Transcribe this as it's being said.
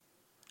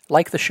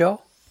Like the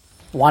show?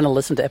 Want to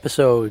listen to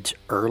episodes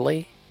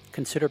early?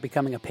 Consider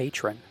becoming a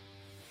patron.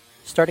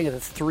 Starting at the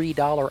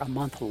 $3 a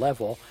month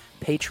level,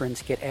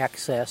 patrons get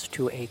access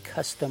to a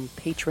custom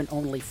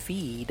patron-only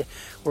feed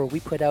where we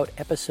put out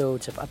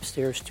episodes of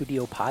Upstairs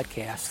Studio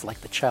podcasts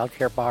like the Child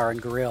Care Bar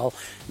and Grill,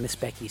 Miss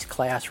Becky's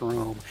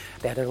Classroom,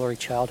 That Early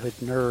Childhood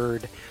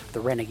Nerd,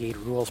 the Renegade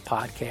Rules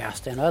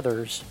podcast, and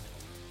others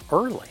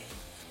early.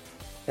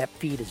 That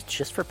feed is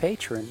just for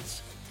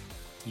patrons.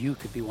 You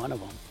could be one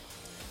of them.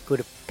 Go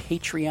to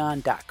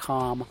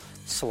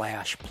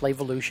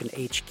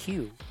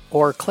patreon.com/PlayvolutionHQ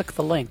or click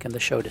the link in the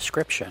show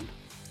description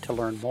to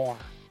learn more.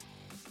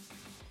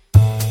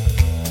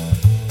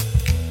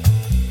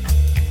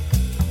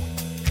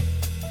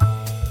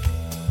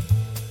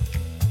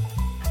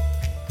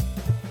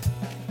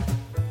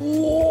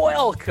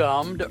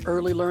 Welcome to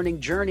Early Learning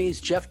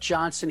Journeys. Jeff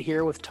Johnson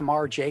here with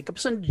Tamar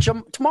Jacobson.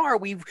 Tamar,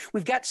 we've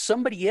got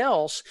somebody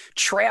else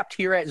trapped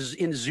here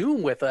in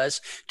Zoom with us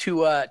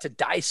to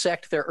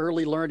dissect their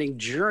early learning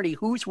journey.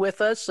 Who's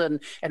with us, and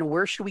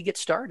where should we get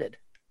started?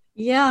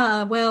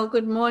 Yeah, well,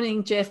 good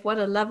morning, Jeff. What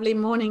a lovely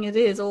morning it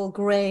is, all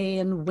gray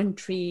and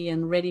wintry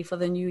and ready for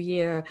the new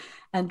year.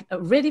 And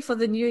ready for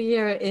the new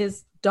year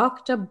is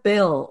Dr.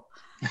 Bill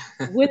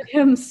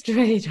Whitcomb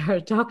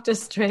Strader, Dr.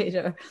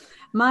 Strader.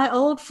 My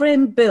old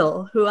friend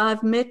Bill, who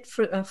I've met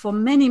for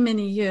many,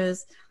 many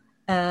years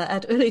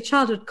at early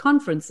childhood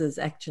conferences,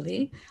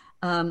 actually,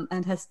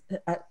 and has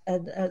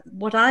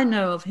what I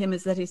know of him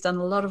is that he's done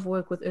a lot of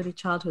work with early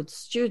childhood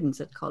students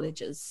at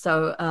colleges.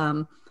 So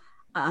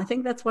I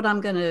think that's what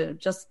I'm going to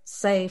just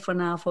say for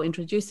now for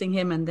introducing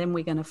him, and then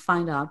we're going to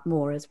find out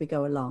more as we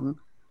go along.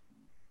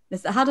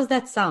 How does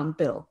that sound,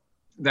 Bill?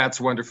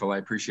 That's wonderful. I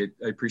appreciate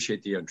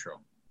the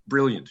intro.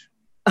 Brilliant.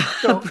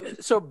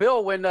 So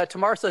Bill, when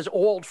Tamar says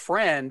old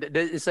friend,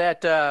 is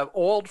that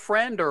old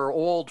friend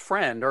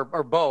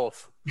or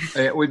both?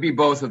 It would be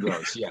both of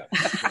those, yeah.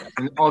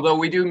 And although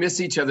we do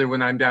miss each other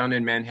when I'm down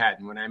in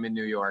Manhattan, when I'm in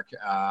New York,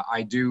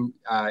 I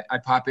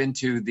pop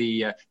into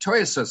the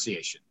Toy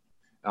Association,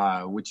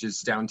 which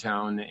is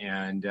downtown,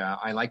 and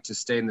I like to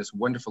stay in this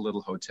wonderful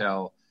little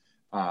hotel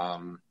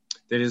that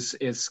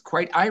is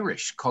quite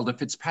Irish, called the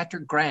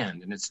Fitzpatrick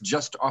Grand, and it's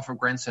just off of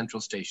Grand Central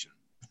Station.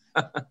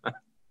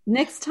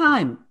 Next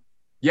time.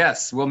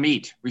 Yes, we'll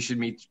meet. We should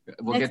meet.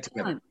 We'll get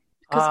together.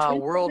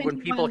 World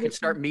when people can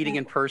start meeting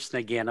in person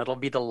again. It'll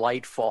be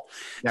delightful.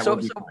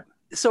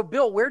 So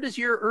Bill, where does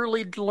your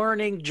early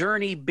learning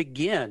journey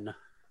begin?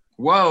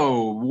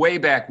 Whoa, way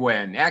back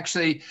when.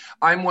 Actually,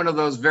 I'm one of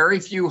those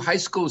very few high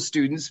school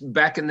students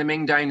back in the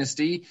Ming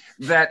Dynasty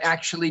that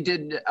actually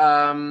did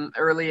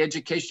early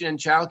education and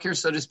childcare,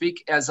 so to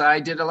speak, as I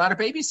did a lot of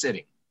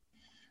babysitting.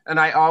 And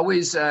I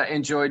always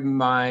enjoyed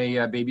my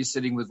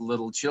babysitting with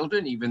little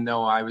children, even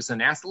though I was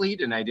an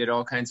athlete and I did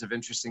all kinds of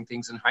interesting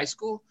things in high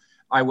school.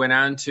 I went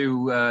on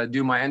to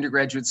do my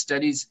undergraduate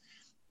studies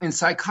in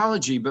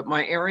psychology, but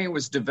my area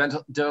was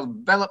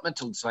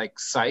developmental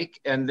psych.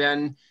 And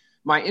then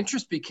my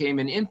interest became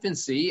in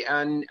infancy.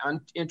 And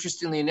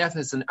interestingly enough,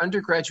 as an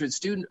undergraduate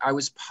student, I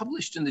was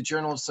published in the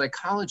Journal of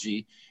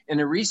Psychology in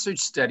a research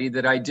study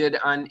that I did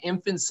on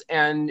infants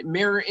and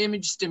mirror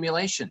image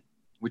stimulation,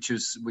 which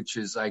is,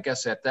 I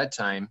guess, at that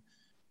time,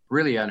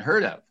 really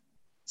unheard of.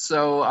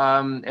 So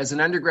as an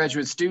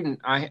undergraduate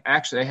student, I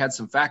had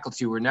some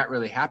faculty who were not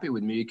really happy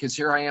with me because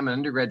here I am, an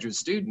undergraduate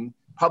student,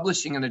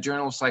 publishing in the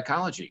Journal of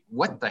Psychology.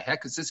 What the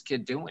heck is this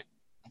kid doing?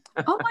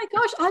 Oh, my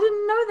gosh. I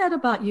didn't know that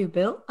about you,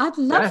 Bill. I'd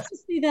love to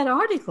see that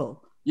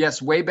article.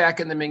 Yes, way back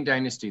in the Ming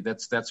Dynasty.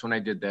 That's when I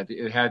did that.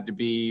 It had to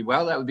be,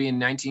 that would be in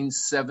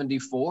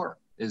 1974,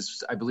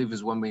 I believe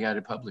is when we got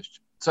it published.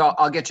 So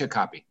I'll get you a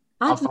copy.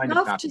 I'd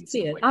love to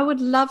see it. I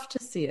would love to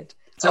see it.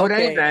 So in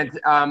any event,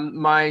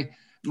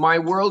 my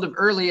world of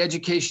early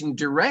education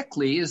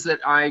directly is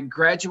that I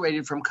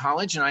graduated from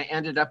college and I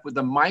ended up with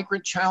a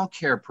migrant child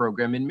care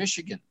program in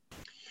Michigan.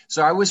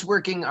 So I was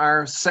working,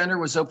 our center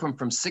was open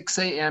from 6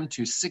 a.m.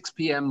 to 6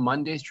 p.m.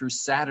 Monday through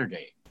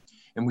Saturday.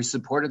 And we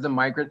supported the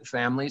migrant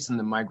families and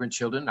the migrant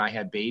children. I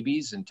had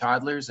babies and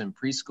toddlers and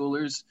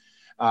preschoolers.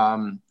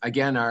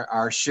 Again,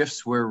 our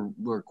shifts were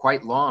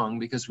quite long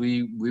because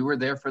we were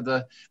there for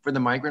the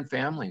migrant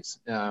families.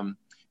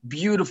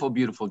 Beautiful,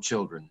 beautiful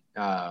children.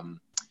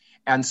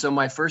 And so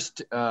my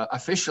first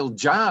official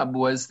job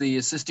was the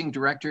assisting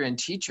director and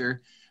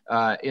teacher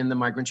in the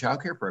migrant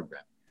child care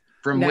program,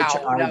 from which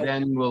I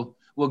then will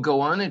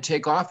go on and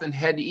take off and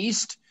head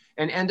east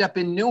and end up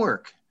in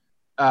Newark,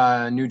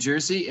 New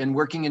Jersey, and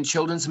working in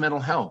children's mental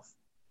health.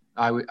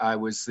 I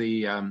was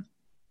the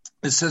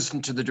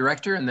assistant to the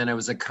director, and then I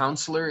was a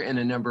counselor in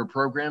a number of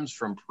programs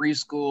from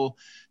preschool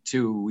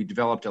we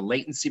developed a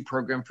latency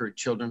program for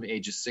children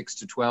ages 6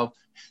 to 12,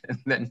 and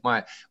then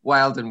my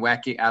wild and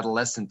wacky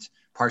adolescent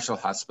partial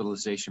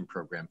hospitalization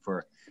program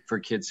for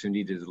kids who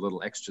needed a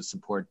little extra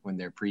support when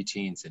they're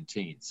preteens and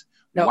teens.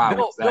 No,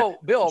 wow,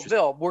 Bill,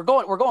 we're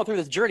going through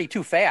this journey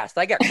too fast.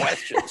 I got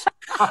questions.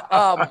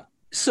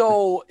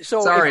 So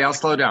sorry, I'll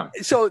slow down.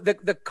 So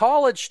the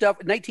college stuff,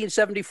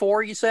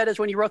 1974, you said, is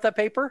when you wrote that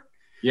paper?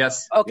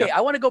 Yes. Okay, Yep.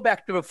 I want to go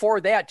back to before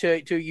that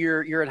to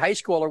you're in high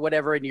school or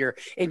whatever, and you're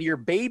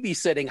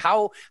babysitting.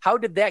 How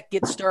did that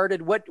get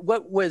started? What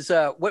was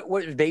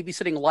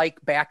babysitting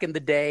like back in the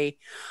day?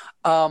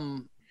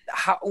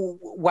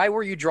 Why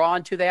were you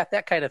drawn to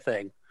that kind of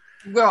thing?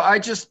 Well, I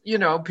just,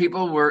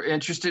 people were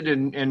interested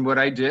in what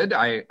I did.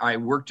 I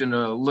worked in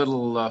a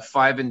little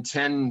 5 and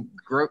 10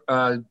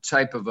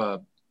 type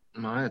of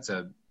it's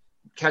a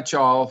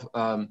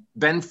catch-all.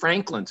 Ben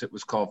Franklin's, it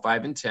was called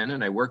 5 and 10,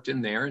 and I worked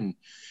in there,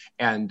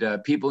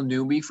 and people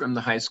knew me from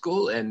the high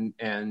school, and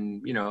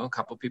a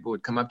couple of people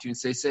would come up to you and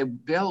say,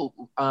 Bill,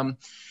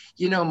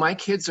 my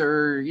kids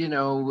are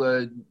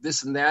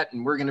this and that,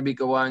 and we're going to be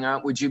going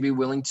out. Would you be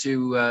willing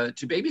to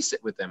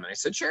babysit with them? And I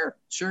said, sure.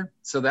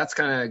 So that's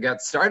kind of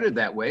got started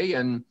that way,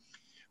 and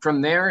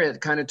from there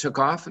it kind of took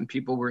off, and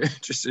people were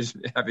interested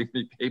in having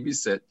me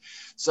babysit.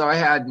 So I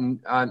had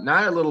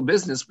not a little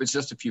business, but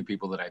just a few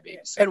people that I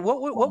babysat. And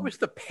what was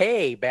the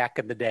pay back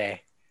in the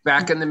day?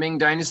 Back in the Ming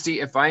Dynasty,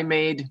 if I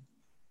made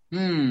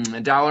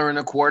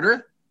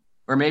 $1.25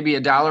 or maybe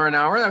 $1 an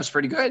hour, that was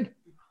pretty good.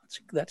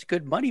 That's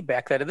good money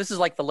back then. And this is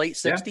like the late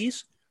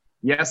 60s?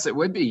 Yes, it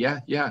would be.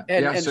 Yeah.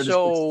 And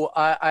so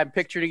I'm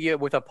picturing you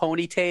with a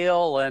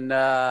ponytail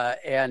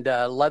and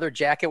a leather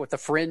jacket with a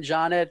fringe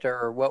on it,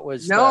 or what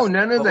was? No,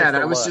 none of that.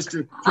 I was just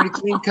a pretty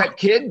clean cut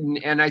kid,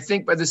 and I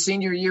think by the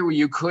senior year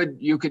you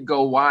could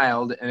go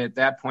wild, and at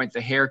that point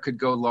the hair could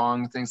go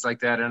long, things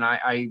like that. And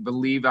I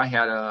believe I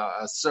had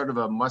a sort of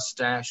a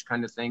mustache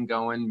kind of thing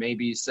going,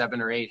 maybe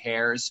 7 or 8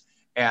 hairs,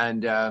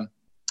 and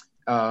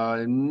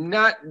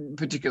not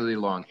particularly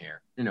long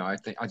hair. I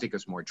think it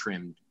was more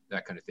trimmed.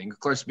 That kind of thing. Of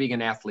course, being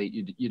an athlete,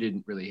 you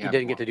didn't really have. You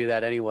didn't get to do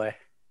that anyway.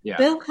 Yeah.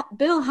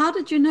 Bill, how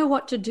did you know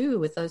what to do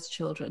with those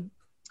children?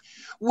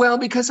 Well,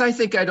 because I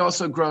think I'd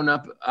also grown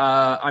up. There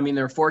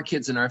are 4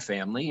 kids in our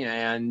family,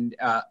 and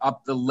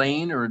up the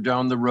lane or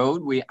down the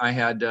road, I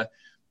had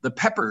the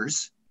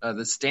Peppers,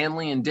 the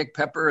Stanley and Dick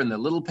Pepper, and the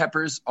little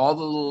Peppers, all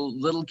the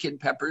little kid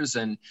Peppers,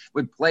 and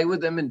would play with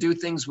them and do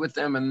things with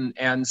them,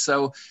 and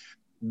so.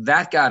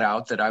 That got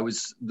out that I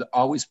was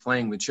always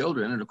playing with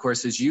children. And of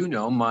course, as you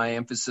know, my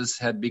emphasis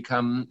had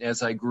become,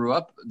 as I grew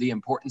up, the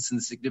importance and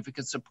the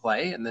significance of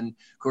play. And then,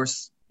 of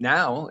course,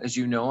 now, as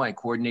you know, I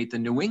coordinate the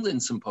New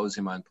England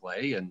Symposium on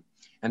Play, and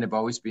have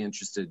always been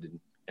interested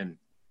in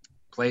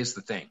play is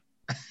the thing.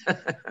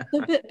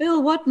 So,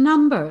 Bill, what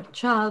number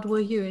child were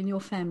you in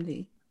your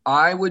family?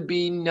 I would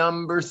be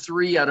number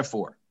 3 out of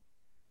 4.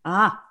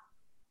 Ah.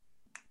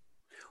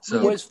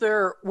 So,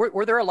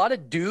 were there a lot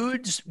of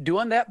dudes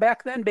doing that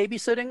back then,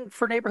 babysitting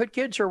for neighborhood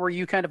kids, or were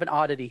you kind of an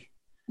oddity?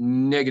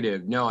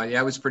 Negative. No,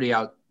 I was pretty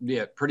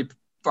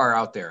far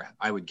out there,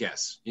 I would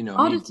guess.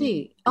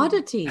 Oddity.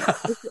 Oddity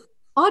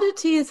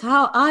is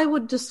how I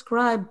would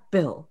describe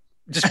Bill.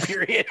 Just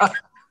period.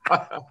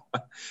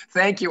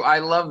 Thank you. I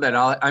love that.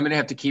 I'm going to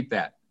have to keep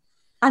that.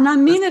 And I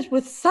mean it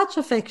with such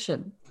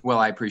affection. Well,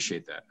 I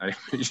appreciate that. I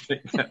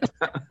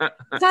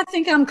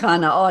think I'm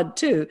kind of odd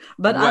too,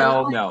 but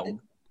no.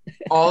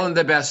 all in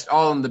the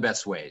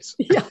best ways.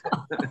 Yeah.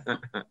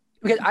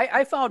 Because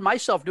I found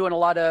myself doing a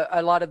lot of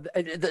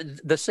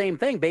the same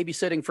thing,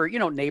 babysitting for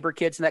neighbor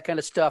kids and that kind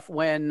of stuff.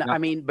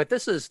 But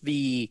this is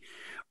the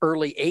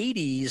early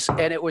 80s,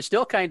 and it was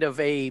still kind of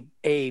a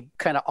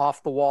kind of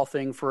off the wall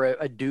thing for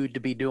a dude to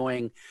be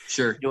doing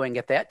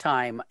at that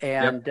time.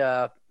 And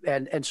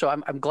and so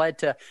I'm glad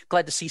to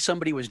see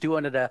somebody was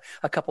doing it a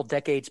couple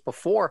decades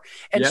before.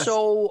 And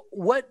so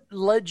what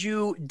led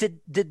you, did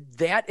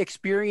that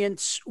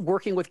experience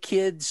working with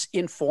kids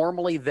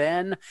informally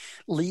then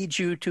lead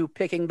you to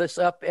picking this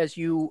up as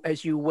you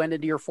went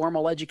into your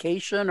formal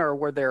education, or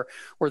were there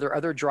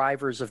other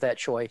drivers of that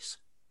choice?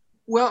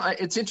 Well,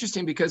 it's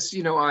interesting because,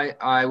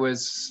 I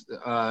was,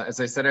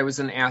 as I said, I was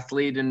an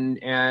athlete,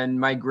 and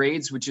my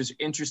grades, which is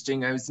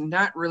interesting, I was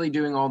not really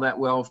doing all that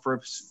well for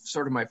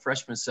sort of my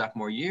freshman,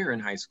 sophomore year in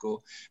high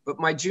school. But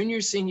my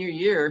junior, senior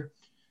year,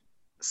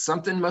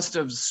 something must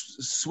have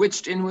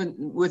switched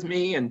in with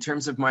me in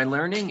terms of my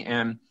learning,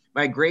 and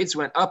my grades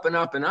went up and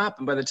up and up.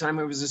 And by the time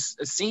I was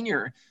a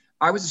senior,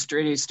 I was a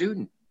straight A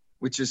student,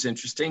 which is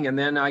interesting. And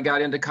then I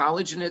got into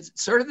college, and it's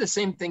sort of the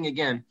same thing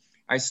again.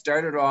 I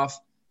started off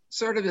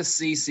sort of a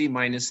C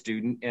minus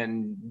student.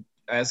 And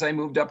as I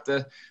moved up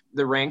the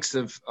ranks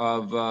of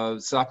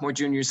sophomore,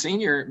 junior,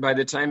 senior, by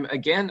the time,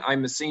 again,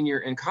 I'm a senior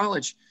in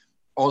college,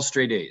 all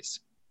straight A's.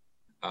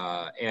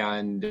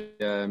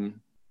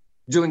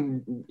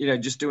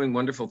 Doing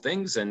wonderful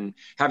things and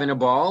having a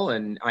ball.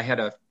 And I had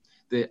a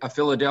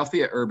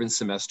Philadelphia urban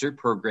semester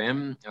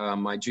program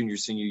my junior,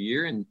 senior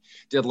year, and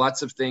did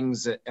lots of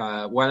things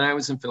when I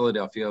was in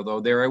Philadelphia, although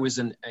there I was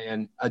in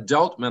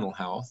adult mental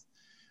health,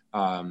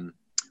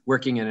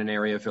 working in an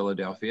area of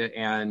Philadelphia,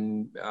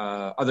 and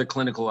other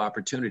clinical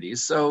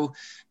opportunities. So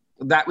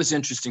that was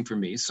interesting for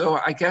me. So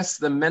I guess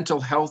the mental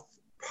health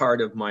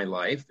part of my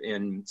life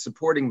and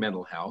supporting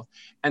mental health,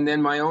 and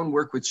then my own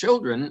work with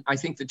children, I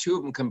think the two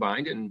of them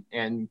combined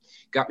and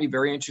got me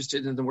very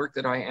interested in the work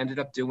that I ended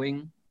up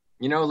doing,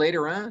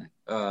 later on,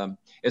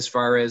 as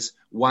far as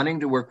wanting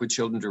to work with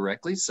children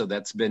directly. So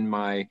that's been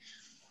my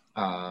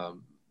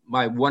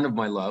one of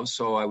my loves.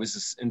 So I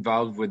was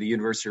involved with the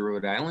University of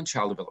Rhode Island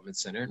Child Development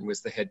Center and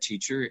was the head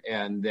teacher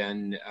and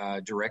then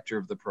director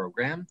of the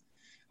program.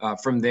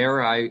 From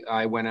there,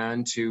 I went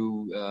on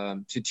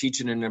to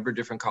teach in a number of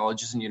different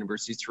colleges and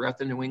universities throughout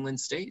the New England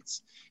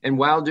states. And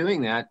while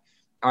doing that,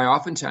 I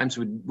oftentimes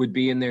would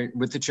be in there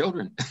with the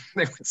children.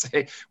 They would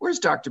say, "Where's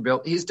Dr.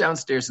 Bill? He's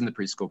downstairs in the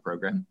preschool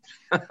program."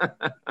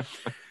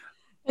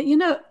 You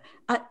know,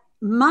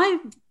 my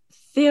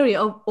theory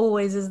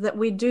always is that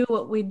we do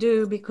what we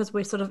do because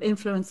we're sort of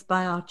influenced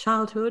by our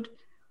childhood.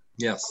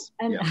 Yes.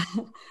 And yeah.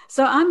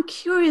 So I'm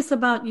curious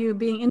about you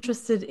being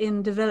interested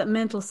in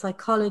developmental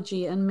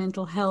psychology and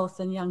mental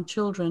health and young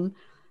children,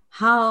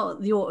 how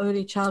your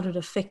early childhood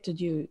affected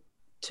you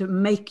to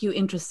make you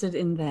interested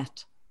in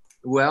that.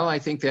 Well, I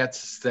think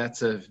that's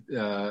a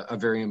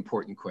very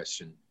important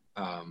question.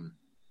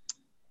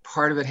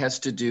 Part of it has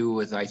to do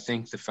with, I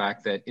think, the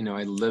fact that,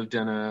 I lived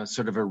in a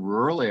sort of a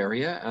rural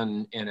area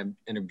and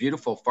in a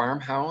beautiful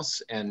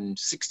farmhouse and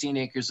 16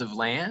 acres of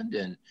land,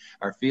 and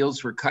our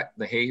fields were cut.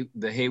 The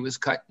hay was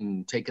cut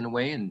and taken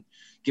away and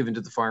given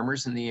to the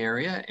farmers in the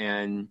area.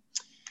 And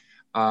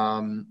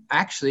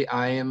actually,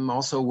 I am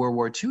also a World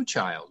War II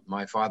child.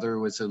 My father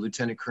was a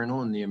lieutenant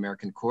colonel in the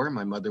American Corps.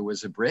 My mother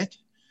was a Brit,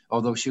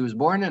 although she was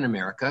born in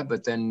America,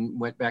 but then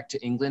went back to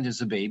England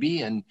as a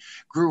baby and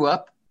grew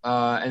up.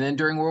 And then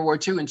during World War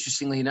II,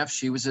 interestingly enough,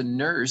 she was a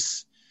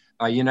nurse,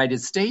 United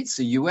States,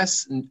 a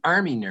U.S.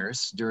 Army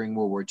nurse during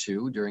World War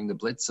II, during the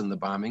Blitz and the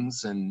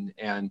bombings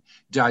and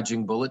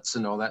dodging bullets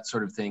and all that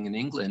sort of thing in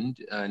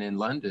England and in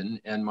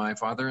London. And my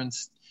father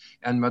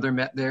and mother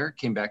met there,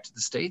 came back to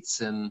the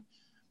States, and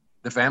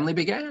the family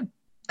began.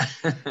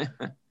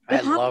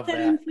 How did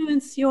that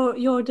influence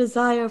your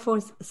desire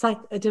for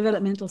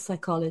developmental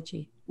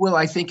psychology? Well,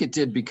 I think it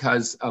did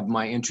because of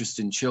my interest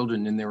in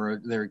children, and there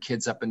were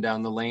kids up and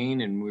down the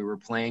lane, and we were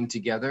playing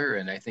together.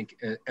 And I think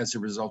as a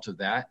result of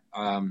that,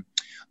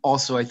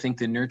 also I think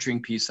the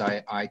nurturing piece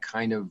I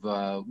kind of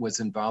was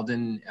involved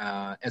in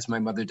as my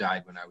mother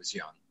died when I was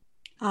young.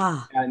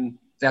 And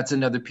that's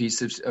another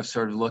piece of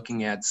sort of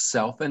looking at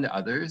self and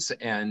others,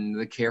 and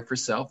the care for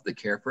self, the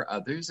care for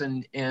others,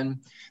 and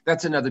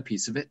that's another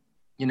piece of it.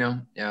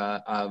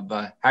 Of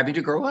having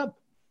to grow up.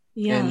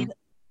 Yeah. And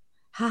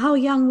how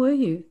young were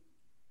you?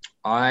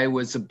 I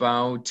was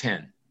about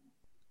 10.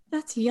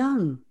 That's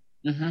young.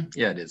 Mm-hmm.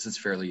 Yeah, it is. It's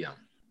fairly young.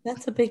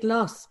 That's a big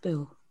loss,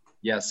 Bill.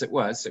 Yes, it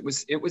was. It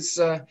was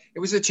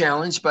a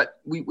challenge, but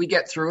we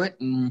get through it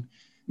and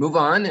move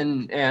on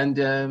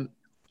and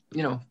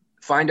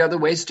find other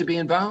ways to be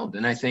involved.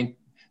 And I think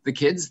the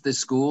kids, the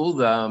school,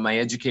 my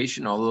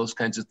education, all those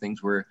kinds of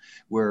things were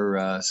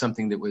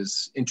something that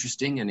was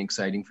interesting and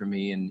exciting for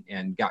me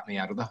and got me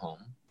out of the home.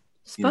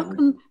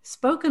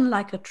 Spoken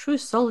like a true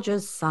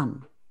soldier's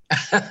son.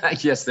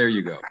 Yes, there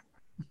you go.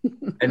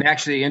 And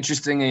actually,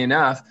 interestingly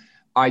enough,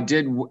 I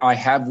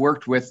have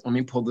worked with, let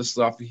me pull this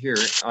off here,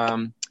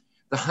 the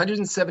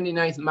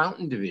 179th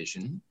Mountain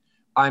Division.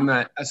 I'm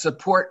a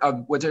support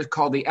of what are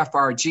called the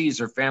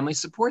FRGs, or Family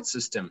Support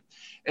System.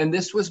 And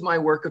this was my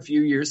work a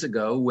few years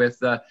ago with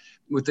the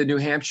New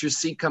Hampshire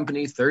Sea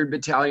Company, 3rd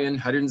Battalion,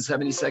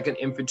 172nd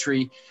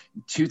Infantry,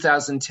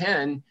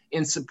 2010,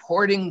 in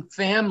supporting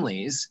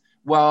families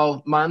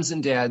while moms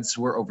and dads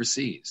were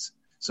overseas.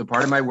 So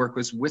part of my work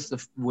was with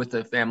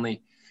the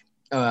family,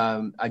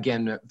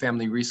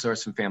 family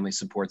resource and family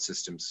support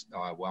systems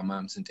while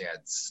moms and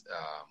dads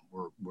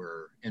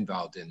were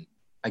involved in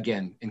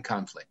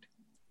conflict.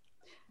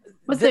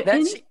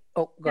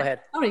 Oh, go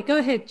ahead. Sorry, go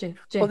ahead, Jeff.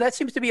 Well, that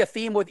seems to be a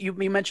theme with you.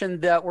 You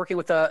mentioned working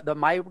with the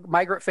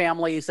migrant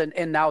families,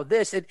 and now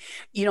this.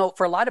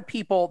 For a lot of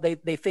people, they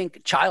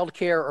think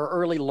childcare or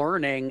early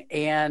learning,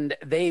 and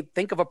they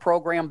think of a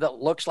program that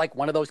looks like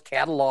one of those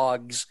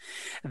catalogs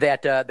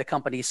that the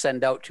companies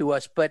send out to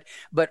us. But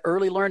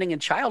early learning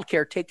and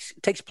childcare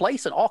takes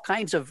place in all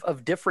kinds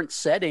of different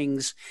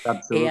settings.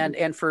 Absolutely.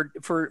 and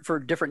for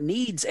different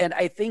needs. And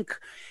I think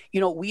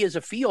we as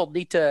a field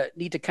need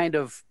to kind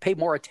of pay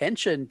more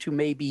attention to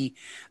maybe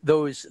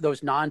those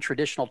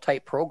non-traditional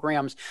type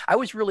programs. I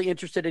was really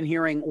interested in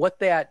hearing what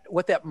that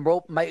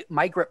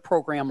migrant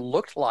program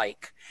looked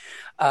like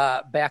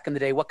back in the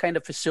day. What kind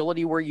of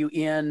facility were you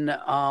in?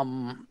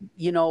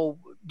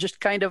 Just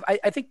kind of,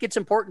 I think it's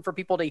important for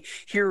people to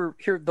hear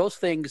those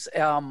things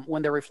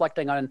when they're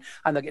reflecting on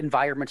the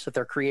environments that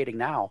they're creating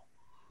now.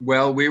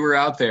 Well, we were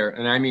out there,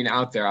 and I mean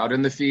out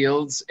in the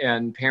fields,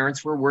 and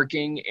parents were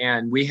working,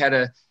 and we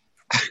had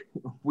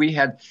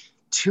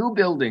two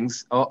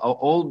buildings,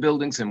 old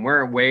buildings, and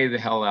we're way the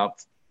hell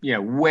out,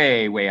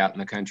 way out in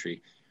the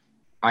country.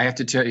 I have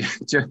to tell you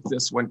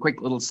this one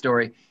quick little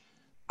story.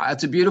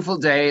 It's a beautiful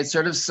day. It's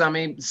sort of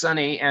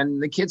sunny,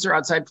 and the kids are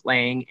outside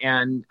playing,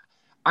 and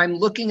I'm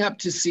looking up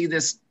to see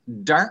this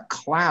dark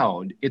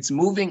cloud. It's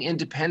moving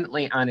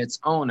independently on its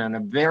own on a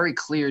very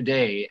clear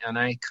day, and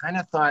I kind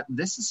of thought,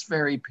 this is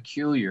very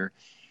peculiar.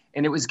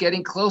 And it was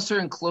getting closer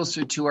and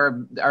closer to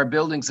our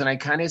buildings, and I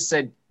kind of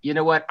said, you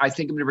know what? I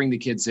think I'm going to bring the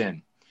kids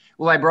in.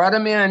 Well, I brought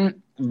them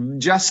in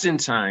just in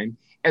time,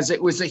 as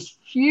it was a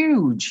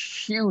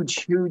huge,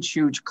 huge, huge,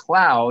 huge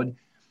cloud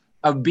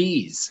of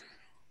bees.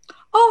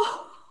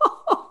 Oh.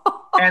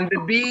 And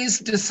the bees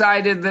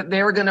decided that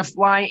they were going to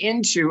fly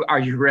into, are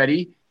you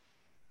ready?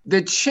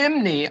 The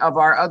chimney of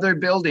our other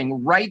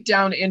building, right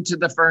down into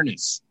the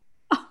furnace.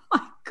 Oh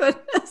my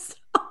goodness.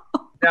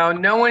 Now,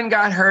 no one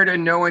got hurt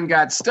and no one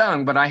got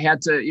stung, but I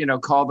had to,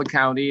 call the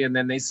county, and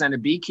then they sent a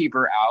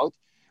beekeeper out,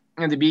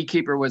 and the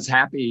beekeeper was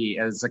happy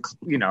as a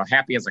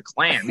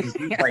clam, because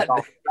he's like all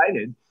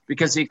excited,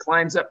 because he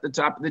climbs up the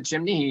top of the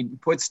chimney, he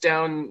puts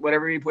down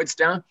whatever he puts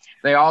down,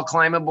 they all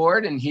climb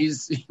aboard, and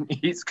he's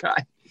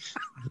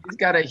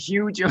got a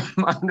huge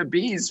amount of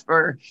bees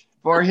for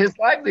his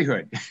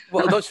livelihood.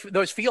 Well,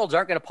 those fields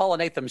aren't going to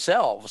pollinate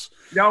themselves.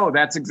 No,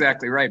 that's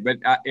exactly right. But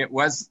it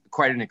was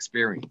quite an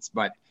experience.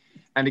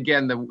 And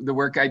again, the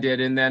work I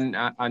did, and then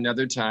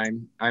another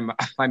time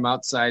I'm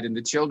outside, and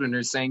the children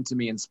are saying to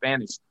me in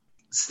Spanish,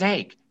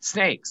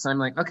 snakes. I'm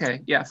like,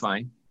 okay, yeah,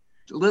 fine.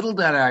 Little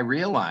did I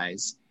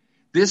realize,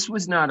 this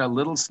was not a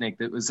little snake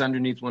that was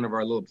underneath one of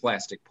our little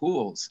plastic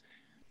pools.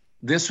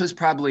 This was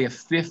probably a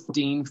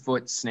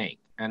 15-foot snake.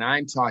 And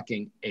I'm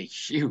talking a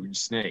huge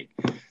snake.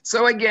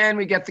 So again,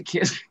 we get the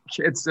kids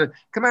to,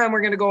 come on, we're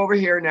going to go over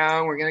here now,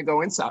 and we're going to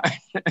go inside.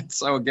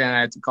 So again,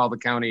 I had to call the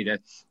county to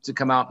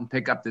come out and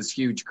pick up this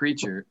huge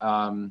creature.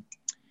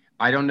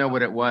 I don't know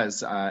what it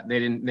was.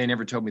 They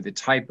never told me the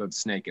type of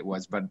snake it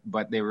was,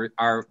 but they were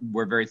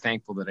very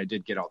thankful that I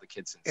did get all the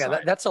kids inside.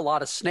 Yeah, that's a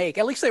lot of snake.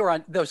 At least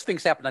those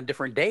things happened on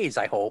different days,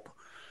 I hope.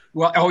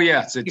 Well, oh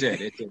yes, it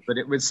did. But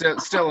it was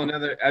still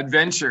another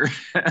adventure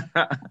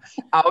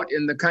out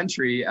in the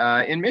country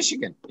in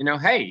Michigan.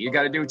 Hey, you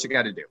got to do what you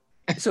got to do.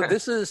 So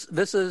this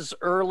is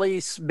early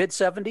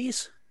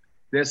mid-70s?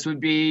 This would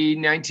be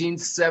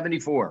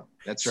 1974.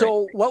 That's right.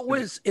 So what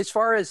was, as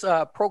far as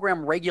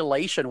program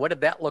regulation, what did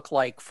that look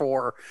like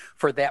for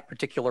that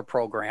particular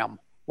program?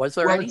 Was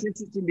there any? It's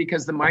interesting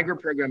because the migrant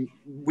program,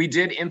 we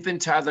did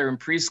infant, toddler, and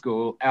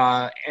preschool,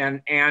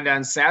 and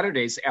on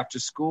Saturdays after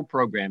school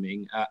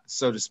programming,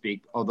 so to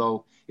speak,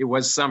 although it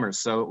was summer,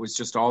 so it was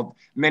just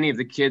many of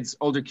the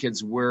older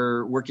kids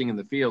were working in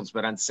the fields,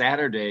 but on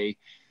Saturday,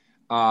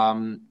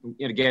 and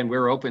again, we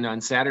were open on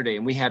Saturday,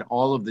 and we had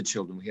all of the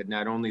children. We had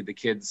not only the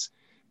kids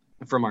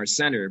from our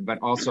center, but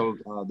also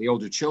the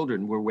older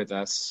children were with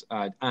us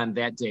on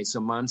that day, so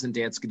moms and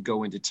dads could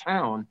go into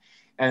town,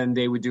 and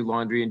they would do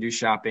laundry and do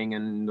shopping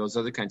and those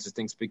other kinds of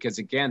things. Because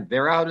again,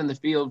 they're out in the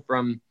field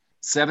from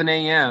 7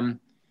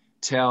 a.m.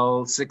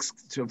 till 6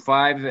 to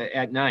 5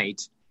 at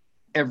night,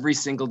 every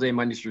single day,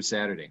 Monday through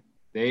Saturday.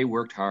 They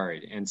worked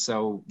hard. And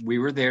so we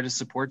were there to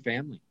support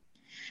family.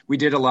 We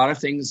did a lot of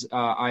things.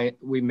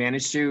 We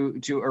managed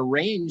to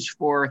arrange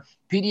for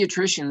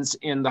pediatricians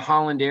in the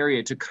Holland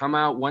area to come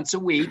out once a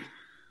week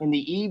in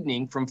the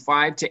evening from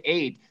 5 to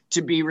 8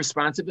 to be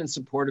responsive and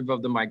supportive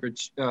of the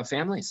migrant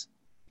families.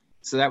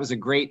 So that was a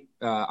great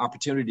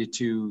opportunity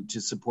to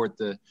support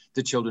the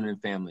children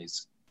and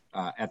families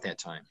at that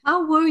time.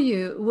 How were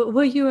you?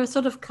 Were you a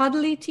sort of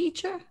cuddly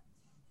teacher?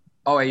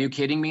 Oh, are you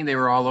kidding me? They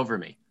were all over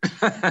me.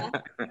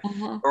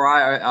 Or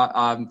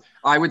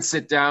I would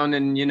sit down,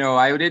 and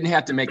I didn't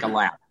have to make a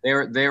lap. They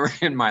were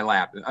in my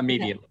lap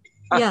immediately.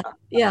 Yeah.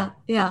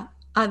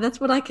 That's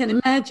what I can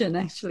imagine,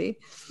 actually.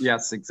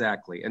 Yes,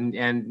 exactly.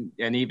 And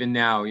even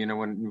now,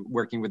 when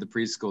working with the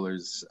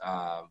preschoolers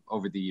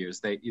over the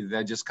years, they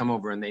just come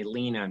over and they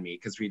lean on me,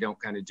 because we don't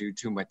kind of do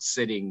too much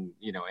sitting,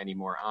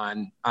 anymore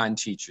on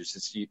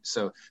teachers.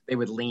 So they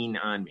would lean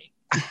on me.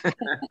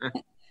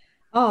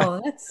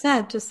 Oh, that's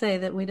sad to say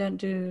that we don't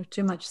do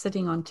too much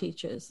sitting on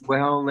teachers.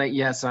 Well,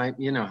 yes,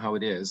 you know how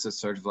it is. It's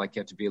sort of like you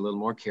have to be a little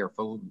more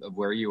careful of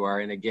where you are,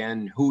 and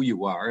again, who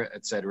you are,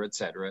 et cetera, et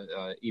cetera.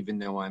 Even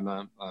though I'm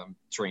a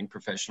trained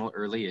professional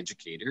early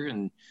educator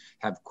and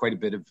have quite a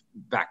bit of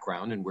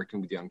background in working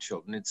with young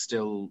children, it's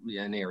still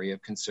an area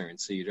of concern.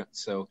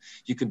 So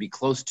you can be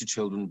close to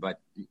children,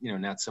 but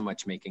not so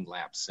much making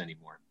laps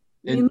anymore.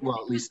 At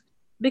least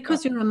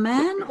because you're a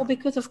man, or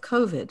because of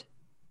COVID?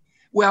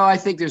 Well, I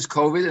think there's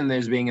COVID, and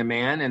there's being a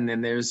man, and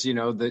then there's,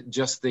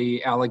 just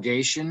the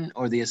allegation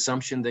or the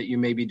assumption that you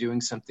may be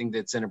doing something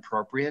that's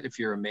inappropriate if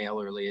you're a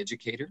male early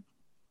educator.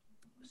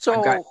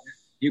 So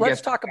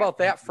let's talk about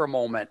that for a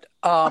moment.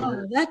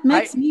 That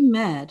makes me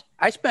mad.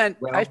 I spent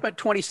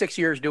 26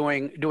 years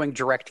doing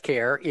direct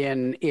care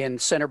in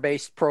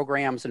center-based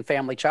programs and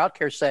family child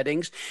care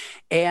settings.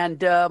 And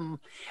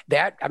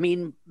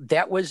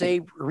that was a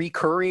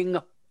recurring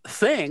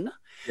thing.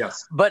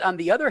 Yes. But on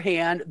the other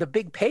hand, the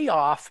big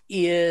payoff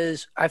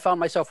is I found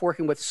myself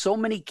working with so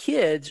many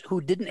kids who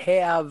didn't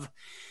have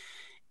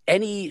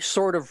any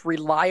sort of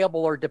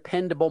reliable or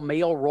dependable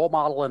male role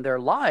model in their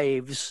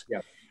lives.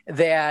 Yep.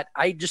 That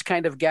I just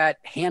kind of got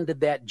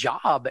handed that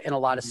job in a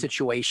lot of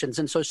situations.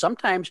 And so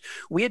sometimes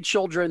we had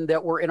children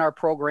that were in our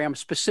program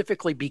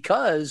specifically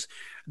because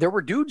there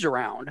were dudes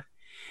around.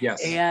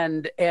 Yes.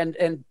 And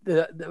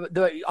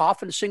the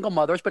often single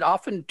mothers, but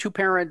often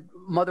two-parent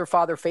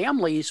mother-father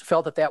families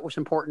felt that was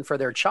important for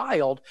their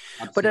child.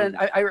 Absolutely. But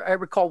then I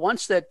recall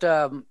once that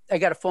I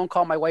got a phone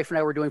call. My wife and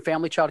I were doing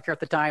family childcare at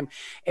the time,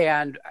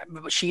 and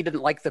she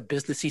didn't like the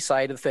businessy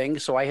side of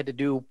things, so I had to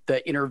do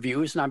the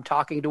interviews. And I'm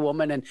talking to a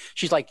woman, and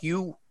she's like,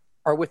 "You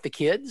are with the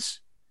kids?"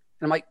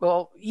 And I'm like,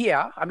 "Well,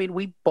 yeah. I mean,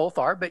 we both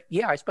are, but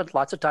yeah, I spent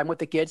lots of time with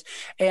the kids."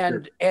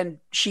 And Sure. and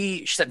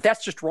she said,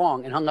 "That's just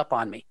wrong," and hung up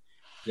on me.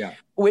 Yeah.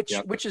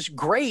 Which is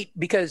great,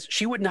 because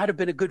she would not have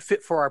been a good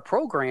fit for our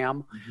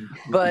program,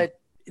 Mm-hmm. but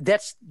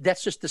that's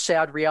just the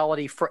sad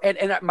reality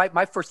and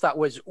my first thought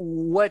was,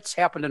 what's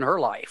happened in her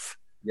life?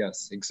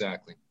 Yes,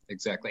 exactly.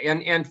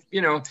 And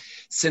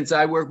since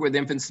I work with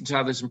infants and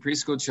toddlers and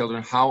preschool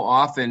children, how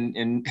often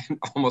in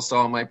almost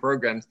all my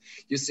programs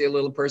you see a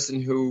little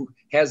person who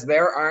has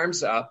their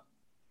arms up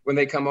when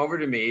they come over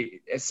to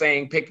me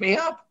saying, "Pick me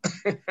up."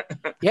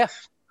 Yeah.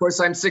 Of course,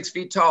 I'm 6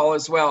 feet tall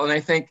as well, and I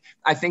think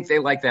they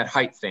like that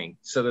height thing,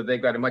 so that they've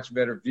got a much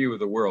better view of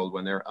the world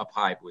when they're up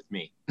high with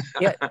me.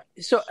 Yeah.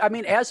 So, I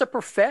mean, as a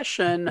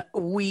profession,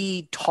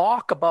 we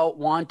talk about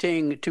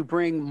wanting to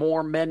bring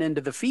more men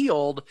into the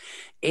field,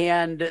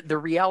 and the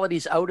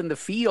realities out in the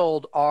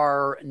field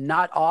are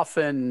not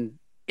often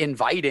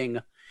inviting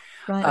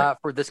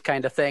for this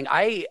kind of thing.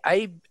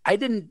 I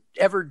didn't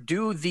ever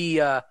do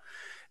the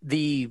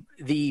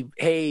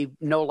hey,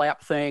 no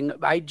lap thing.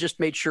 I just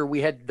made sure we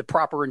had the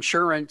proper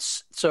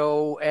insurance.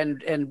 So,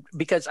 and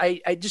because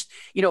I just,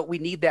 we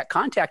need that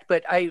contact,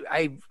 but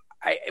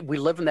we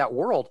live in that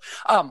world.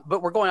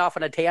 But we're going off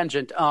on a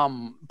tangent,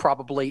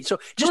 probably. So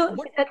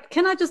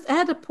can I just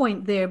add a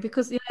point there?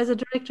 Because as a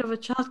director of a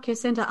childcare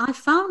center, I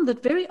found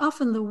that very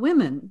often the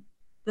women,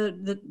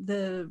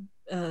 the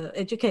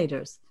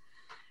educators,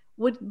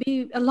 would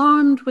be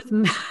alarmed with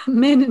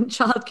men in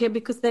childcare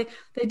because they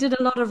did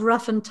a lot of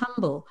rough and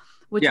tumble,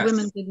 which Yes.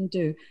 women didn't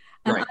do.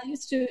 And Right. I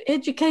used to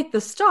educate the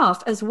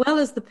staff as well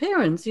as the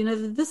parents,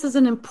 that this is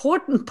an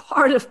important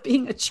part of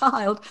being a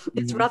child.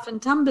 It's rough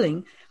and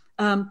tumbling.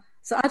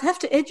 So I'd have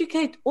to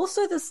educate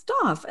also the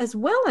staff as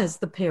well as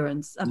the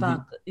parents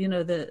about,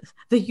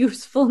 the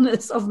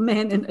usefulness of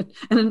men in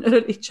an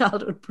early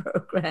childhood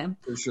program.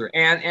 For sure.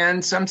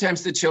 And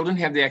sometimes the children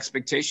have the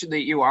expectation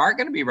that you are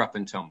going to be rough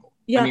and tumble.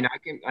 Yeah. I mean,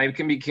 I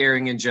can be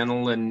caring and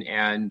gentle,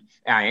 and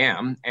I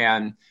am,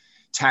 and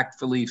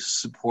tactfully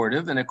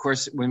supportive. And of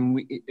course,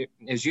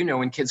 as you know,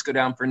 when kids go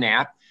down for a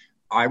nap,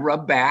 I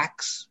rub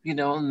backs,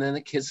 and then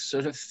the kids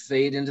sort of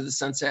fade into the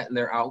sunset and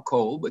they're out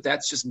cold. But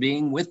that's just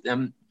being with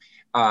them.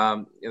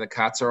 The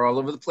cots are all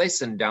over the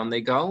place, and down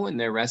they go, and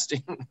they're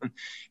resting,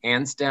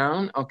 hands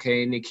down.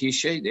 Okay,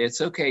 Nikisha,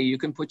 it's okay. You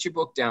can put your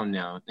book down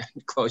now.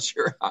 Close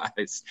your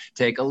eyes.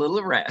 Take a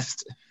little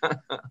rest.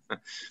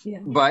 Yeah.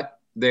 But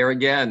there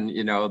again,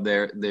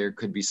 there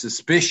could be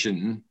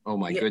suspicion. Oh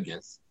my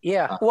goodness.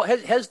 Yeah. Well,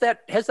 has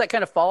that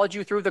kind of followed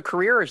you through the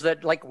career? Is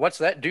that like, what's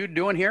that dude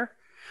doing here?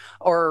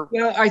 Or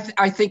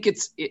I think it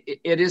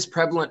is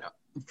prevalent.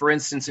 For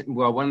instance,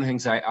 well, one of the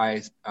things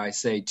I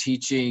say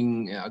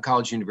teaching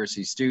college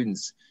university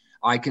students,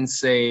 I can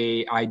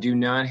say I do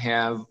not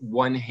have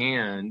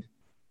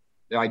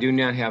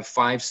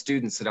 5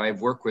 students that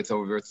I've worked with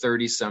over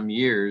 30 some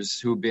years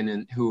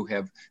who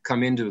have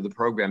come into the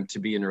program to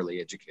be an early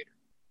educator.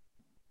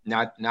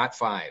 Not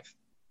 5.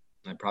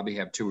 I probably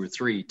have 2 or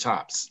 3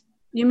 tops.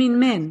 You mean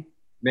men?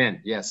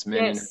 Men, yes,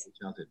 men Yes. in early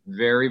childhood.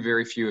 Very,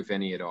 very few, if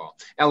any at all.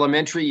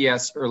 Elementary,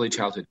 yes. Early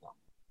childhood,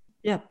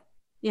 no.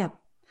 Yeah.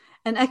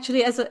 And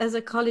actually, as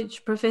a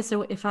college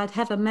professor, if I'd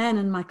have a man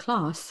in my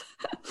class,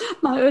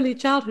 my early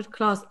childhood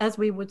class, as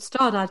we would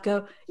start, I'd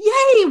go,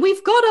 "Yay,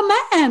 we've got a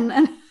man!"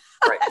 And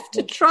I have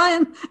to try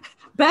and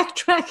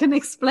backtrack and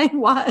explain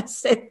why I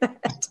said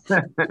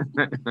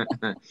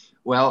that.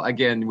 Well,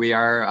 again, we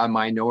are a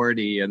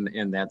minority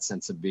in that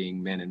sense of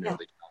being men in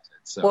early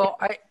childhood. So. Well,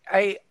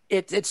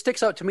 it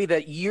sticks out to me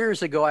that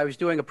years ago I was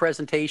doing a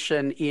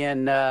presentation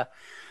in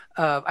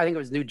I think it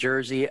was New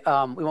Jersey.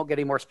 We won't get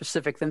any more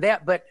specific than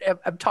that, but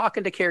I'm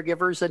talking to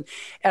caregivers and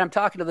I'm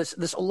talking to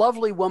this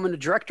lovely woman, the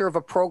director of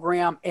a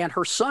program, and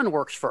her son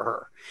works for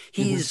her.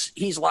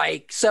 He's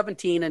like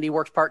 17 and he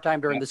works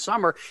part-time during the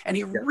summer, and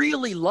he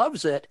really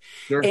loves it.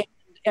 Sure.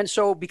 And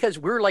so, because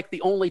we're like the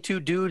only 2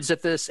 dudes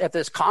at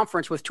this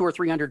conference with 200 or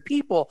 300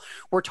 people,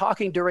 we're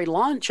talking during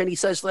lunch, and he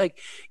says, like,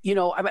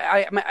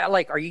 I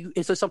like,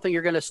 is this something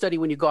you're going to study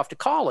when you go off to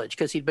college?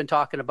 Because he'd been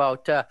talking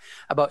about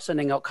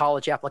sending out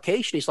college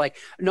application. He's like,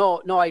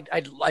 no,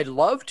 I'd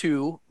love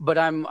to, but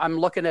I'm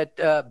looking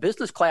at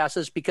business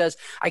classes because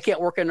I can't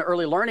work in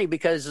early learning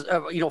because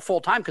full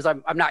time because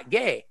I'm not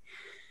gay.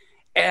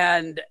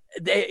 And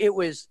it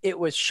was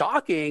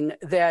shocking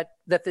that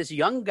this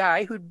young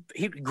guy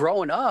he'd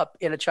grown up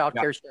in a child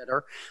care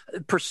center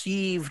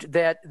perceived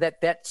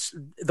that's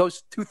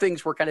those 2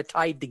 things were kind of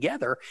tied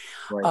together.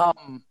 Right.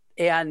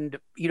 And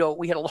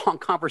we had a long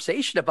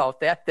conversation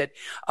about that.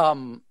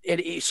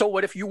 So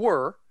what if you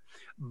were,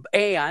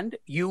 and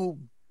you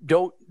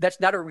don't? That's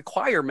not a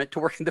requirement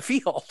to work in the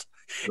field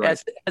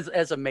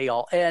as a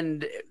male,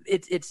 and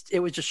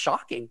it was just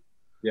shocking.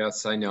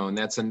 Yes, I know, and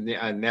that's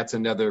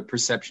another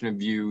perception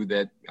of you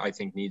that I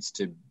think needs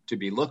to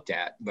be looked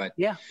at. But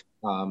Yeah.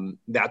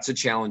 That's a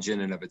challenge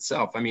in and of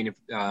itself. I mean, if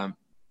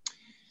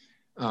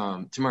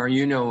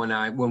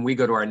Tamara, when we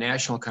go to our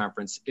national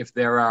conference, if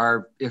there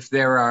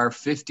are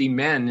 50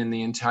 men in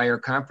the entire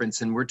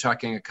conference, and we're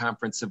talking a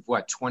conference of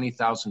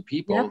 20,000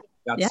 people, Yep.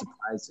 that's Yep.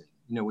 surprising.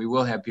 We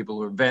will have people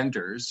who are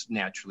vendors,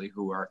 naturally,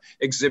 who are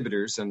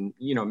exhibitors, and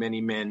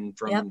many men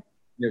from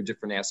Yep.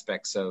 different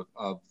aspects of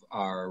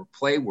our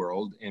play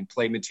world and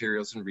play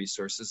materials and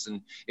resources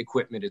and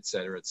equipment, et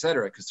cetera,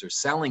 because they're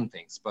selling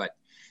things, but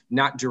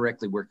not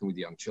directly working with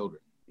young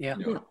children. Yeah.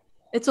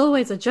 It's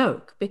always a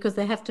joke because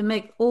they have to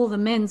make all the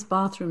men's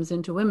bathrooms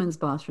into women's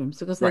bathrooms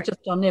because they just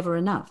are never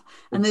enough.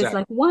 And there's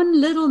like one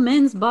little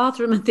men's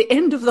bathroom at the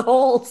end of the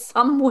hall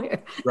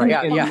somewhere.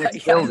 Right. In the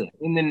next building.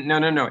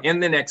 In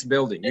the next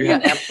building.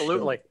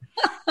 Absolutely.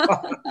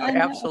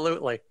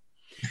 Absolutely.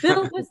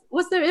 Bill,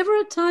 was there ever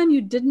a time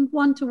you didn't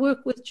want to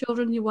work with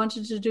children? You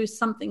wanted to do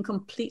something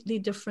completely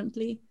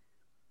differently?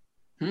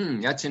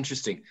 That's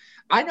interesting.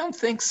 I don't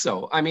think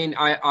so. I mean,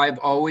 I've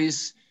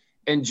always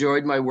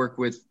enjoyed my work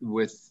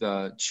with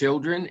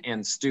children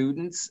and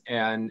students.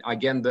 And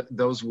again,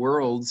 those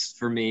worlds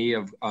for me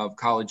of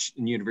college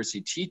and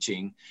university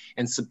teaching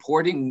and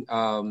supporting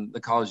the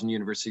college and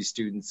university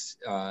students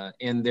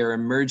in their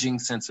emerging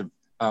sense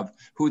of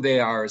who they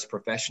are as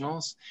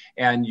professionals.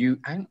 And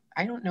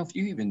I don't know if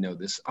you even know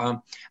this.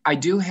 I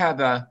do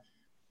have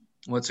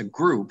it's a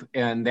group,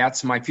 and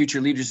that's my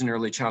Future Leaders in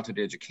Early Childhood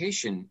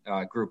Education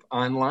group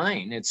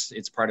online.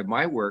 It's part of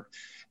my work.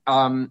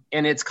 And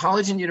it's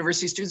college and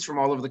university students from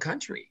all over the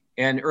country,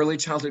 and early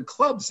childhood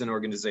clubs and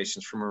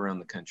organizations from around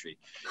the country.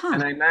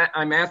 And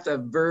I'm at the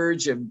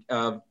verge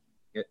of,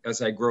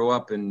 as I grow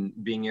up and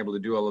being able to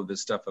do all of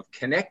this stuff, of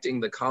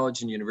connecting the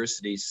college and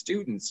university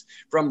students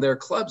from their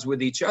clubs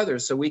with each other,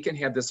 so we can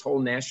have this whole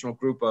national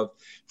group of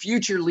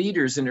future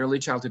leaders in early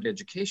childhood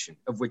education,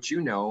 of which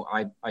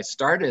I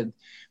started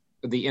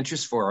the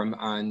interest forum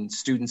on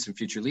students and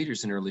future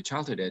leaders in early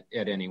childhood at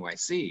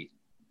NAYC.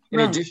 In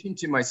addition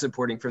to my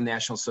supporting from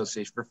National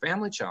Association for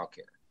Family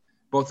Childcare,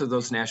 both of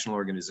those national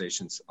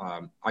organizations,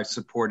 I've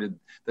supported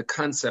the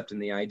concept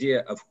and the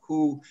idea of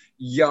who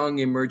young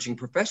emerging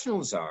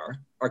professionals are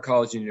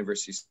college and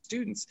university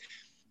students.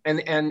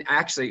 And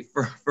actually,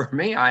 for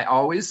me, I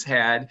always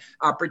had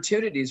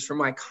opportunities for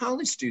my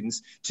college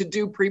students to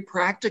do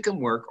pre-practicum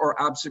work or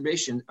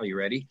observation, are you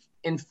ready,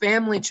 in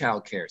family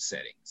childcare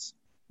settings,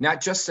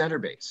 not just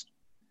center-based.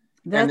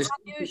 That's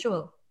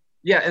unusual.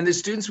 Yeah, and the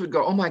students would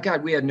go, "Oh my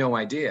God, we had no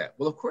idea."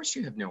 Well, of course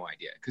you have no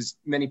idea, because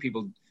many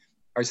people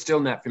are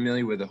still not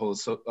familiar with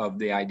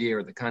the idea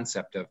or the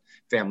concept of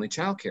family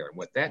childcare and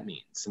what that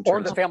means.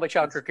 Or the family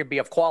childcare could be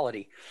of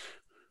quality.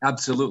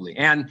 Absolutely,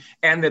 and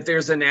that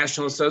there's a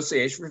National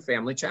Association for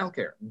Family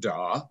Childcare.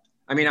 Duh.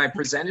 I mean, I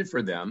presented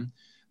for them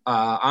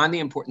on the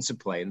importance of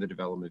play in the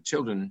development of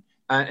children,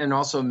 and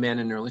also men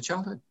in early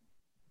childhood.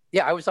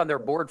 Yeah, I was on their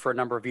board for a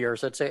number of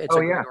years. It's a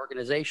great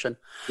organization.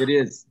 It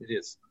is.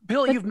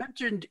 Bill, you've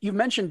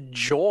mentioned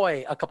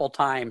joy a couple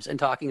times in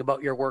talking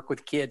about your work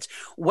with kids.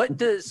 What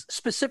does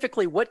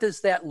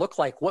that look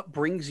like? What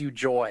brings you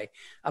joy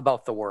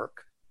about the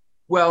work?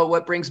 Well,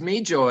 what brings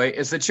me joy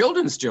is the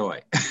children's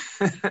joy.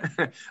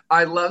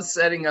 I love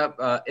setting up,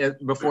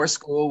 before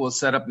school, we'll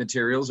set up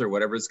materials or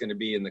whatever is going to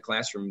be in the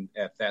classroom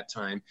at that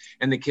time.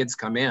 And the kids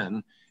come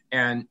in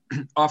and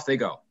off they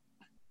go.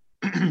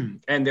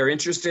 And they're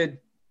interested.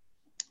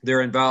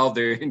 They're involved,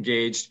 they're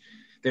engaged,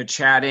 they're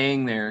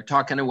chatting, they're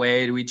talking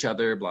away to each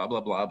other, blah,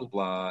 blah, blah, blah,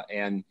 blah.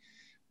 And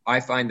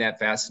I find that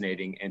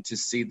fascinating. And to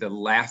see the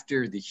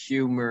laughter, the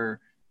humor,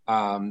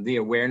 the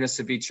awareness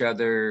of each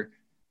other,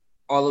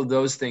 all of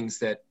those things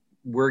that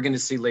we're going to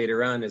see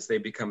later on as they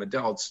become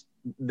adults,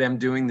 them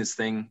doing this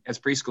thing as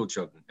preschool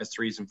children, as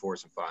 3s and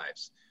 4s and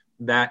 5s.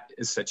 That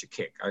is such a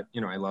kick.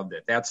 I love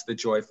that. That's the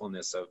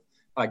joyfulness of,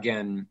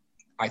 again,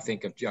 I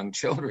think of young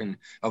children,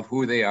 of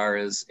who they are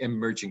as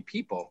emerging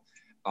people.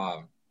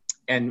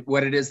 And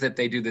what it is that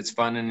they do that's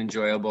fun and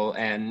enjoyable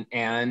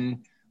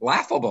and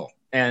laughable.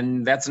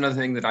 And that's another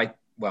thing that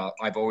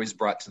I've always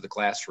brought to the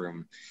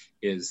classroom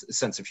is a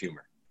sense of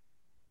humor.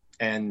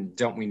 And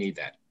don't we need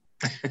that?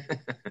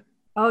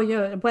 Oh,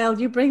 yeah.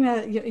 Well, you bring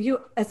that.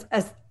 You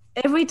as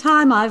every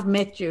time I've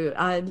met you,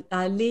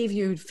 I leave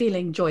you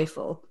feeling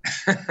joyful.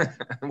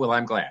 Well,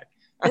 I'm glad.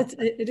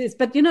 It is.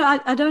 But,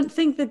 I don't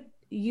think that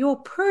your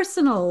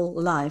personal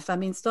life, I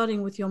mean,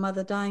 starting with your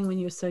mother dying when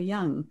you were so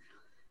young,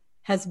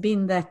 has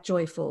been that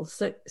joyful.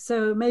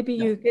 So maybe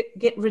you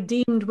get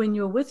redeemed when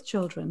you're with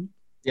children.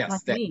 Yes,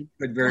 like that me.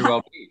 could very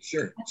well be.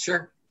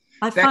 Sure.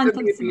 I that find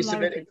could be a piece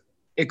of it.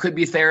 It could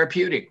be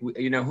therapeutic.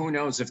 Who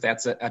knows if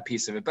that's a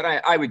piece of it, but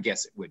I would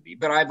guess it would be.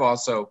 But I've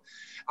also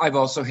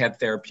had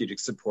therapeutic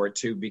support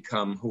to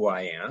become who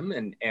I am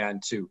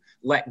and to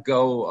let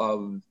go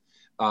of,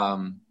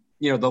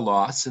 the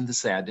loss and the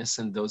sadness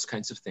and those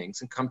kinds of things,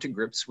 and come to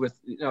grips with,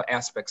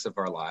 aspects of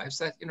our lives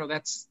that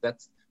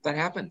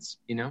happens,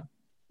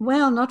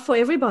 Well, not for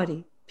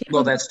everybody.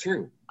 Well, that's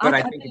true. But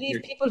I think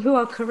believe people who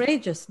are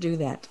courageous do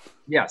that.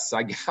 Yes,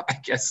 I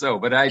guess so.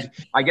 But I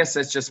guess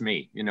that's just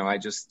me. I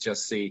just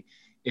see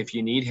if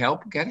you need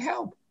help, get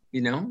help.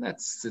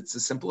 It's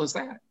as simple as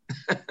that.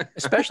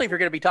 Especially if you're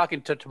going to be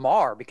talking to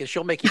Tamar, because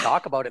she'll make you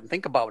talk about it and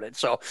think about it.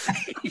 So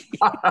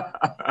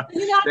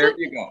there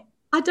you go.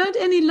 I don't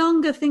any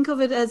longer think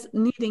of it as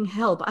needing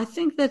help. I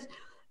think that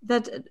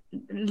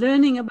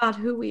learning about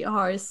who we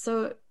are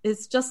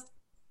is just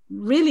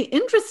really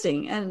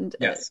interesting, and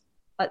yes.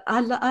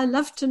 I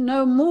love to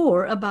know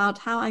more about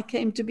how I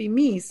came to be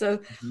me.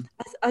 So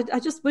I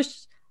just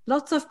wish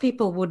lots of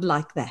people would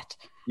like that.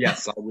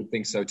 Yes, I would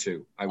think so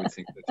too.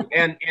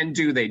 And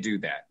do they do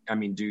that? I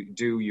mean,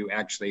 do you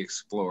actually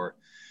explore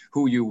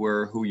who you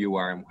were, who you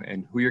are,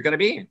 and who you're going to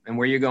be, and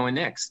where you're going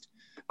next?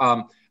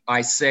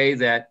 I say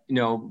that,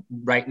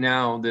 right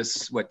now,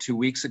 2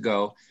 weeks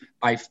ago,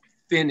 I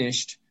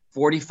finished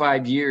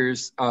 45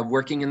 years of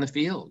working in the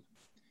field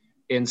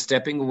and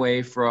stepping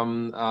away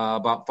from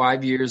about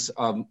 5 years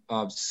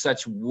of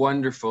such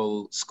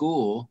wonderful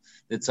school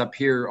that's up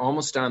here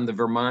almost on the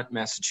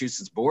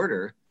Vermont-Massachusetts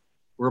border.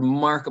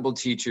 Remarkable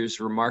teachers,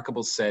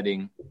 remarkable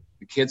setting.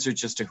 The kids are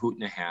just a hoot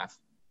and a half,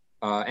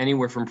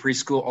 anywhere from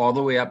preschool all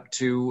the way up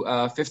to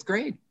 5th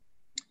grade.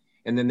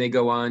 And then they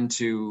go on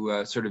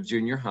to sort of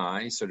junior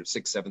high, sort of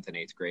 6th, 7th, and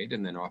 8th grade,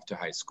 and then off to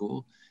high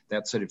school,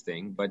 that sort of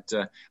thing. But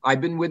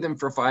I've been with them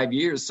for 5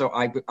 years, so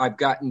I've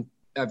gotten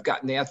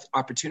the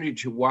opportunity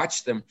to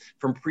watch them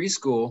from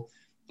preschool.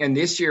 And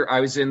this year I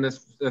was in the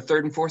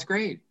 3rd and 4th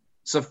grade.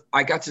 So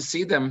I got to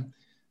see them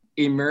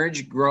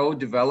emerge, grow,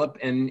 develop,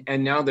 and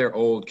now they're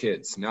old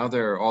kids. Now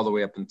they're all the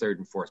way up in 3rd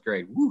and 4th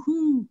grade.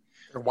 Woohoo!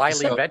 They're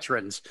wily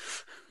veterans.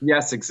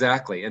 Yes,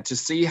 exactly. And to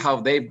see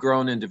how they've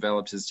grown and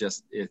developed is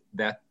just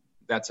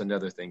that's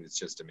another thing that's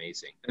just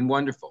amazing and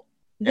wonderful.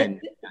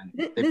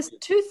 There's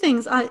two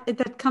things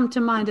that come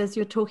to mind as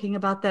you're talking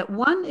about that.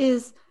 One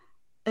is,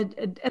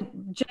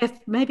 Jeff,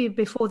 maybe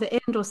before the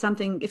end or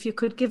something, if you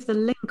could give the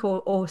link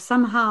or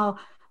somehow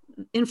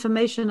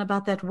information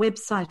about that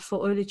website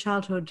for early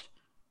childhood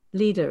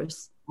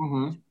leaders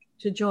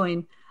to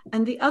join.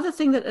 And the other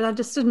thing that I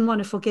just didn't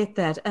want to forget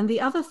that. And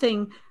the other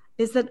thing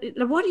is that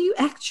what do you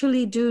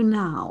actually do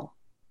now?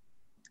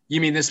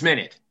 You mean this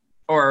minute?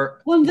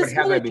 Or this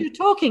minute you're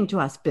talking to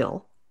us,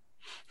 Bill.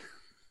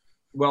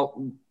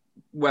 Well,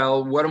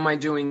 what am I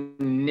doing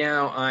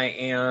now? I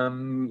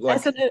am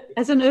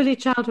as an early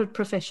childhood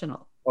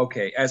professional.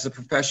 Okay, as a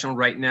professional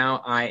right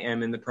now, I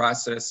am in the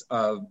process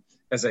of,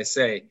 as I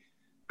say,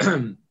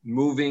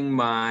 moving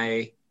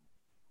my,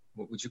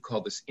 what would you call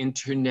this,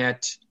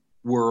 internet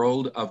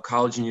world of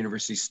college and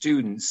university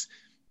students,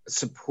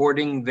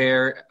 supporting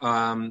their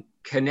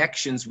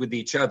connections with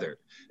each other.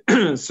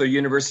 So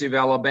University of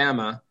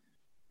Alabama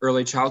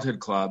Early Childhood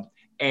Club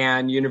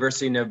and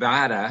University of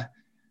Nevada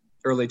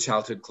Early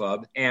Childhood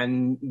Club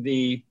and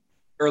the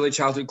Early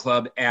Childhood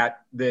Club at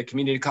the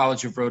Community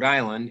College of Rhode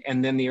Island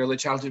and then the Early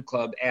Childhood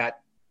Club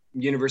at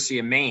University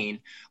of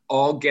Maine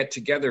all get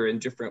together in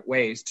different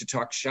ways to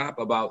talk shop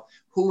about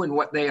who and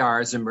what they are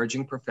as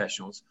emerging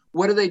professionals.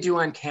 What do they do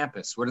on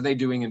campus? What are they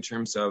doing in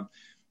terms of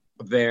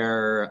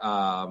their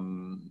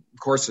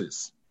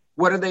courses?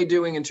 What are they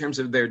doing in terms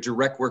of their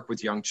direct work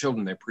with young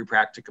children, their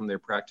pre-practicum, their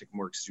practicum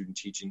work, student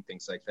teaching,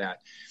 things like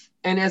that?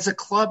 And as a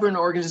club or an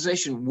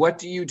organization, what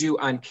do you do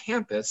on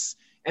campus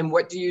and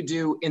what do you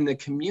do in the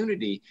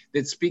community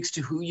that speaks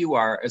to who you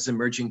are as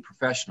emerging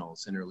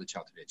professionals in early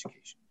childhood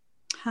education?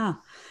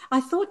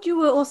 I thought you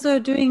were also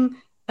doing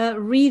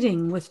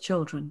reading with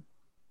children.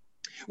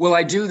 Well,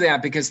 I do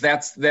that because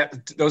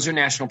those are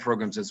national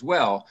programs as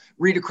well.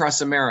 Read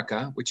Across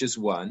America, which is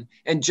one,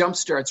 and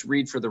Jumpstart's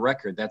Read for the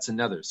Record, that's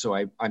another. So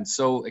I'm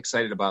so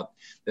excited about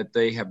that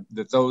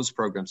those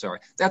programs are.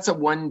 That's a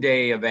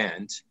one-day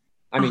event.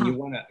 I mean, you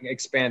want to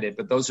expand it,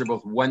 but those are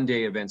both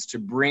one-day events to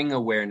bring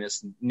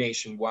awareness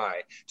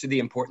nationwide to the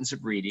importance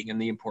of reading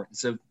and the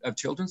importance of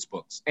children's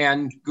books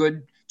and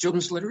good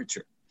children's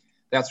literature.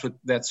 That's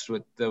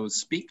what those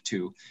speak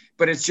to.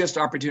 But it's just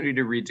opportunity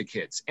to read to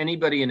kids,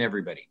 anybody and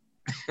everybody.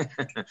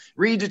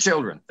 Read to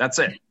children. That's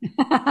it.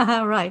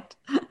 Right.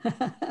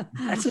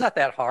 That's not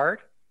that hard.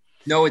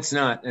 No, it's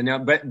not.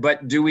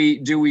 But do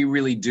we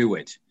really do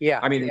it? Yeah.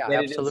 I mean,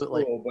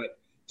 absolutely. School, but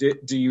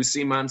do you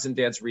see moms and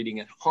dads reading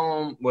at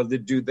home? Well,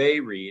 do they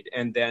read?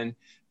 And then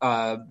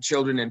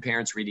children and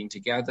parents reading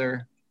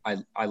together.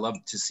 I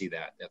love to see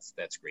that.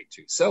 That's great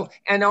too. So,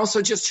 and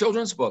also just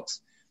children's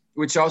books,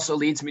 which also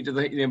leads me to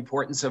the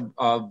importance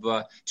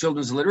of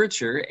children's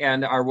literature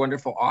and our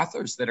wonderful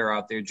authors that are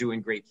out there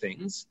doing great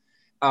things.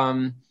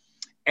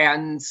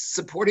 And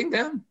supporting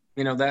them,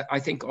 that I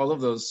think all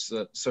of those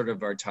sort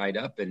of are tied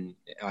up. And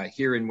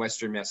here in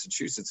Western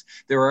Massachusetts,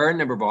 there are a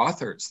number of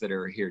authors that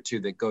are here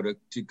too that go to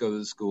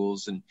the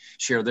schools and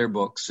share their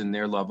books and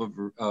their love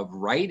of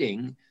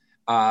writing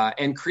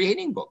and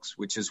creating books,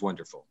 which is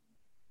wonderful.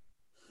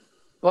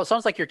 Well, it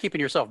sounds like you're keeping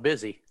yourself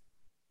busy.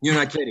 You're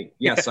not kidding.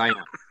 Yes, I am.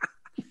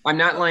 I'm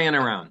not laying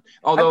around.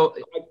 Although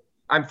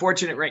I'm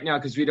fortunate right now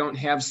because we don't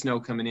have snow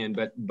coming in,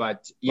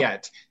 but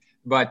yet.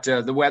 But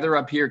the weather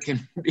up here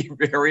can be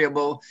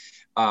variable.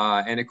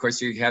 And of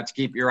course, you have to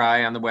keep your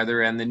eye on the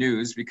weather and the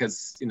news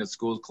because,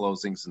 school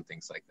closings and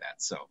things like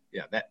that. So,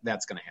 yeah,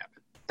 that's going to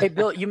happen. Hey,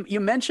 Bill, you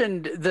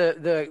mentioned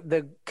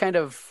the kind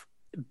of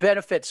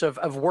benefits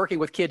of working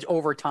with kids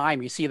over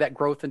time. You see that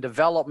growth and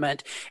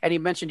development. And you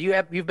mentioned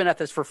you've been at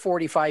this for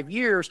 45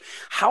 years.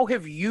 How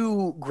have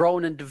you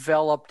grown and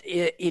developed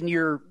in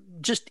your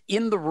just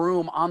in the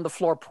room, on the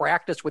floor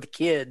practice with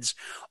kids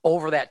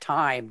over that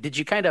time? Did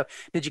you kind of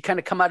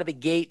come out of the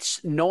gates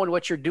knowing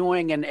what you're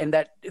doing and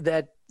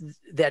that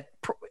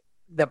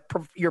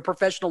your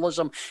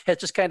professionalism has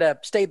just kind of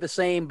stayed the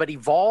same but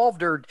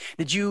evolved, or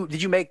did you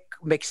make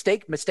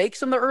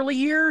mistakes in the early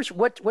years?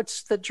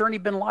 What's the journey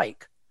been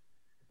like?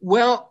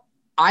 Well,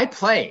 I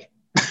play,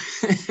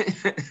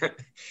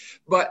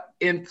 but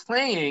in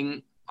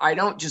playing, I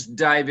don't just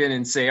dive in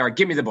and say, all right,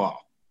 give me the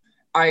ball.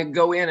 I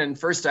go in and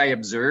first I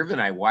observe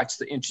and I watch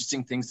the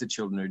interesting things that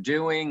children are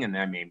doing. And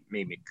I may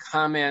make a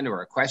comment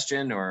or a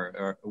question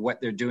or what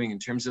they're doing in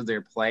terms of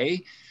their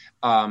play.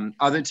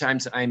 Other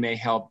times I may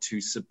help to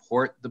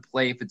support the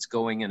play if it's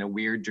going in a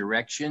weird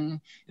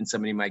direction and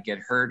somebody might get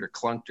hurt or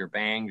clunked or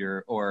banged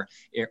or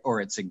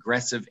it's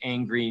aggressive,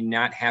 angry,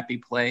 not happy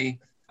play.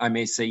 I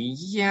may say,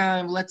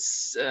 yeah,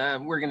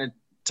 we're going to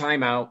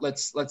time out.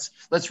 Let's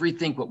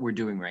rethink what we're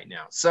doing right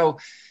now. So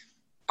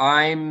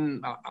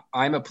I'm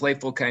a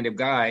playful kind of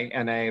guy,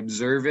 and I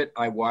observe it,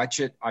 I watch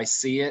it, I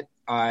see it,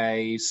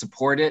 I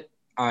support it.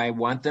 I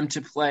want them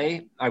to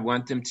play. I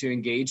want them to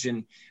engage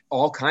in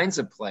all kinds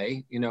of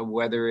play,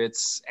 whether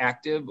it's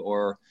active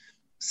or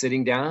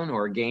sitting down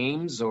or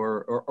games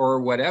or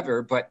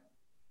whatever. But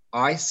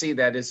I see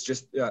that as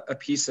just a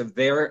piece of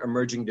their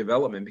emerging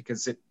development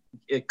because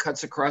it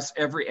cuts across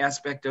every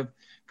aspect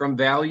from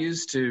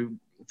values to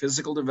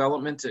physical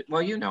development. I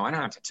don't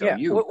have to tell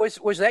you.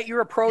 Was that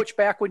your approach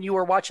back when you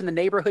were watching the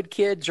neighborhood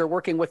kids or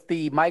working with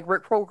the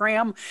migrant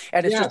program,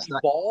 and it's just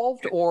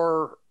evolved,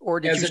 or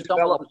did you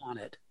stumble upon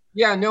it?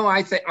 Yeah, no,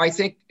 I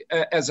think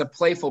as a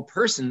playful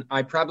person,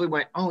 I probably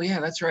went, oh yeah,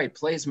 that's right.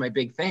 Play is my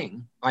big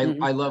thing. I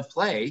love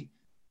play.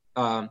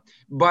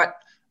 But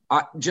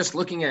just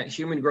looking at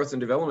human growth and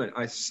development,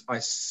 I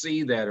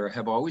see that, or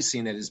have always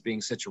seen that as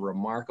being such a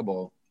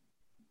remarkable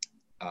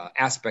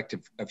aspect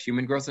of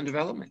human growth and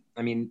development.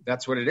 I mean,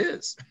 that's what it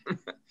is.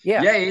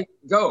 Yeah. Yay,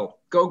 go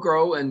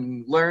grow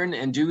and learn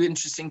and do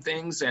interesting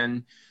things.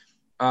 And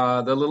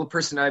the little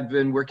person I've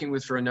been working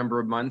with for a number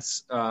of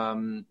months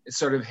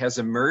sort of has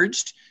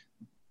emerged.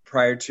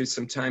 Prior to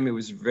some time, it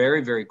was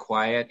very, very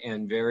quiet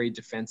and very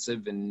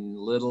defensive and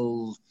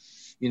little,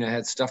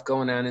 had stuff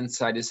going on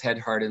inside his head,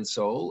 heart, and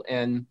soul.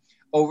 And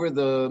over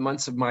the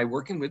months of my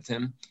working with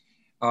him,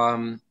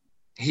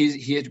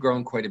 he had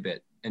grown quite a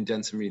bit and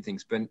done some new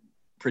things. But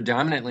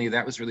predominantly,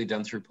 that was really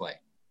done through play.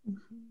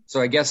 Mm-hmm. So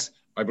I guess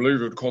I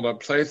believe you'd call that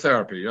play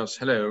therapy. Yes,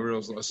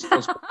 hello.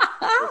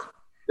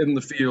 In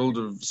the field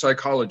of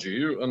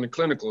psychology and the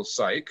clinical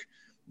psych,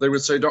 they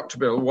would say, Dr.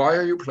 Bill, why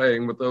are you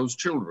playing with those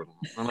children?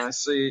 And I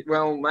say,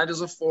 well, that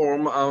is a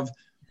form of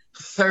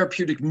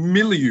therapeutic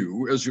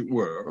milieu, as it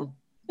were.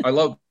 I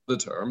love the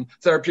term.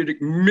 Therapeutic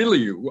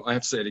milieu, I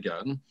have to say it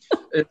again.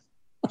 It's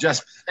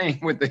just playing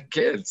with the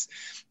kids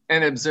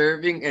and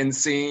observing and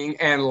seeing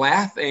and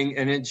laughing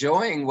and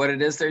enjoying what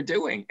it is they're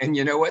doing. And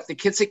you know what? The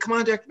kids say, come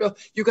on, Dr. Bill,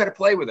 you got to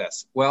play with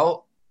us.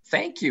 Well,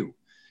 thank you.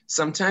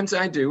 Sometimes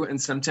I do,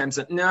 and sometimes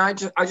I'm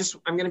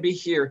going to be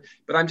here,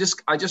 but I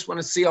just want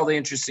to see all the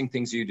interesting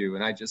things you do,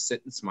 and I just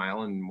sit and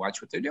smile and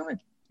watch what they're doing.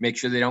 Make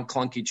sure they don't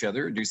clunk each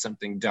other or do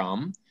something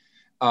dumb,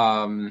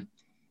 and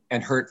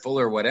hurtful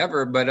or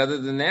whatever. But other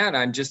than that,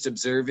 I'm just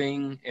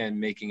observing and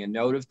making a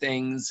note of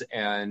things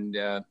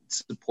and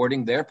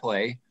supporting their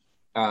play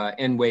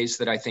in ways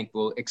that I think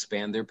will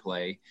expand their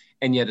play,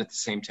 and yet at the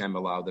same time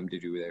allow them to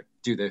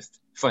do their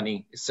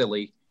funny,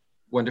 silly,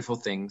 wonderful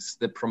things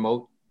that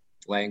promote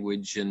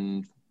language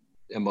and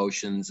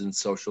emotions and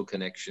social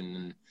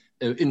connection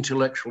and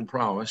intellectual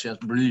prowess. Yes,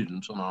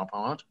 brilliance on our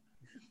part.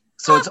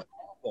 So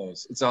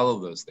it's all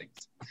of those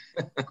things.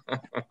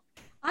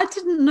 I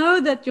didn't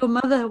know that your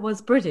mother was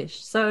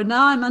British. So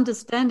now I'm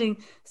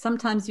understanding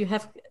sometimes you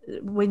have,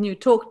 when you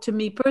talk to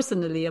me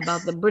personally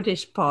about the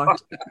British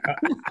part.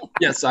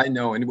 Yes, I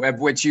know. And of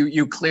which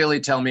you clearly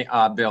tell me,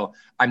 Bill,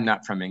 I'm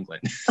not from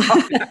England.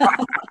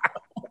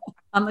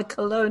 I'm a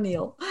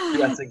colonial.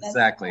 Yes,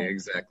 exactly.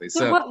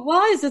 So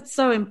why is it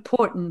so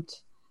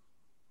important,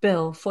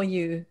 Bill, for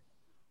you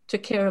to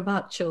care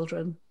about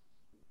children?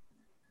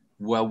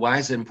 Well, why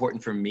is it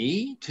important for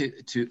me to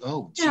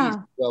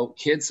Well,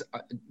 kids,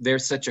 they're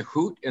such a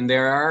hoot and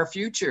they're our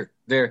future.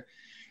 They're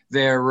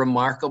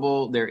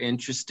remarkable. They're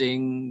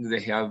interesting.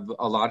 They have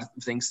a lot of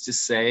things to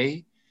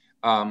say.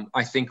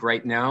 I think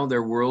right now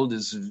their world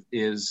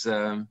is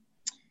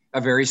a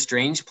very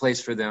strange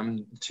place for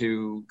them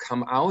to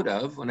come out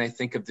of. When I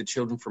think of the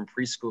children from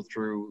preschool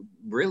through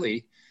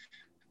really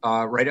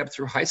right up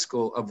through high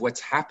school, of what's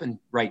happened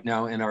right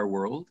now in our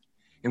world.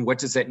 And what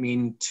does that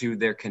mean to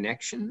their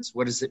connections?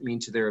 What does it mean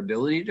to their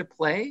ability to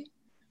play?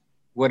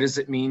 What does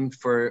it mean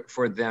for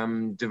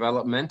them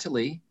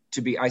developmentally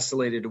to be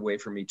isolated away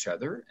from each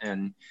other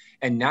and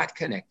not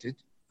connected.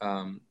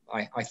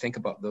 I think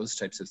about those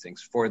types of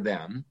things for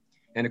them.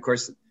 And of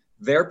course,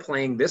 they're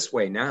playing this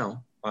way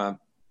now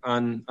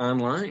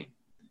online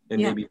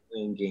and maybe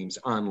playing games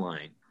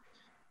online.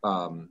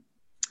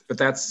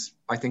 But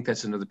I think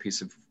that's another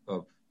piece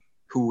of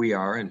who we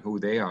are and who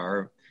they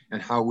are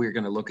and how we're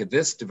going to look at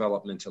this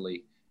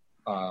developmentally,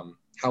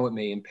 how it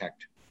may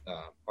impact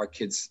our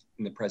kids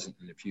in the present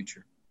and the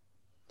future.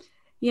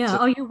 Yeah. So,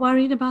 are you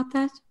worried about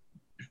that?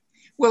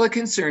 Well, it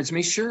concerns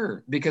me,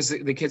 sure, because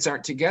the kids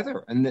aren't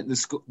together and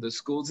the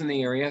schools in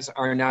the areas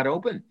are not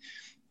open.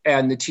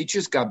 And the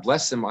teachers, God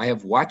bless them, I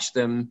have watched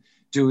them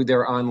do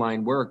their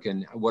online work,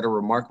 and what a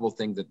remarkable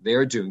thing that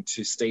they're doing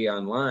to stay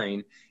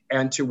online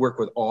and to work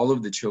with all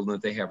of the children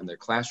that they have in their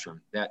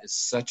classroom. That is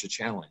such a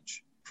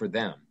challenge for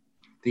them.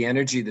 The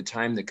energy, the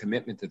time, the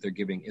commitment that they're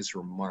giving is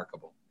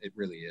remarkable. It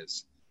really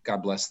is.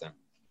 God bless them.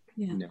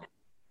 Yeah.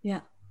 Yeah.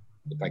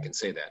 If I can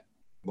say that.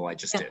 Well, I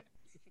just did.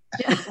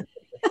 Yeah.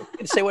 You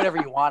can say whatever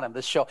you want on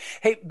this show.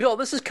 Hey, Bill,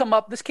 this came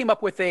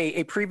up with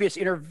a previous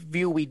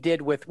interview we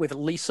did with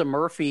Lisa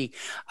Murphy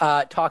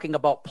talking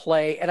about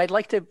play. And I'd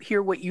like to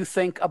hear what you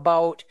think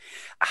about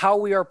how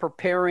we are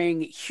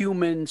preparing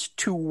humans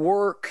to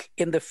work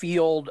in the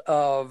field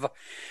of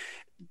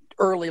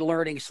early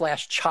learning /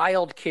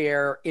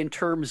 childcare in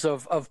terms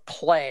of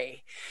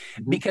play.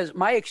 Mm-hmm. Because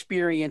my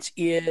experience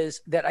is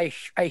that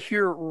I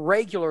hear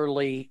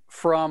regularly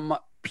from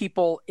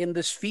people in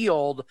this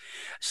field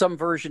some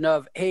version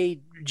of, hey,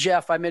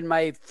 Jeff, I'm in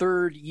my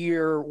third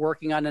year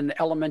working on an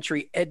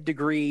elementary ed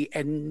degree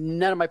and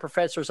none of my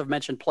professors have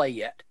mentioned play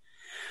yet.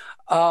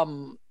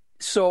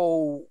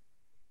 So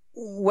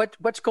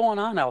what's going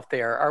on out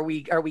there? Are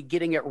we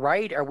getting it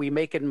right? Are we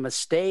making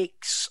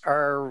mistakes?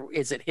 Or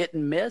is it hit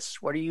and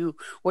miss? What are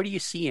you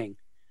seeing?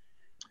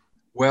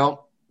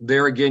 Well,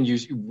 there again,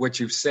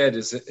 what you've said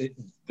is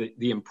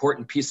the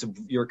important piece of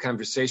your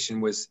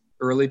conversation was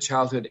early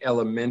childhood,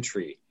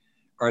 elementary.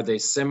 Are they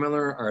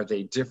similar? Are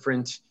they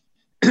different?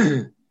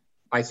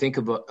 I think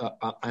about,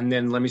 and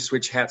then let me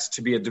switch hats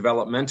to be a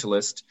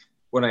developmentalist.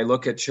 When I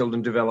look at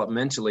children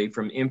developmentally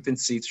from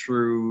infancy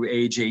through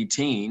age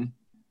 18,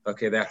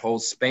 okay, that whole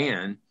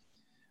span,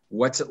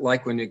 what's it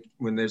like when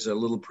there's a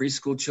little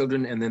preschool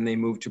children and then they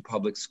move to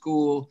public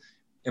school?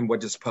 And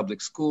what does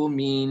public school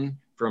mean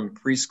from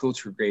preschool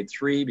through grade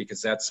 3?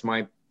 Because that's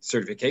my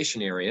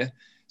certification area.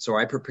 So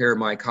I prepare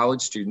my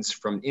college students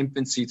from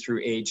infancy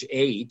through age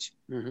 8.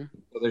 Mm-hmm.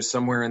 So there's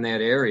somewhere in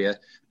that area.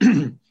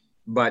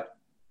 But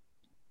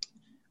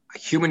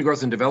human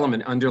growth and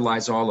development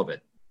underlies all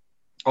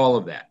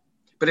of that.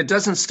 But it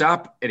doesn't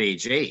stop at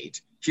age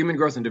 8. Human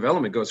growth and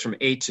development goes from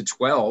 8 to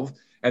 12.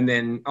 And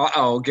then,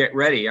 get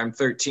ready. I'm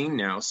 13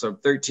 now. So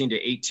 13 to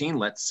 18,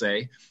 let's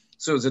say.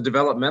 So as a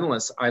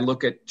developmentalist, I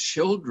look at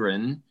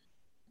children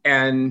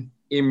and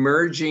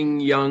emerging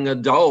young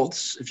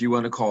adults, if you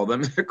want to call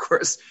them, of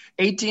course,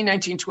 18,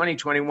 19, 20,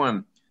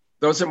 21.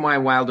 Those are my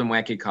wild and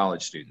wacky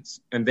college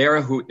students. And they're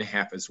a hoot and a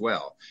half as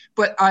well.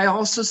 But I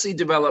also see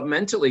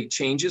developmentally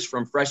changes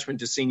from freshman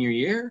to senior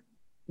year.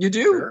 You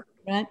do. Sure.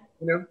 Right.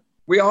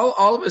 We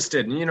all of us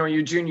did. And,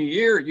 your junior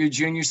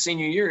year,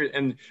 senior year,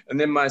 and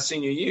then my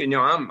senior year,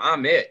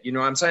 I'm it. You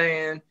know what I'm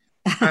saying?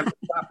 I'm the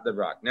top of the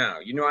rock now.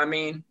 You know what I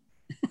mean?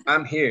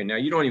 I'm here. Now,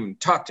 you don't even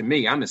talk to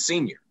me. I'm a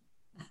senior.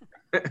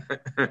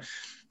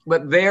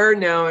 But they're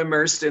now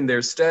immersed in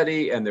their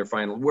study and their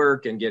final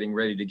work and getting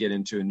ready to get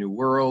into a new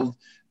world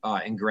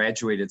and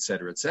graduate, et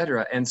cetera, et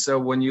cetera. And so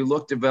when you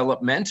look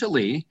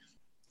developmentally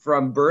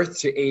from birth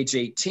to age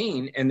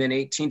 18 and then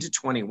 18 to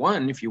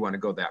 21, if you want to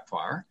go that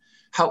far,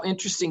 how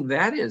interesting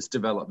that is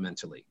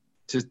developmentally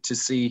to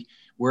see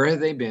where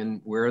have they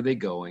been, where are they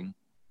going.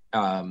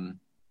 And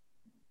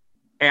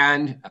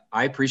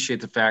I appreciate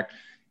the fact,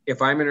 if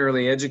I'm an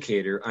early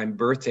educator, I'm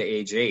birth to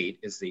age 8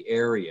 is the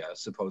area,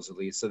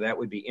 supposedly. So that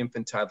would be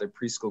infant, toddler,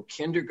 preschool,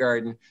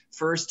 kindergarten,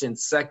 first and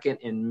second,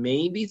 and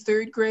maybe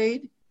third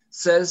grade,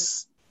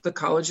 says the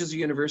colleges or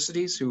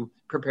universities who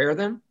prepare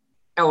them.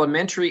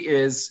 Elementary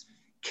is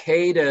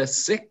K to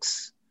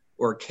 6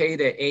 or K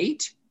to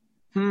 8.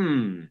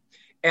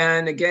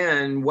 And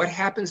again, what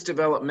happens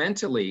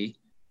developmentally,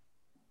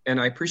 and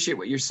I appreciate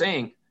what you're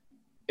saying,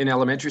 in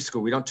elementary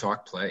school, we don't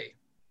talk play.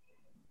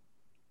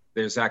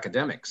 There's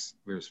academics,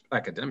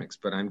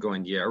 but I'm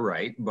going, yeah,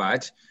 right.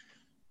 But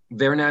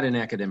they're not in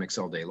academics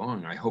all day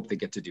long. I hope they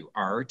get to do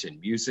art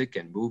and music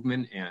and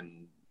movement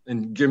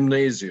and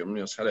gymnasium,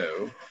 yes,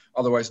 hello,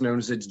 otherwise known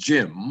as a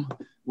gym,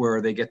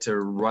 where they get to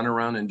run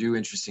around and do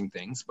interesting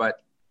things.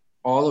 But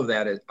all of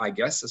that, I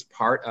guess, is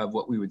part of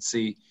what we would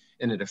see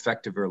in an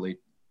effective early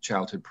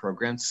childhood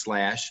program /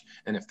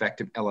 an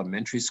effective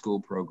elementary school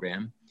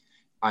program.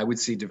 I would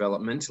see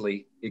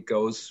developmentally, it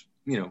goes,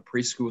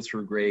 preschool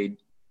through grade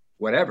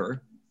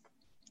whatever.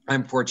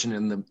 I'm fortunate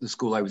in the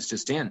school I was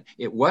just in.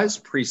 It was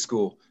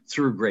preschool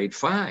through grade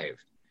 5.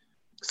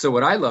 So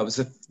what I love is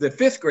the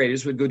fifth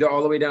graders would go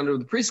all the way down to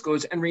the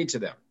preschoolers and read to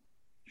them.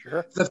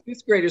 Sure. The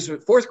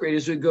fourth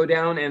graders would go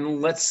down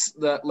and let's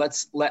let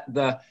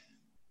the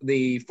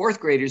the fourth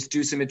graders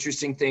do some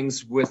interesting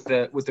things with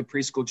the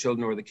preschool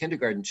children or the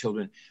kindergarten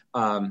children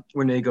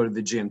when they go to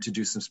the gym to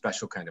do some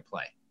special kind of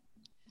play.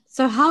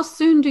 So how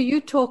soon do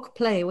you talk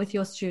play with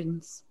your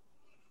students?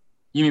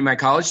 You mean my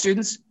college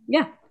students?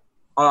 Yeah.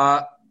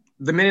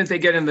 The minute they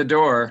get in the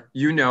door,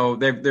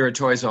 there are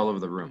toys all over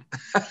the room.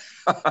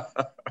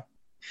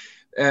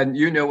 And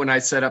when I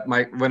set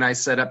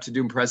up to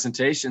do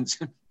presentations,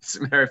 as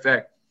a matter of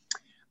fact,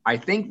 I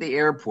think the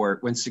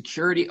airport, when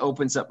security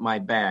opens up my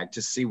bag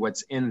to see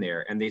what's in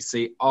there and they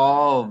see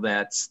all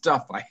that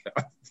stuff I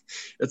have,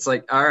 it's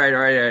like, all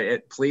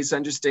right. Please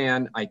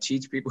understand, I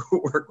teach people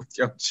who work with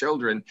young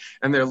children,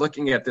 and they're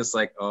looking at this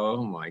like,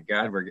 oh my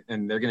God,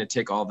 and they're going to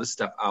take all this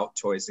stuff out,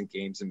 toys and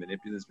games and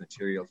manipulative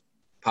materials,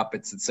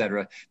 puppets,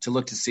 etc., to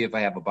look to see if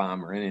I have a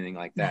bomb or anything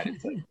like that.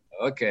 It's like,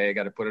 okay, I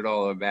got to put it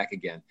all back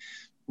again.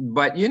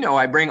 But,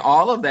 I bring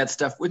all of that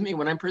stuff with me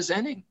when I'm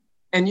presenting.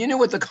 And do you know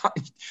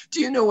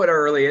what our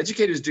early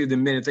educators do the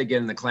minute they get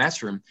in the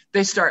classroom?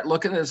 They start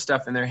looking at the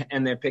stuff and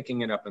they're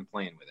picking it up and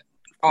playing with it.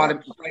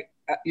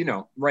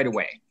 Right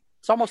away.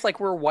 It's almost like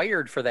we're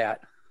wired for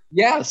that.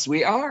 Yes,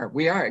 we are.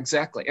 We are,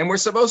 exactly. And we're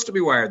supposed to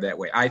be wired that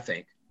way, I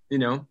think,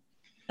 And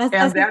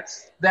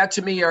that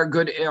to me are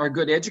good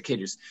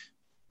educators.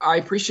 I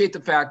appreciate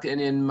the fact that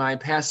in my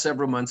past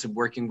several months of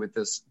working with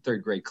this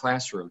third grade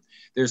classroom,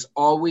 there's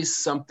always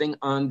something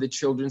on the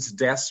children's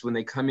desks when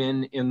they come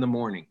in the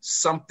morning,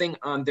 something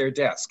on their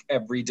desk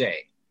every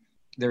day,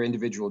 their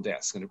individual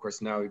desk. And of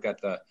course, now we've got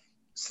the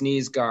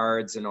sneeze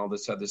guards and all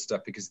this other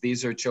stuff, because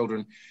these are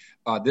children.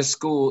 This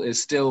school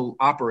is still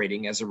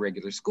operating as a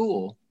regular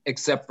school,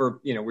 except for,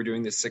 we're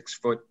doing the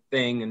 6-foot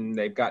thing and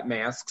they've got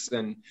masks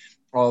and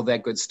all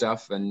that good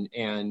stuff. And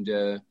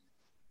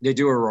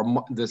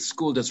the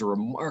school does a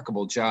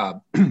remarkable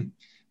job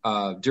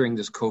during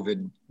this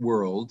COVID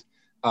world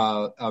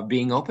of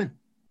being open.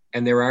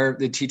 And there are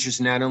the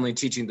teachers not only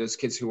teaching those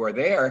kids who are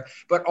there,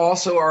 but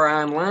also are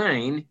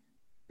online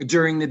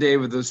during the day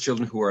with those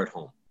children who are at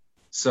home.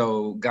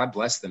 So God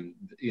bless them,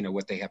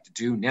 what they have to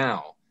do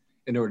now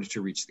in order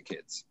to reach the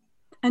kids.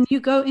 And you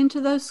go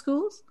into those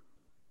schools?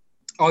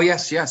 Oh,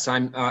 yes.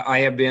 I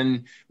have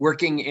been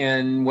working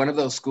in one of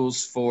those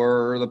schools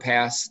for the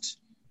past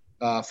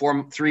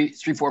 4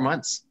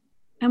 months.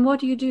 And what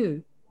do you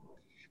do?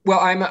 Well,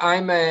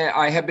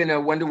 I have been a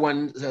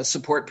one-to-one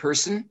support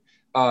person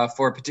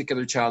for a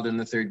particular child in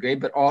the third grade,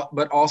 but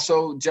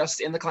also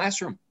just in the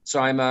classroom. So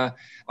I'm a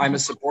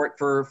support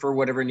for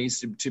whatever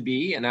needs to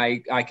be, and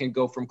I can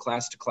go from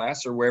class to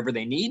class or wherever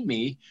they need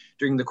me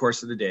during the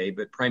course of the day.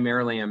 But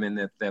primarily, I'm in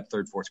that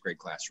third, fourth grade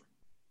classroom,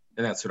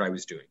 and that's what I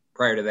was doing.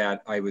 Prior to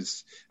that, I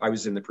was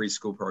in the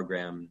preschool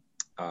program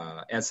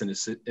as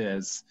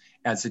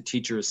a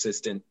teacher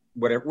assistant,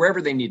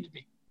 wherever they needed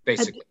me,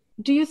 basically.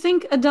 Do you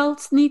think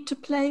adults need to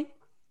play?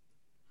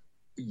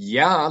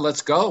 Yeah,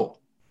 let's go.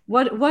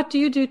 What do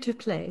you do to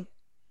play?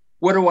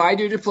 What do I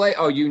do to play?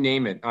 Oh, you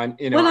name it.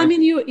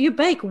 You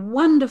bake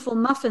wonderful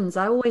muffins.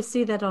 I always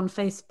see that on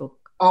Facebook.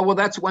 Oh, well,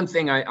 that's one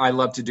thing I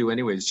love to do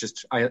anyway. It's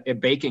just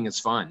baking is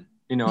fun.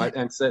 And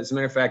as a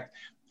matter of fact,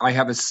 I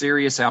have a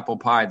serious apple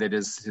pie that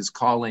is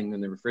calling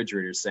in the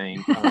refrigerator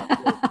saying,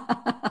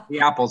 the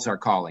apples are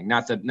calling,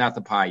 not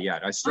the pie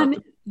yet.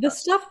 The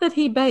stuff that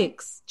he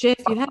bakes, Jeff,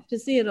 you have to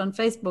see it on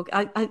Facebook.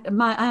 I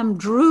am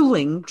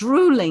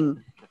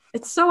drooling.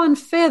 It's so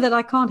unfair that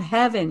I can't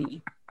have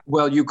any.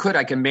 Well, you could.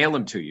 I can mail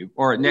them to you.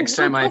 Or next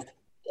time I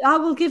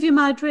will give you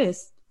my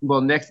address.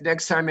 Well,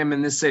 next time I'm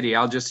in the city,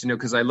 I'll just,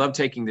 because I love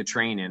taking the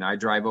train in. I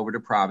drive over to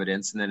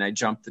Providence and then I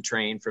jump the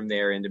train from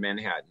there into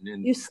Manhattan.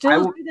 And you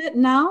still do that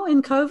now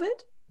in COVID?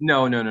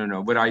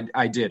 No. But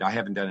I did. I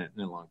haven't done it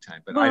in a long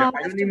time. But I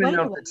don't even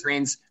know if the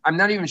trains. I'm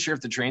not even sure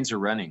if the trains are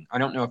running. I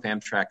don't know if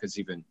Amtrak is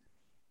even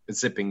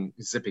zipping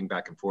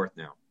back and forth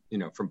now.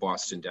 From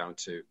Boston down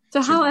to.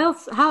 So how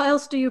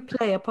else do you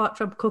play apart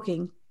from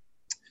cooking?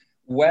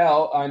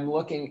 Well, I'm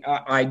looking.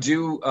 I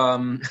do.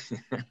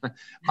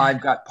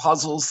 I've got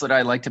puzzles that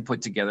I like to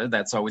put together.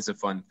 That's always a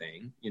fun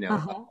thing.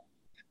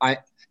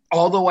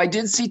 Although I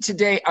did see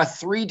today a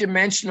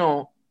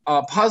 3-dimensional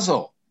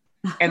puzzle.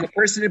 And the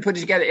person who put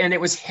it together, and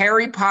it was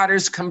Harry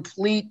Potter's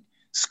complete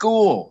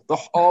school,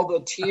 all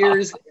the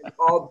tiers,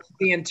 all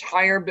the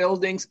entire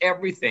buildings,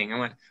 everything. I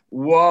went,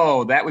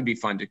 whoa, that would be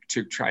fun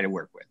to try to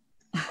work with.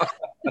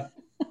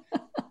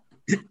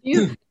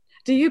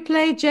 Do you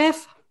play,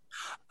 Jeff?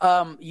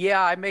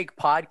 Yeah, I make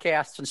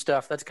podcasts and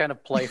stuff. That's kind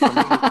of play for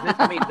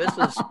me. This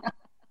is.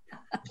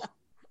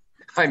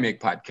 I make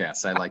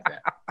podcasts. I like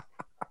that.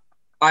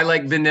 I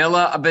like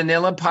vanilla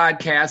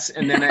podcasts,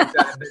 and then I've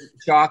got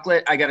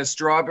chocolate. I got a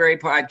strawberry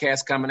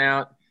podcast coming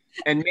out,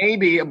 and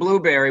maybe a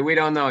blueberry. We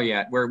don't know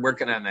yet. We're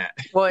working on that.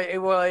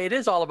 Well, it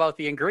is all about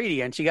the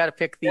ingredients. You got to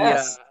pick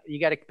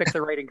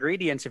the right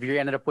ingredients if you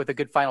ended up with a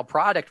good final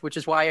product. Which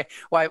is why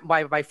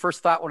my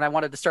first thought when I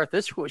wanted to start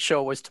this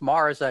show was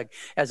Tamar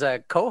as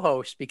a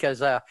co-host,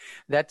 because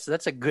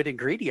that's a good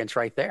ingredients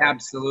right there.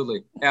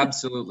 Absolutely.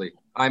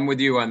 I'm with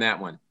you on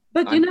that one.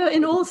 But,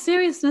 in all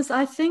seriousness,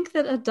 I think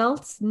that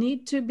adults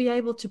need to be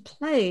able to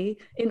play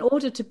in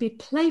order to be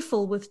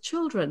playful with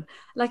children.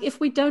 Like if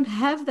we don't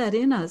have that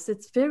in us,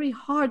 it's very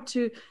hard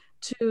to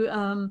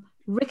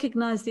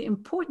recognize the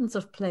importance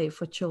of play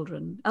for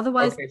children.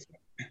 Otherwise,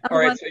 all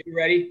right, so you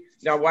ready?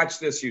 Now watch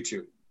this, you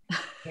two.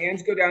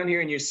 Hands go down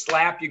here and you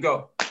slap, you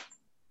go.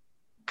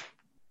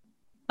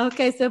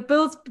 Okay, so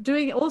Bill's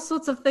doing all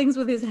sorts of things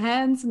with his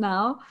hands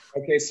now.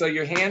 Okay, so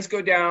your hands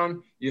go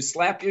down, you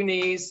slap your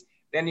knees,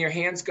 then your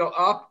hands go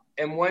up,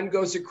 and one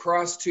goes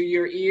across to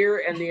your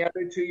ear and the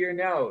other to your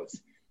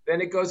nose. Then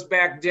it goes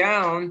back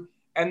down,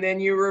 and then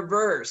you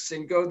reverse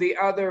and go the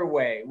other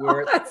way.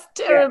 That's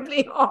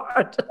terribly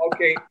hard.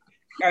 Okay,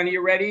 and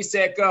you ready,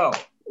 set, go.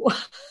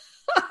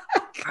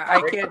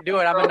 I can't do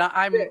it.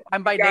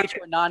 I'm by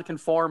nature a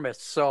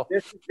nonconformist. So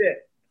this is it.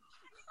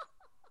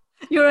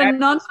 You're a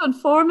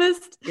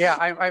nonconformist? Yeah,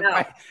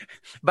 I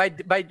by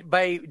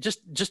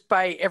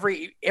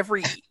every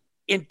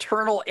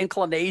internal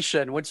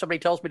inclination, when somebody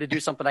tells me to do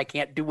something, I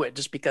can't do it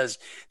just because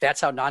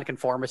that's how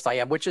nonconformist I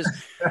am. Which you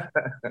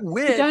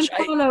don't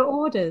follow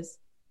orders.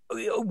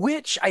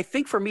 Which I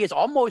think for me is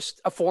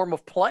almost a form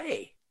of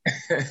play.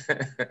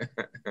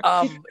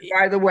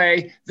 By the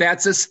way,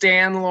 that's a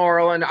Stan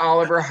Laurel and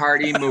Oliver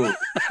Hardy movie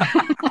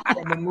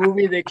from a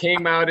movie that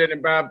came out in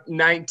about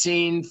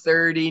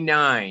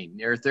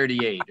 1939 or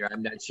 38, or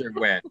I'm not sure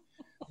when.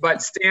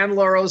 But Stan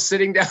Laurel's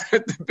sitting down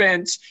at the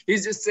bench.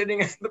 He's just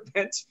sitting at the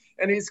bench,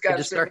 and he's got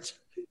his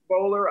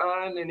bowler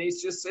on, and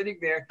he's just sitting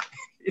there.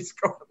 He's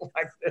going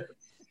like this,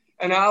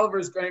 and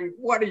Oliver's going,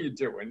 "What are you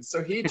doing?"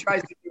 So he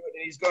tries to do it,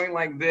 and he's going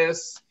like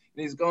this.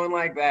 And he's going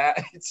like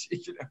that.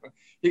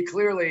 He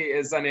clearly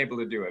is unable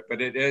to do it,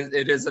 but it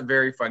is a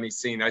very funny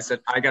scene. I said,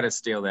 I got to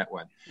steal that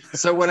one.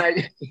 So when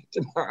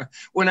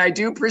I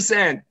do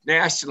present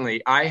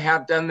nationally, I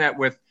have done that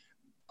with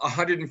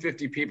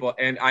 150 people,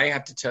 and I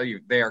have to tell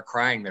you, they are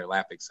crying. They're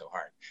laughing so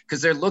hard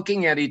because they're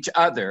looking at each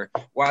other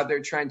while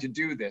they're trying to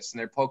do this, and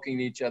they're poking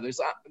each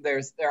other's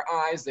their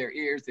eyes, their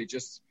ears. They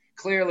just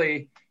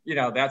clearly,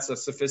 that's a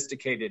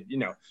sophisticated,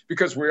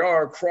 because we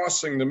are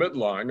crossing the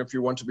midline if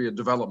you want to be a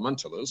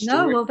developmentalist.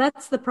 No, well,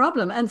 that's the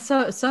problem. And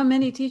so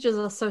many teachers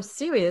are so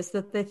serious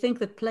that they think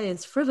that play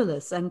is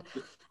frivolous. And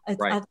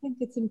right. I think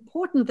it's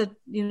important that,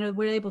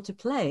 we're able to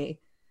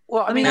play.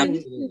 Well,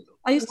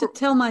 I used to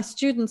tell my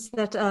students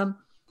that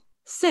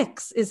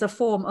sex is a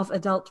form of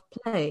adult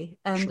play.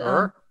 And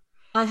sure.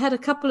 I had a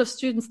couple of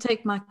students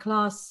take my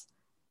class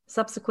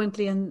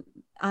subsequently, and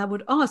I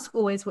would ask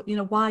always,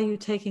 why are you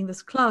taking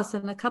this class?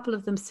 And a couple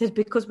of them said,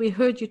 because we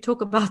heard you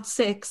talk about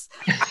sex.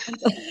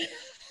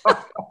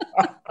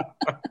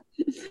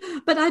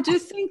 But I do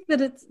think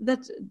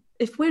that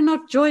if we're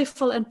not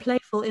joyful and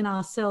playful in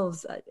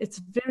ourselves, it's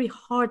very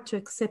hard to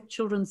accept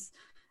children's,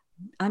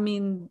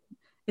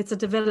 it's a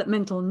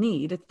developmental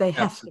need. They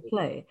have to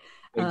play.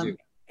 They do.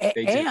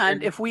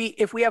 And if we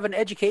have an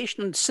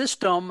education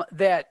system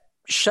that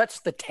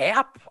shuts the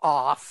tap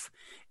off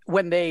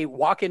when they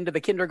walk into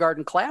the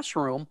kindergarten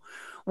classroom,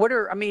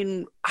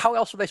 how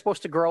else are they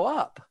supposed to grow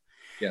up?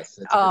 Yes.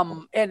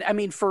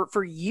 And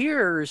for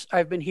years,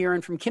 I've been hearing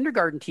from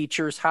kindergarten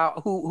teachers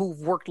who've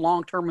worked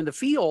long term in the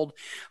field,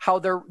 how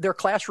their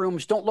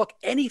classrooms don't look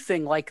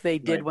anything like they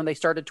did when they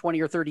started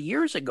 20 or 30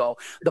 years ago.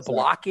 The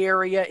block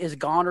area is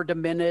gone or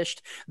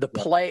diminished.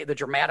 The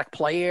dramatic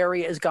play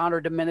area is gone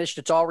or diminished.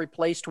 It's all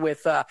replaced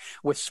with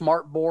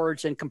smart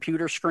boards and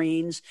computer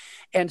screens.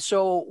 And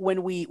so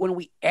when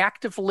we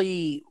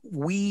actively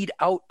weed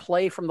out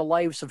play from the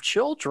lives of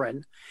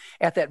children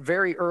at that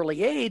very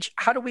early age,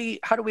 how do we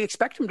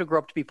expect them to grow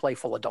up to be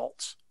playful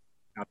adults?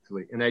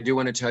 Absolutely. And I do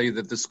want to tell you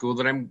that the school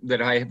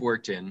that I have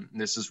worked in,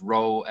 this is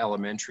Rowe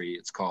Elementary,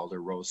 it's called, or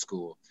Rowe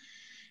School.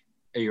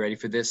 Are you ready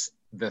for this?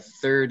 The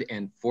 3rd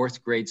and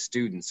 4th grade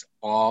students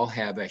all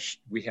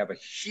we have a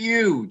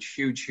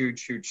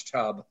huge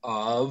tub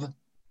of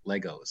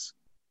Legos.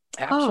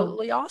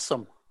 Absolutely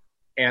awesome.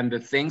 And the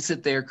things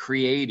that they're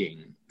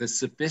creating, the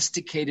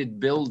sophisticated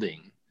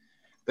building,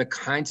 the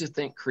kinds of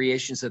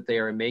creations that they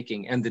are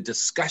making, and the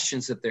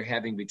discussions that they're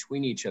having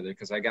between each other,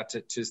 because I got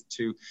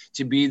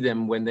to be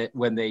them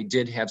when they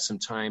did have some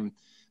time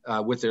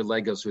with their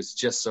Legos, was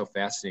just so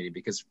fascinating,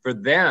 because for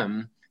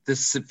them, the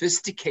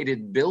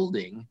sophisticated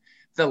building,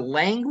 the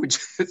language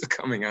that's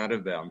coming out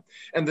of them,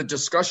 and the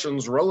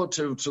discussions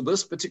relative to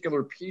this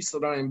particular piece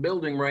that I am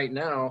building right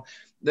now,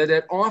 that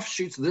it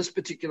offshoots this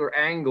particular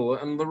angle.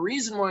 And the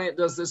reason why it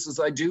does this is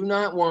I do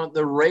not want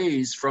the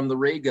rays from the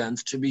ray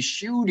guns to be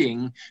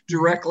shooting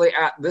directly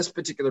at this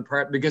particular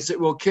part, because it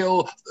will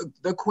kill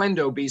the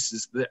Quendo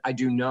beasts that I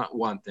do not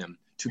want them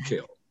to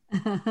kill.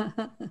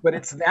 But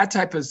it's that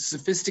type of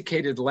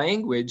sophisticated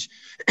language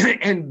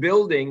and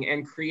building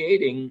and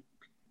creating.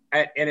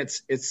 And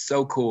it's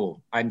so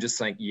cool. I'm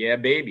just like, yeah,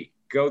 baby,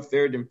 go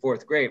 3rd and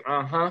 4th grade.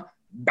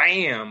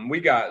 Bam, we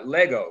got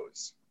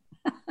Legos.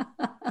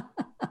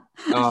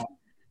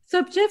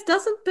 So, Jeff,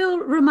 doesn't Bill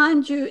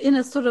remind you in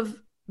a sort of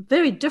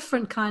very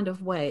different kind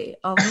of way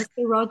of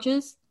Mr.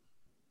 Rogers?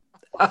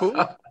 Who?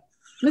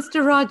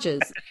 Mr.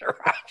 Rogers. Mr.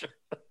 Rogers.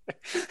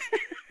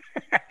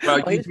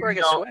 Well, he's wearing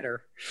a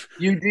sweater.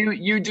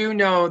 You do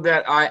know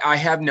that I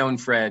have known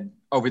Fred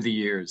over the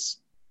years.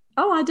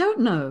 Oh, I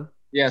don't know.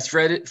 Yes,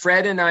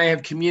 Fred and I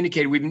have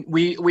communicated.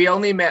 We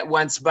only met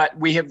once, but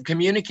we have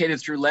communicated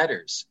through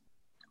letters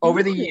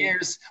over the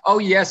years. Oh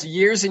yes,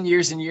 years and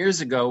years and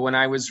years ago when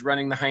I was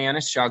running the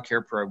Hyannis Child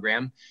Care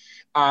Program,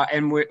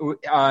 and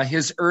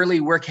his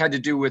early work had to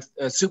do with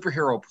a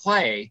superhero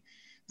play.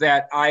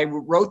 That I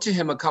wrote to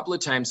him a couple of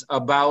times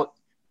about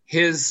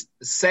his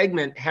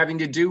segment having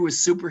to do with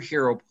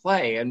superhero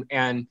play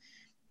and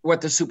what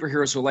the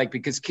superheroes were like,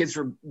 because kids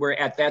were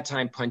at that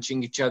time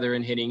punching each other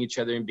and hitting each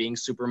other and being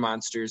super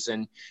monsters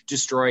and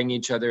destroying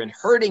each other and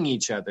hurting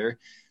each other.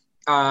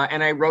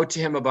 And I wrote to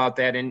him about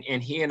that,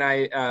 and he and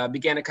I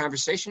began a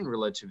conversation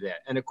relative to that.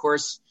 And of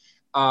course,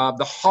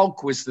 the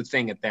Hulk was the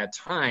thing at that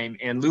time.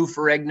 And Lou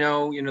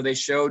Ferrigno, they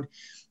showed,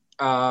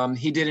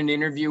 he did an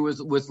interview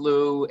with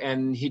Lou,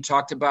 and he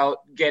talked about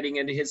getting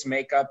into his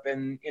makeup,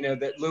 and,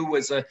 that Lou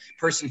was a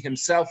person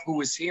himself who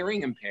was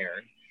hearing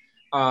impaired.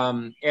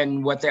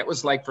 And what that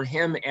was like for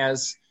him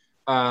as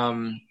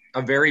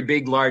a very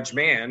big, large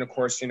man. Of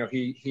course,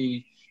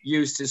 he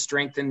used his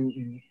strength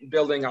in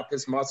building up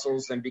his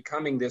muscles and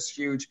becoming this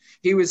huge.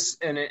 He was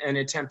an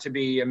attempt to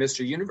be a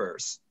Mr.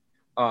 Universe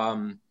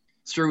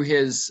through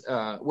his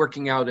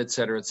working out, et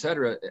cetera,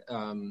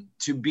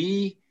 to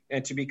be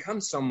and to become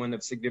someone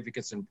of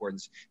significance and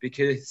importance,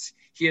 because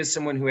he is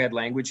someone who had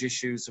language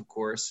issues, of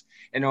course,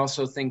 and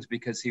also things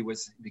because he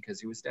was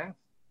deaf.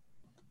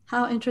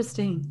 How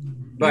interesting.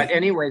 But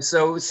anyway,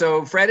 so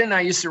Fred and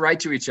I used to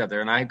write to each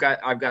other, and I've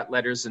got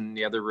letters in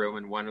the other room,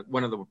 and one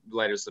of the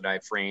letters that I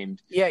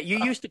framed. Yeah,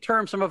 you used a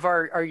term some of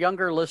our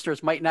younger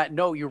listeners might not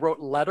know. You wrote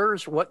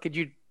letters. What could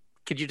you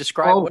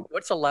describe?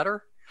 What's a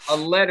letter? A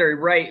letter,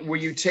 right, where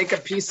you take a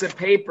piece of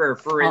paper,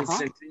 for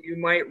instance, and you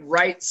might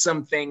write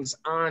some things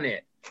on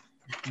it.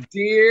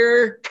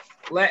 Dear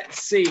Fred,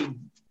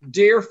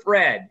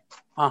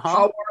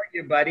 how are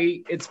you,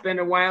 buddy? It's been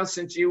a while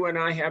since you and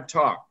I have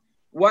talked.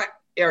 What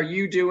are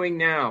you doing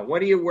now?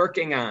 What are you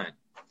working on?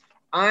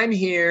 I'm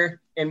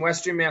here in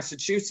Western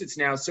Massachusetts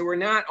now, so we're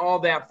not all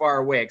that far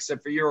away,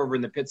 except for you're over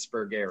in the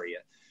Pittsburgh area.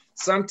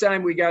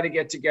 Sometime we got to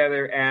get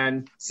together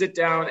and sit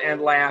down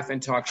and laugh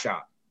and talk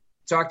shop.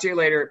 Talk to you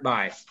later.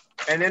 Bye.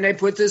 And then they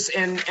put this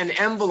in an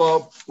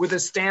envelope with a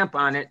stamp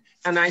on it,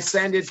 and I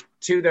send it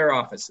to their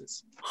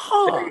offices.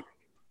 Huh.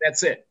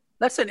 That's it.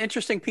 That's an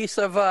interesting piece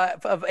of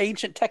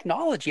ancient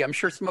technology. I'm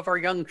sure some of our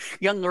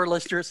younger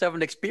listeners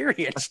haven't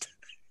experienced.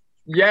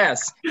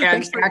 Yes,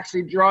 and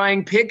actually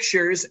drawing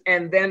pictures,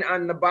 and then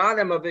on the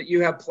bottom of it,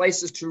 you have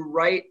places to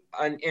write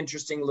an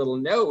interesting little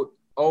note.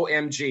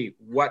 OMG,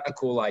 what a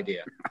cool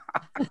idea.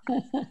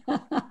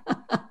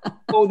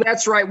 Oh,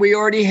 that's right. We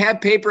already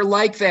have paper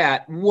like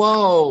that.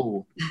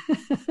 Whoa.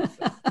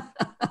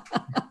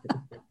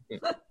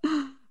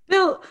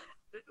 Bill,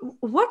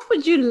 what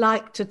would you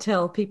like to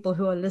tell people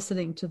who are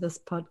listening to this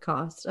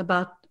podcast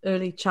about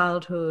early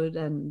childhood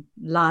and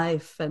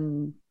life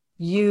and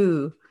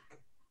you?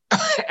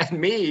 And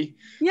me?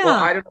 Yeah.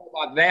 Well, I don't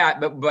know about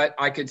that, but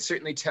I could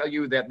certainly tell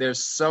you that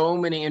there's so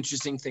many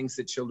interesting things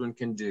that children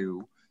can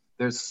do.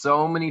 There's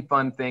so many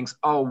fun things.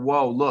 Oh,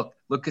 whoa,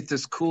 look at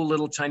this cool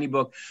little tiny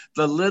book,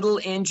 The Little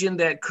Engine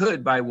That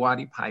Could by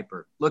Watty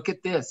Piper. Look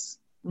at this.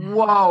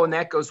 Whoa, and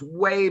that goes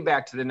way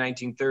back to the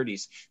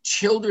 1930s.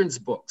 Children's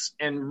books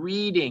and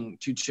reading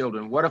to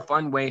children. What a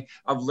fun way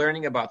of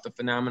learning about the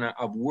phenomena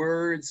of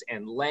words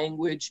and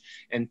language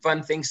and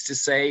fun things to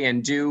say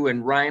and do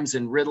and rhymes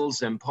and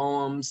riddles and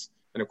poems.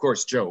 And of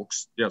course,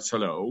 jokes. Yes,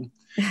 hello.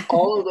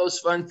 All of those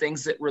fun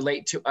things that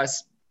relate to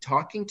us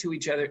talking to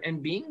each other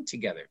and being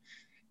together.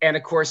 And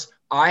of course,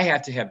 I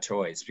have to have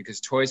toys because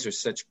toys are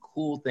such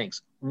cool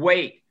things.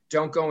 Wait,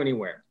 don't go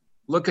anywhere.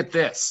 Look at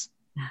this.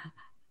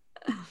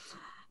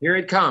 Here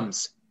it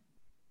comes.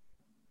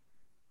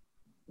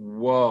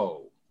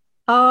 Whoa.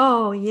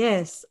 Oh,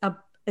 yes.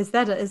 Is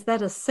that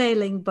a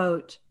sailing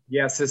boat?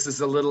 Yes, this is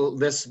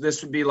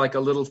this would be like a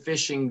little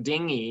fishing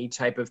dinghy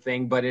type of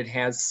thing, but it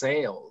has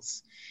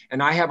sails.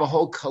 And I have a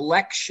whole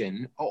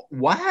collection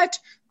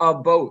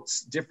of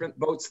boats, different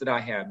boats that I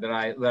have that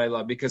I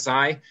love, because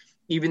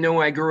even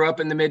though I grew up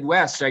in the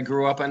Midwest, I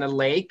grew up on a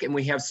lake, and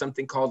we have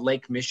something called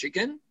Lake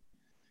Michigan,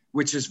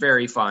 which is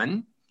very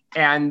fun.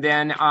 And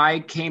then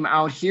I came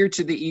out here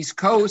to the East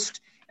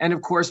Coast. And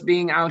of course,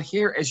 being out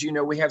here, as you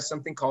know, we have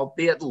something called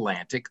the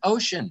Atlantic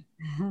Ocean.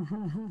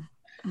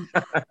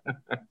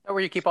 Where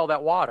you keep all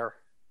that water.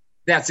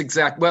 That's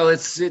exact. Well,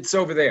 it's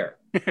over there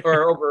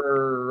or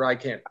over. I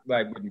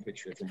wouldn't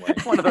picture it from where.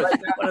 one of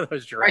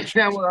those directions.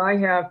 Right now,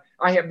 where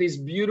I have these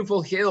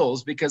beautiful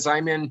hills, because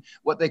I'm in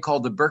what they call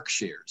the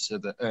Berkshires, so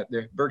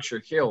the Berkshire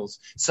Hills.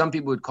 Some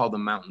people would call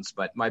them mountains,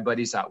 but my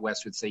buddies out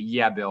west would say,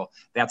 "Yeah, Bill,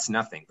 that's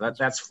nothing.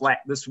 That's flat.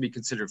 This would be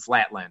considered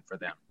flatland for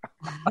them."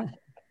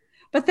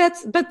 But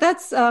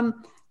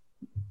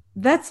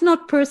that's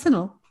not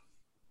personal.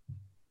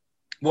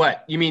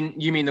 What you mean?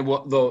 You mean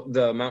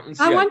the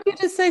mountains? I want you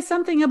to say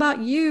something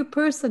about you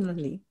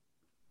personally.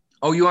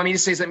 Oh, you want me to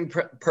say something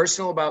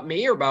personal about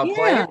me or about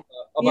playing?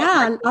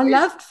 I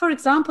loved, for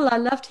example,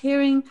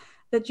 hearing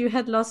that you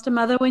had lost a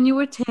mother when you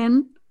were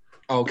 10.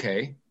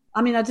 Okay.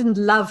 I mean, I didn't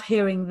love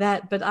hearing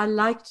that, but I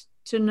liked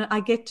to know, I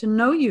get to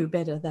know you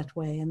better that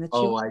way, and that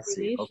you I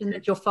see. Okay. and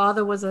that your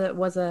father was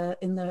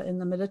in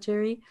the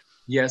military.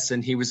 Yes,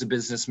 and he was a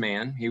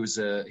businessman. He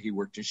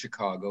worked in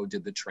Chicago,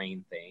 did the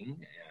train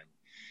thing,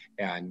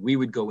 and we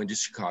would go into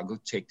Chicago,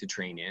 take the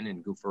train in,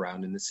 and goof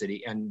around in the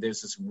city. And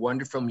there's this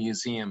wonderful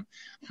museum.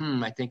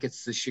 I think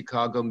it's the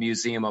Chicago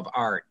Museum of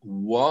Art.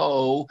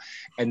 Whoa!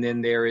 And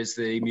then there is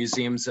the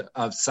Museums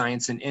of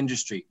Science and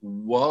Industry.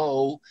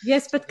 Whoa!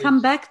 Yes, but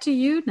come back to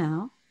you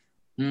now.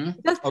 He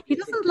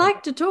doesn't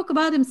like to talk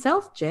about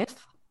himself,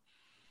 Jeff.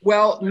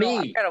 Well,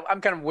 me.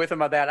 I'm kind of with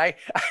him on that.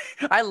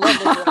 I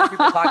love when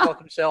people talk about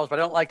themselves, but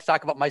I don't like to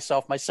talk about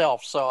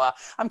myself. So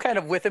I'm kind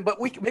of with him, but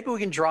maybe we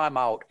can draw him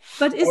out.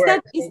 But is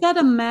that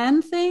a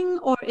man thing,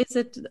 or is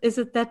it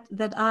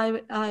that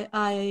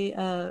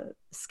I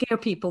scare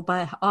people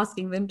by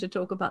asking them to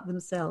talk about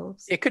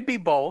themselves? It could be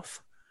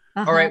both.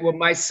 All right. Well,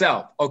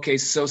 myself. Okay.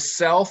 So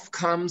self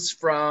comes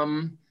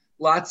from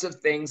lots of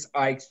things.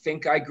 I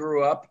think I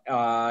grew up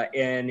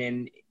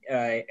in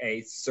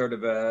a sort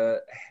of a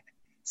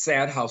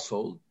sad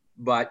household,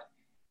 but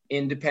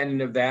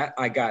independent of that,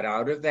 I got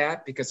out of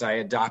that because I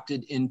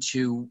adopted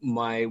into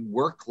my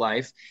work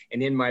life.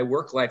 And in my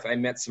work life, I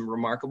met some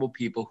remarkable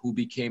people who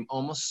became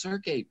almost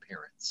surrogate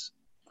parents.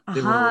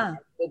 They were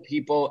remarkable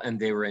people, and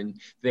they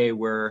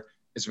were,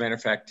 as a matter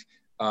of fact,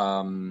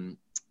 one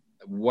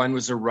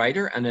was a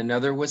writer and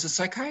another was a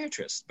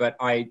psychiatrist. But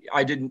I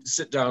didn't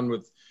sit down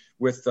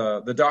with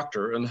the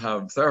doctor and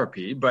have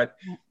therapy, but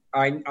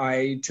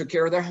I took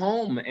care of their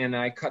home, and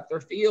I cut their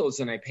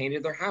fields, and I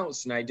painted their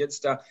house, and I did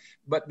stuff.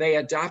 But they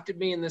adopted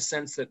me in the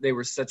sense that they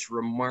were such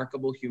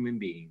remarkable human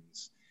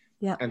beings.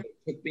 Yeah. And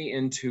they took me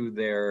into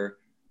their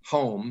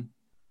home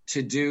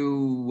to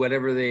do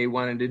whatever they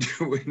wanted to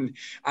do. And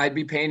I'd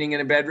be painting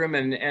in a bedroom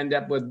and end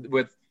up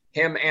with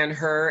him and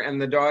her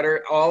and the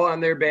daughter all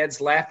on their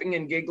beds, laughing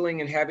and giggling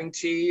and having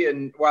tea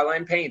and while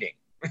I'm painting.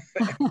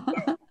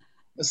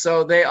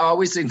 So they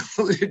always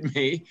included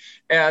me,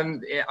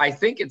 and I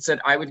think it said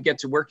I would get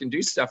to work and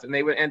do stuff, and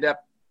they would end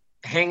up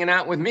hanging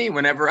out with me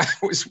whenever I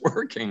was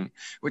working,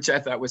 which I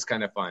thought was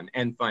kind of fun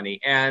and funny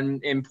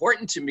and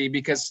important to me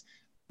because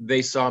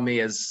they saw me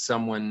as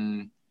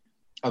someone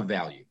of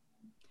value.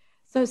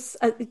 So,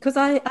 because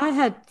I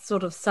had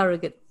sort of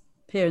surrogate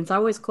parents, I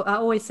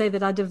always say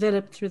that I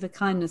developed through the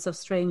kindness of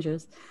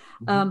strangers.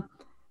 Mm-hmm.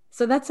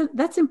 So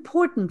that's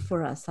important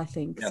for us, I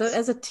think. Yes. So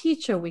as a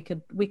teacher, we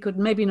could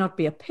maybe not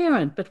be a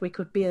parent, but we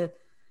could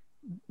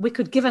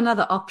give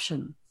another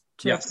option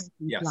to yes.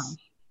 Life.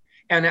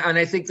 And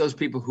I think those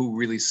people who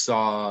really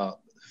saw,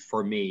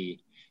 for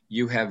me,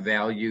 you have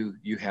value,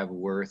 you have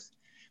worth,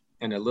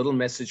 and a little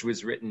message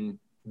was written.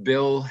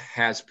 Bill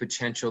has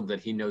potential that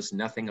he knows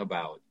nothing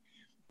about.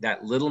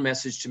 That little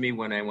message to me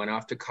when I went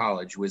off to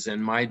college was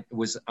in my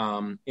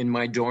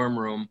dorm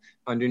room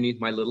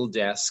underneath my little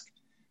desk.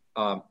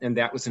 And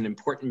that was an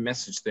important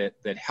message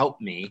that helped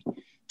me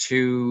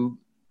to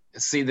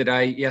see that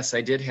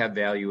I did have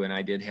value and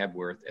I did have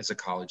worth as a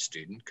college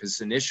student. Because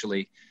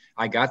initially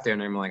I got there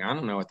and I'm like, I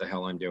don't know what the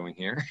hell I'm doing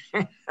here.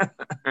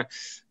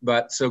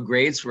 But so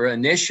grades were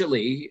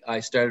initially,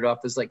 I started off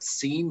as like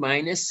C-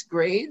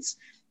 grades.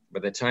 By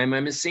the time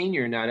I'm a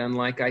senior, not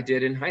unlike I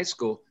did in high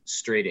school,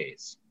 straight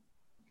A's.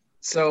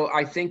 So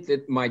I think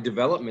that my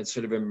development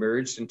sort of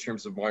emerged in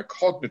terms of my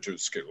cognitive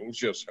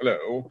skills. Yes,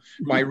 hello.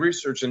 My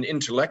research and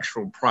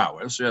intellectual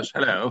prowess. Yes,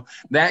 hello.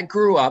 That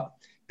grew up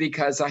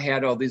because I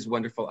had all these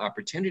wonderful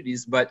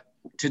opportunities, but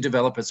to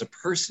develop as a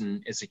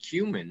person, as a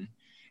human,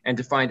 and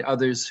to find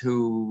others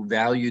who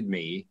valued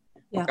me,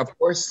 of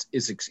course,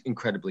 is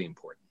incredibly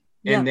important.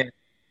 Yeah.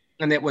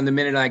 And that when the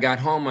minute I got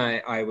home,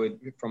 I would,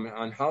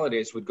 on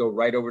holidays, would go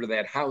right over to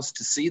that house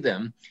to see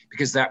them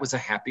because that was a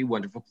happy,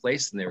 wonderful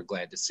place. And they were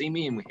glad to see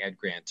me and we had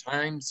grand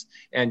times.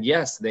 And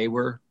yes, they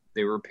were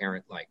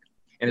parent-like.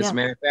 And as a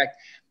matter of fact,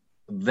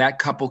 that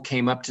couple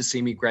came up to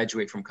see me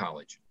graduate from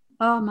college.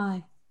 Oh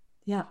my.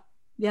 Yeah.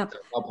 Yeah.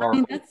 I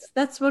mean,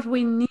 that's what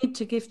we need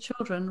to give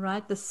children,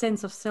 right? The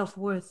sense of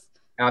self-worth.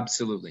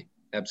 Absolutely.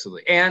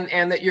 Absolutely.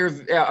 And that you're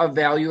of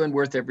value and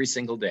worth every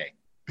single day.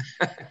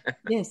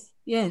 Yes.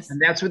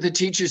 And that's what the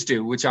teachers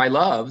do, which I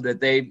love,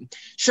 that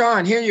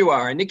Sean, here you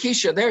are, and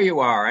Nikisha, there you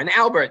are, and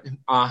Albert,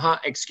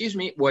 excuse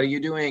me, what are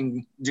you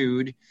doing,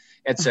 dude,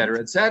 et cetera,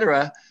 et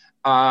cetera.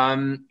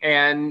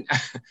 And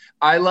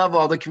I love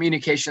all the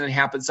communication that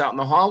happens out in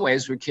the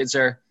hallways where kids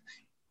are,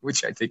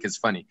 which I think is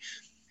funny.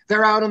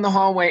 They're out in the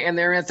hallway and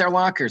they're at their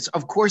lockers.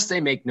 Of course they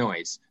make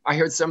noise. I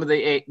heard some of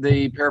the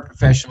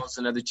paraprofessionals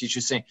and other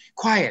teachers saying,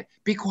 quiet,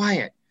 be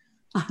quiet.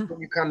 When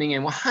you're coming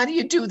in, well, how do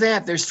you do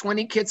that? There's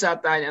 20 kids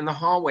out there in the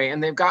hallway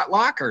and they've got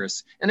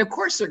lockers. And of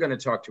course they're going to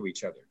talk to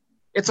each other.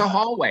 It's a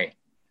hallway.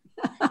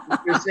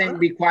 You're saying,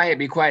 be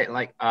quiet.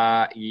 Like,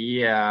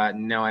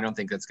 no, I don't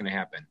think that's going to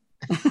happen.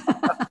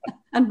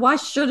 And why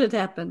should it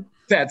happen?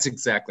 That's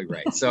exactly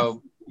right.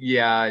 So,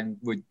 I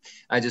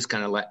just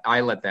kind of let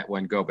that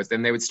one go. But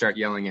then they would start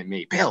yelling at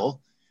me,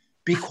 Bill,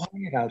 be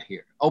quiet out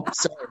here. Oh,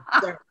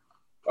 sorry.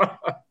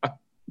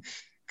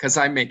 because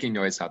I'm making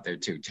noise out there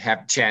too,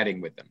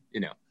 chatting with them,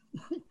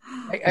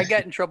 I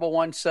got in trouble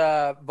once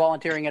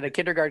volunteering at a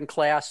kindergarten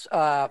class.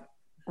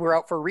 We're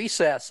out for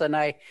recess, and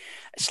I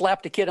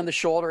slapped a kid on the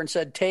shoulder and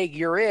said, "Tag,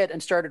 you're it,"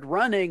 and started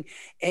running.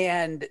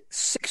 And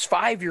 6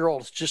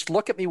 5-year-olds just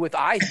look at me with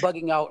eyes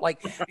bugging out,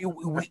 like,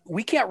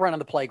 we can't run on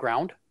the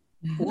playground.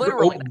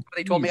 Literally, that's what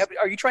they told me.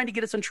 Are you trying to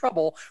get us in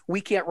trouble?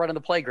 We can't run on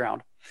the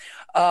playground.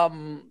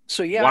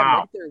 So yeah, wow. I'm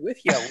right there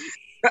with you.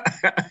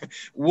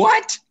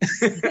 What?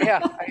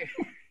 Yeah.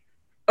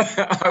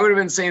 I would have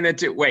been saying that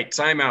too. Wait,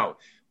 time out.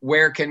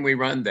 Where can we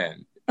run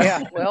then?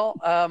 Yeah, well,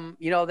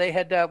 they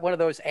had one of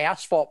those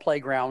asphalt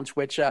playgrounds,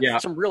 which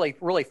some really,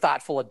 really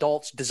thoughtful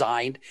adults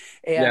designed,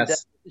 and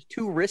it's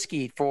too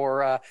risky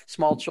for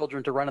small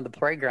children to run on the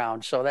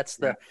playground. So that's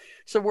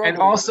and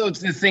also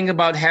the thing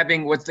about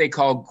having what they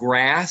call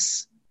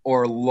grass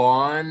or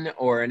lawn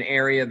or an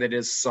area that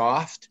is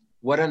soft.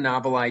 What a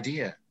novel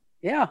idea!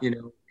 Yeah,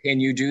 can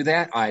you do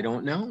that? I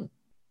don't know.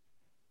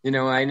 I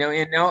know,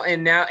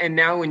 and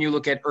now when you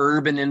look at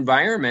urban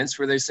environments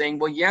where they're saying,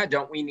 well, yeah,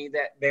 don't we need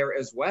that there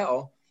as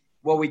well?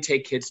 Well, we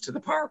take kids to the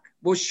park.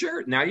 Well,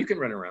 sure. Now you can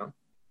run around,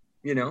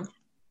 One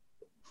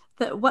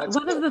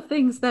of the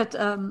things that,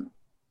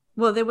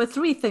 there were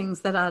 3 things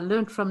that I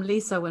learned from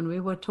Lisa when we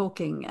were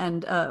talking.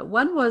 And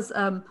one was,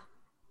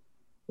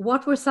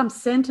 what were some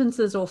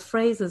sentences or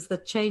phrases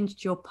that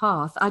changed your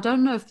path? I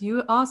don't know if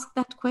you asked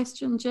that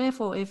question, Jeff,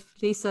 or if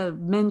Lisa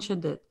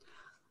mentioned it.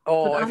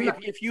 Oh,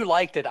 if you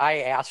liked it,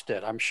 I asked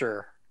it, I'm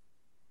sure.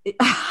 Good.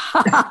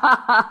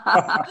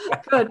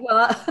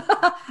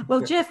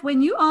 Well, Jeff,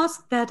 when you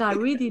asked that, I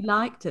really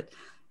liked it.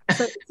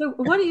 So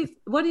what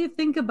do you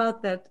think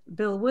about that,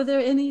 Bill? Were there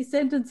any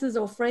sentences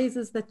or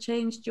phrases that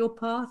changed your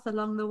path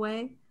along the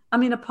way? I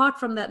mean, apart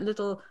from that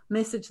little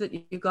message that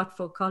you got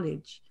for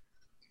college.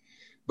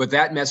 But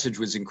that message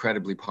was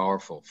incredibly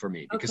pourful for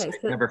me because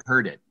I'd never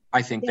heard it.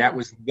 I think that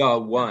was the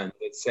one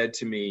that said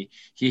to me,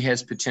 he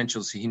has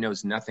potentials he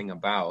knows nothing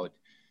about.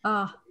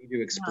 I need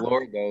to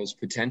explore those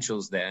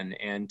potentials then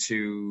and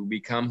to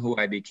become who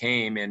I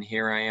became. And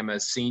here I am, a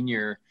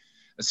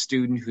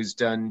student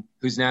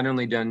who's not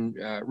only done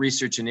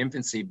research in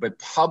infancy, but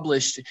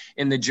published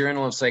in the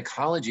Journal of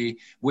Psychology,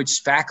 which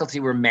faculty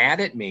were mad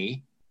at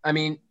me. I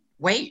mean,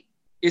 wait,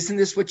 isn't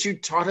this what you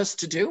taught us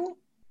to do?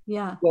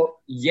 Yeah.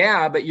 Well,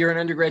 yeah, but you're an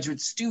undergraduate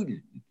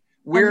student.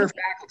 We're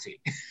faculty.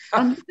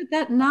 And look at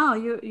that now.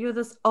 You're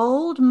this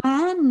old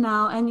man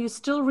now, and you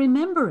still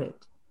remember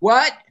it.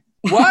 What?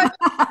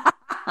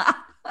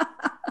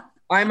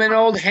 I'm an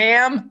old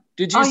ham.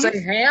 Did you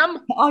say ham?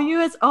 Are you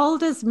as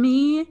old as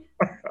me?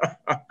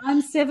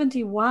 I'm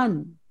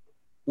 71.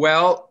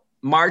 Well,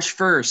 March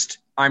 1st,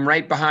 I'm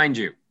right behind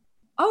you.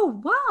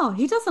 Oh, wow.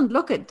 He doesn't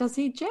look it, does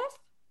he, Jeff?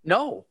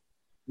 No.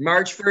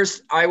 March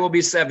 1st, I will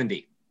be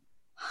 70.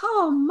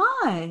 Oh,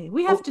 my.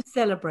 We have to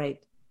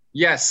celebrate.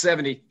 Yes,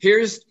 70.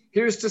 Here's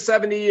to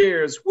 70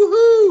 years.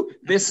 Woohoo!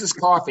 This is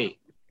coffee.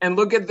 And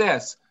look at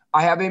this.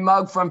 I have a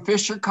mug from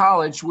Fisher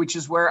College, which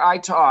is where I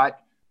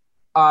taught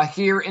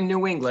here in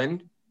New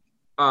England.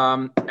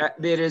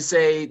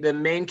 The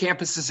main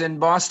campus is in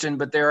Boston,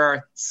 but there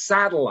are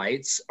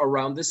satellites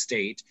around the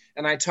state,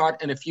 and I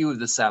taught in a few of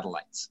the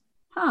satellites.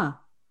 Huh.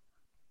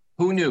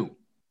 Who knew?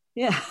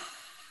 Yeah.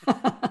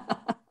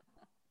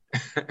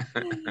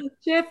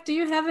 Jeff, do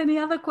you have any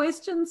other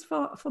questions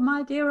for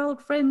my dear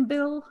old friend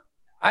Bill?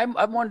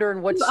 I'm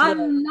wondering what's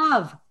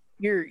love.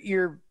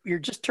 You're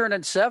just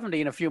turning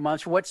 70 in a few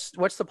months. What's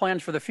the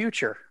plans for the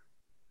future?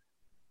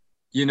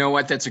 You know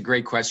what? That's a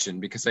great question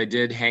because I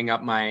did hang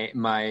up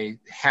my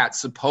hat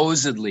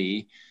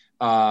supposedly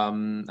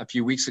a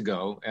few weeks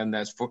ago, and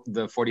that's for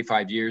the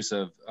 45 years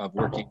of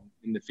working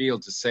in the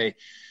field to say,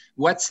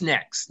 what's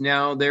next?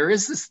 Now, there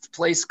is this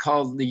place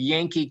called the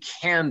Yankee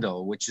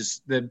Candle, which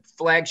is the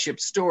flagship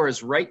store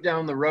is right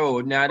down the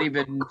road, not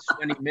even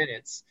 20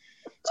 minutes.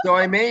 So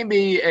I may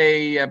be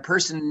a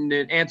person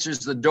that answers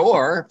the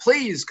door.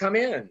 Please come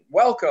in.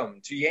 Welcome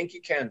to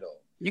Yankee Candle.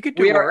 You could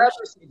do We are ever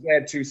so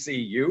glad to see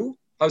you.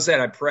 How's that?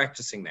 I'm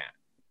practicing that.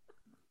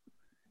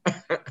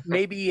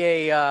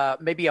 maybe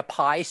a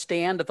pie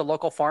stand at the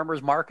local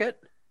farmer's market.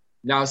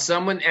 Now,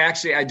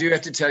 I do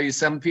have to tell you,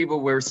 some people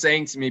were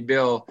saying to me,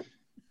 Bill,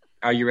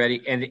 are you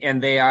ready?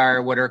 And they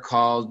are what are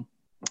called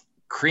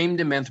cream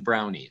de menthe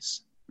brownies.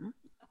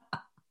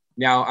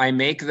 Now, I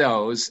make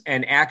those,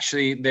 and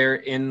actually they're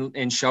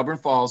in Shelburne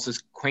Falls,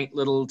 this quaint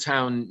little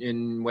town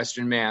in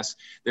Western Mass.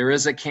 There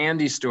is a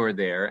candy store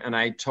there, and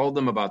I told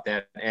them about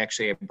that.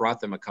 Actually, I brought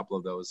them a couple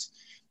of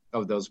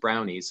those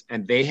brownies,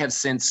 and they have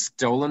since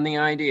stolen the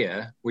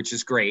idea, which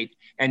is great,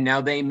 and now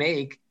they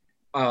make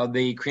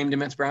the cream de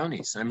menthe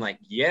brownies. I'm like,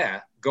 yeah,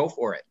 go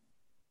for it.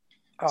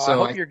 Oh, so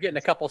I hope you're getting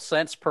a couple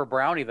cents per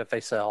brownie that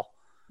they sell.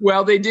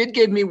 Well, they did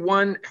give me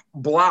one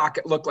block.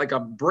 It looked like a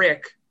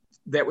brick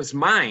that was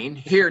mine.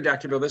 Here,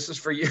 Dr. Bill, this is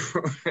for you.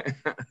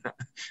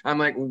 I'm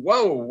like,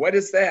 whoa, what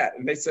is that?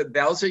 And they said,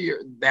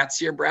 that's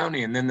your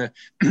brownie. And then the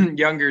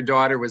younger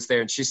daughter was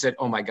there, and she said,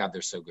 oh my God,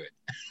 they're so good.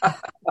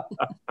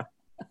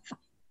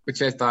 But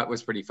which I thought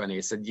was pretty funny.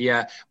 I said,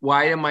 yeah,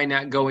 why am I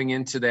not going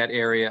into that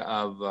area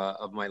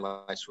of my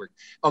life's work?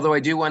 Although I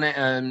do want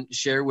to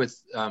share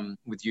with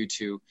you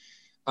two,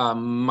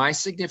 my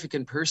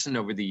significant person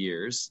over the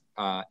years,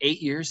 8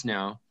 years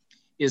now,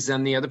 is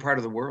on the other part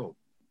of the world.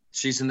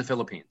 She's in the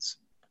Philippines.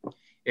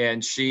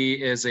 And she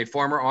is a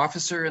former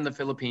officer in the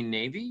Philippine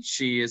Navy.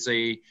 She is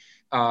a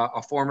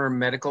former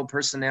medical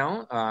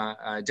personnel,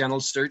 a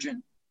dental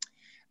surgeon.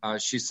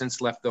 She's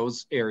since left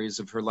those areas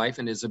of her life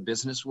and is a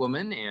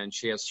businesswoman, and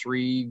she has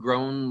 3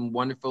 grown,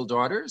 wonderful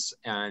daughters.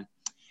 And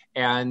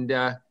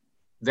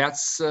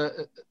that's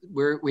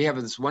where we have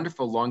this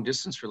wonderful long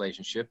distance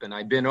relationship. And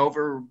I've been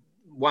over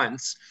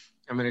once.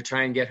 I'm going to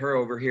try and get her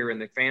over here in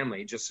the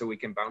family just so we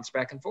can bounce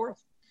back and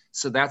forth.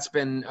 So that's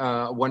been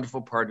a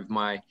wonderful part of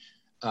my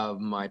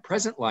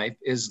present life,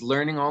 is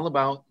learning all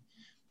about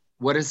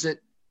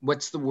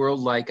what's the world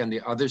like on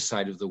the other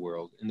side of the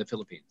world in the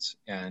Philippines,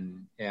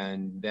 and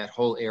that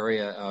whole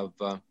area of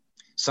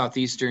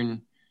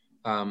southeastern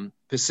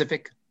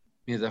Pacific,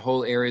 the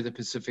whole area of the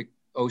Pacific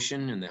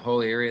Ocean, and the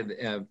whole area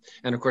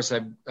and of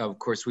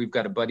course we've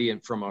got a buddy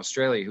from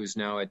Australia who's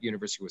now at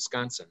University of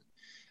Wisconsin.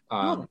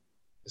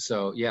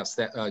 So yes,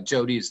 that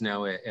Jody is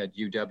now at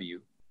UW,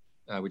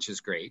 which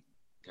is great.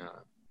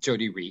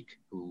 Jody Reek,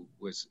 who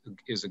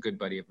is a good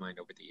buddy of mine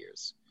over the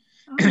years.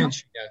 Uh-huh.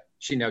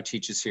 She now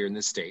teaches here in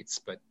the States,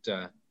 but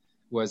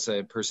was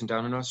a person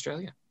down in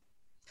Australia.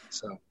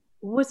 So,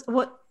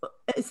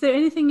 is there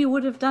anything you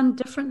would have done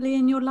differently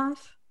in your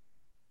life?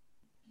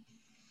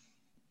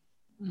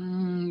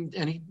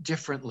 Any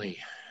differently?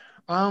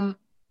 I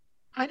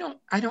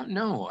don't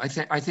know.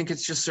 I think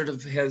it's just sort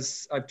of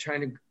I'm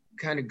trying to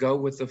kind of go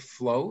with the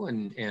flow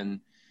and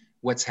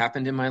what's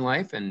happened in my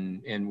life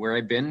and where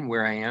I've been,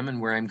 where I am,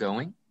 and where I'm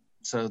going.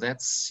 So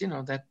that's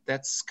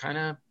that's kind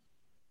of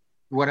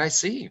what I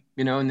see,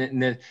 and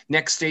the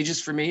next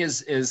stages for me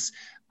is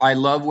I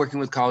love working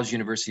with college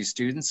university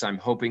students. I'm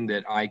hoping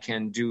that I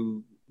can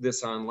do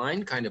this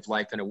online kind of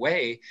life in a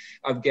way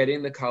of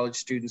getting the college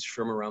students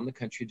from around the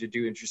country to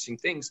do interesting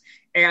things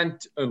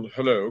and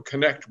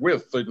connect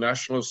with the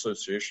National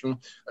Association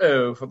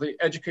for the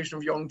Education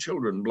of Young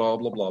Children, blah,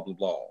 blah, blah, blah,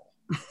 blah.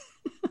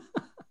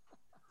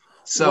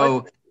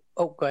 So,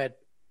 go ahead.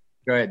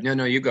 Go ahead.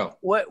 No, you go.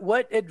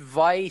 What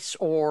advice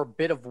or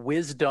bit of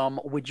wisdom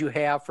would you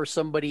have for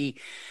somebody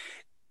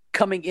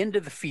coming into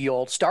the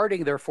field,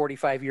 starting their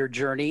 45-year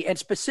journey? And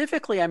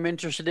specifically, I'm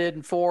interested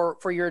in for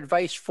your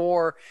advice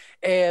for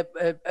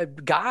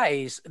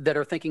guys that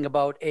are thinking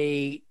about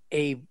a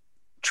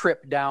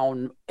trip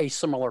down a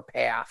similar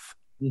path.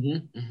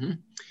 Mm-hmm, mm-hmm.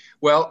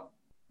 Well,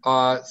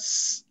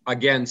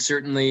 again,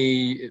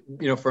 certainly,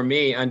 for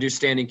me,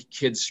 understanding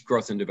kids'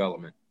 growth and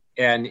development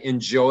and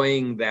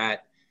enjoying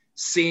that,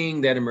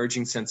 seeing that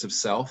emerging sense of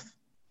self.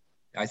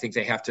 I think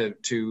they have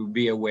to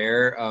be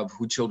aware of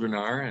who children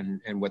are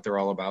and what they're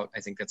all about.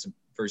 I think that's the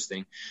first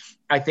thing.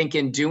 I think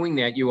in doing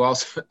that, you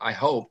also, I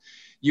hope,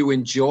 you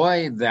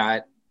enjoy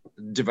that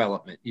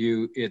development.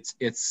 It's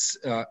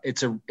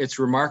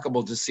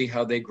remarkable to see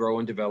how they grow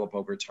and develop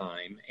over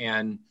time,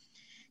 and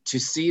to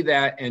see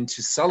that and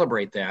to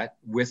celebrate that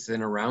with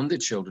and around the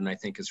children, I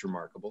think is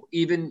remarkable.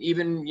 Even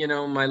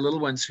my little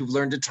ones who've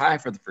learned to tie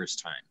for the first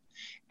time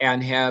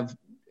and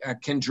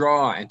can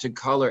draw and to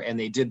color, and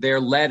they did their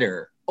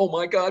letter. Oh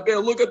my God,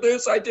 Bill, look at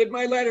this. I did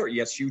my letter.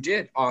 Yes, you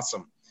did.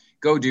 Awesome.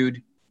 Go,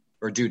 dude,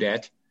 or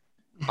dudette.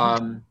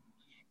 And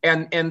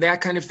that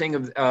kind of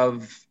thing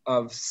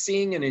of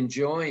seeing and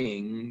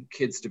enjoying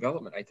kids'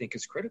 development, I think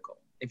is critical.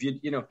 If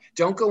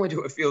don't go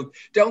into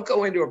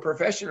a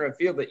profession or a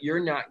field that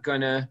you're not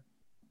gonna,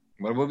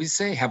 what would we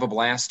say, have a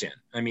blast in.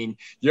 I mean,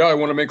 yeah, I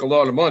want to make a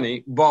lot of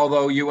money,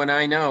 although you and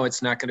I know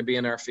it's not going to be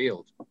in our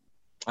field.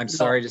 I'm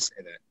sorry to say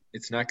that.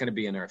 It's not going to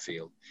be in our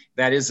field.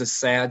 That is a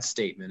sad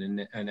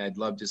statement. And I'd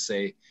love to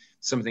say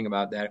something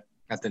about that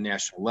at the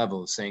national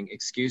level, saying,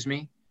 excuse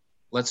me,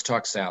 let's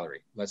talk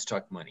salary. Let's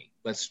talk money.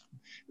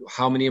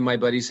 How many of my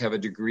buddies have a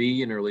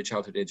degree in early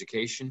childhood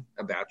education,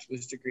 a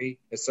bachelor's degree,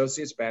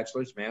 associate's,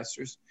 bachelor's,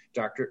 master's,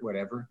 doctorate,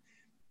 whatever?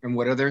 And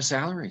what are their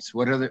salaries?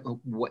 What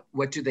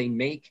do they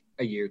make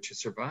a year to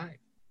survive?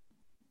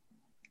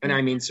 And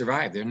I mean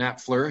survive. They're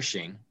not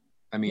flourishing.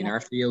 I mean, our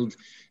field,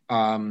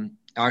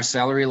 our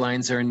salary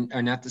lines are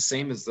not the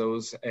same as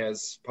those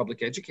as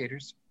public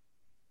educators.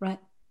 Right.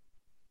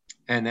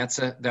 And that's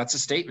a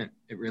statement.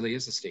 It really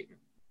is a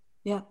statement.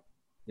 Yeah.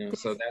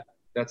 So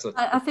that's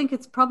I think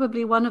it's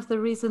probably one of the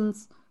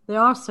reasons there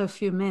are so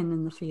few men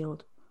in the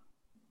field.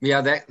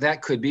 Yeah,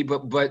 that could be,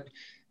 but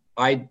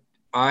I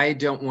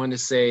don't want to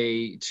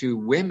say to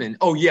women,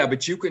 oh yeah,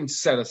 but you can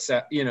settle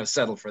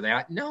for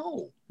that.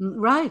 No.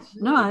 Right.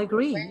 No, I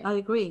agree.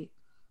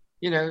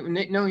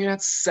 No, you're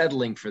not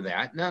settling for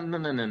that. No.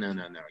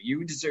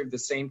 You deserve the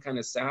same kind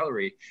of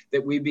salary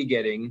that we'd be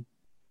getting,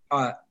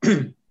 at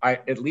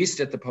least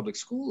at the public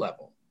school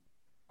level,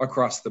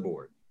 across the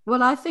board.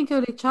 Well, I think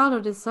early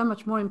childhood is so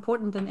much more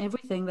important than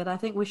everything that I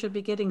think we should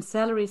be getting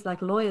salaries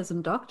like lawyers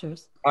and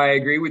doctors. I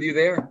agree with you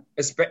there.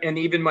 And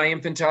even my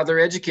infant toddler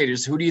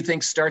educators, who do you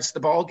think starts the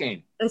ball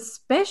game?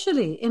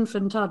 Especially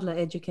infant toddler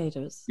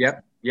educators.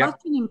 Yep.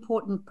 Such an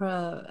important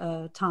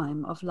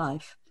time of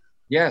life.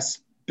 Yes.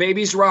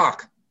 Babies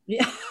rock.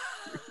 Yeah.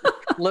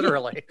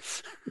 Literally.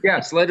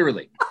 Yes,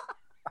 literally.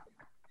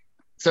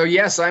 So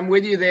yes, I'm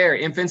with you there.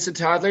 Infants and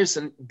toddlers,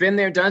 and been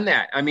there, done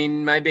that. I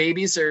mean, my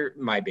babies.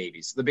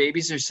 The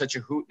babies are such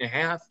a hoot and a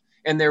half,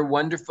 and they're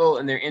wonderful,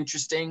 and they're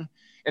interesting,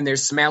 and they're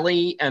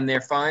smelly, and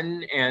they're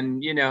fun,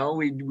 and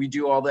we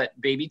do all that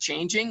baby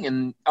changing,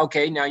 and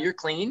okay, now you're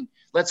clean.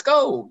 Let's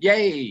go,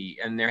 yay!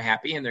 And they're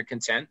happy and they're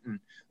content, and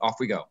off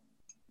we go.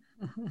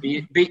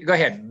 Go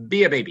ahead,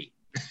 be a baby.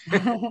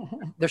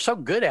 They're so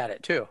good at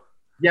it too.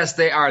 Yes,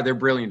 they are. They're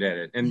brilliant at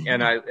it.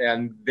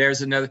 And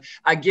there's another,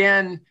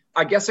 again,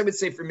 I guess I would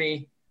say for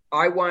me,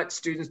 I want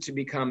students to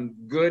become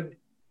good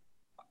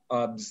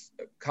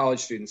college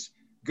students,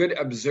 good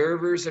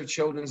observers of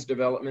children's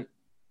development.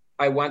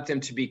 I want them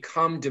to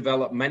become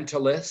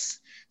developmentalists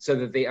so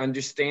that they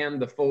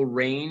understand the full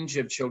range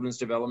of children's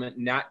development,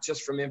 not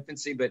just from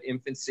infancy, but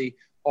infancy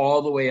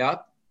all the way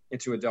up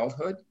into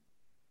adulthood.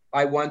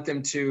 I want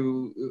them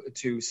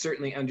to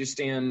certainly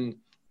understand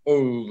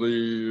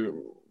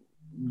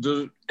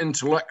the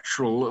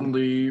intellectual and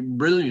the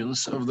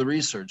brilliance of the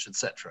research,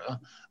 etc.,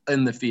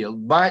 in the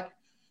field, but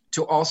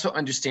to also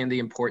understand the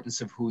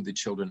importance of who the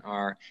children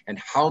are and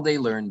how they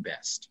learn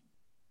best.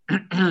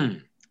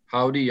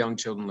 How do young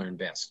children learn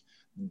best?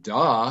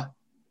 Duh.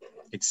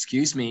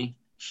 Excuse me.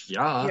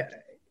 Yeah.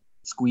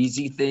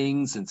 Squeezy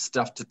things and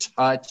stuff to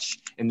touch,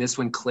 and this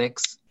one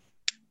clicks.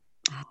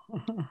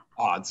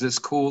 Oh, is this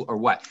cool or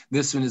what?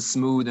 This one is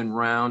smooth and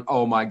round.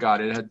 Oh my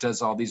God, it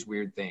does all these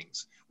weird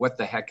things. What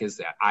the heck is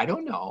that? I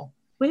don't know.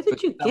 Where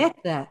did you get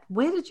that?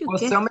 Well,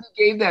 somebody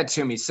gave that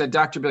to me, said,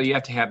 Dr. Bill, you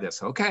have to have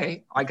this.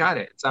 Okay, I got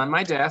it. It's on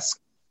my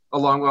desk,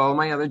 along with all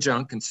my other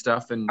junk and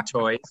stuff and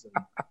toys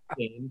and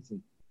games.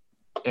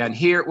 And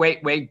here,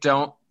 wait,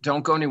 don't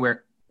go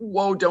anywhere.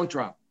 Whoa, don't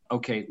drop.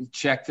 Okay,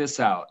 check this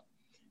out.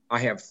 I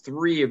have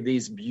 3 of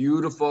these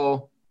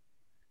beautiful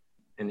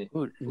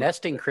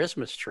nesting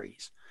Christmas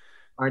trees.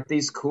 Aren't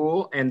these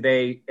cool? And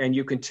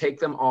you can take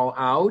them all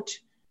out,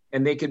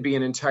 and they could be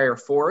an entire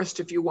forest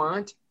if you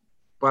want.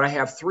 But I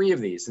have 3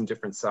 of these in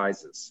different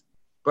sizes.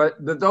 But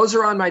those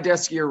are on my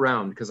desk year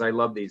round because I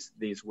love these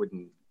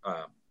wooden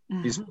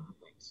these wooden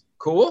things.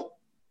 Cool.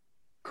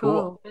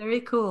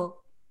 Very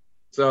cool.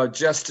 So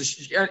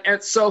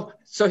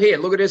so here,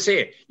 look at this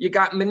here. You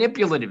got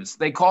manipulatives.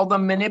 They call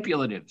them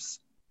manipulatives.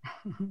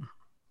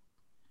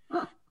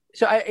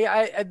 So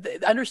I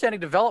understanding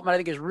development, I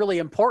think, is really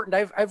important.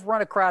 I've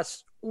run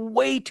across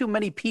way too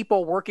many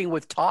people working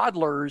with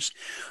toddlers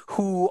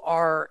who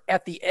are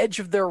at the edge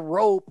of their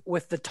rope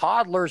with the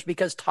toddlers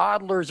because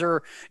toddlers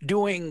are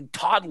doing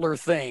toddler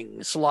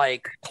things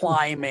like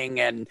climbing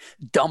and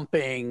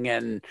dumping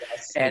and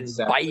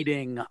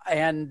biting,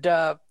 and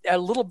a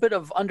little bit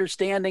of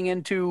understanding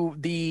into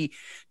the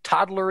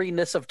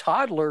toddleriness of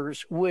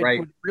toddlers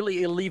would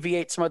really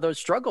alleviate some of those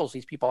struggles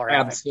these people are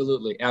having.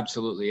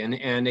 Absolutely.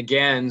 And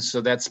again, so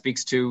that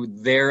speaks to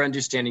their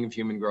understanding of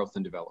human growth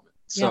and development.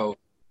 So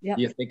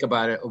you think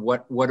about it,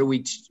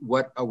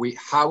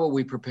 how are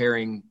we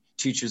preparing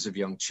teachers of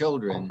young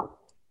children?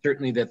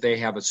 Certainly that they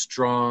have a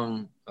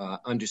strong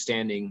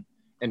understanding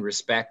and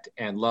respect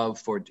and love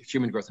for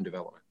human growth and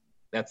development.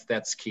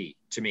 That's key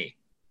to me.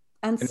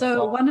 And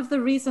so one of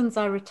the reasons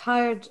I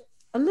retired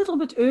a little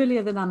bit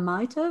earlier than I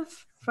might have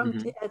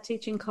from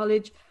teaching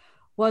college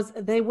was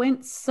they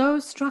went so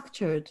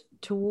structured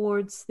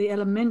towards the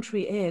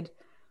elementary ed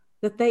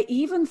that they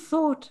even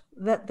thought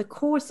that the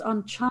course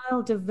on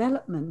child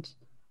development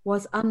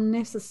was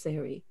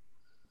unnecessary.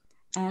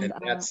 And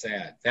that's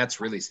sad. That's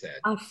really sad.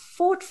 I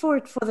fought for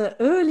it for the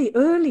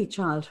early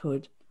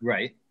childhood.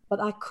 Right. But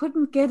I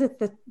couldn't get it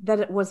that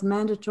it was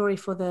mandatory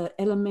for the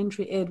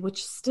elementary ed,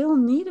 which still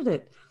needed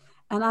it.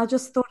 And I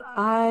just thought,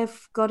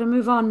 I've got to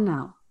move on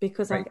now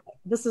because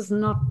this is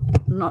not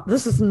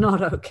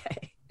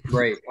okay.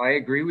 Right. I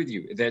agree with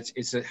you.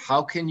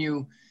 How can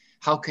you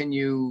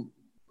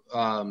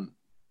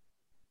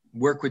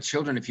work with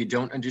children if you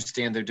don't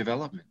understand their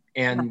development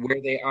and where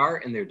they are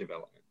in their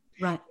development?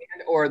 Right.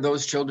 Or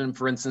those children,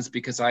 for instance,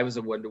 because I was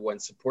a one-to-one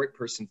support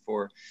person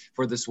for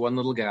this one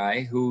little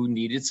guy who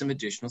needed some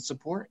additional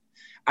support.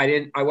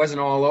 I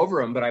wasn't all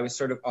over him, but I was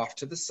sort of off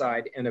to the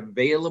side and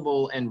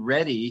available and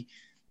ready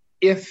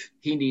if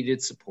he needed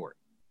support,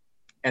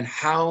 and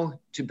how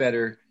to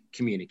better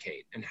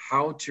communicate and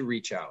how to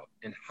reach out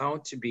and how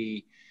to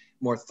be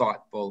more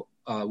thoughtful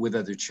with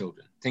other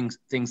children,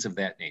 things of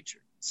that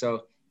nature.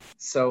 So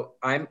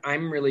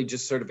I'm really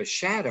just sort of a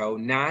shadow,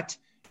 not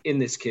in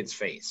this kid's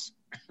face.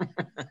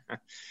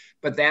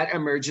 But that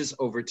emerges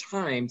over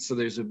time. So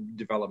there's a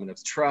development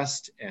of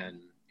trust, and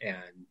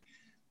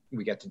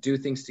we get to do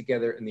things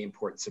together, and the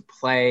importance of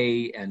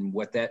play and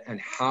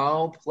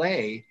how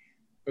play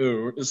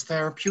is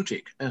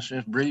therapeutic. That's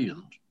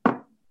brilliant.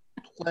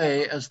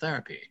 Play as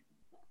therapy.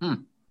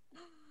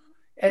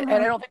 And I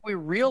don't think we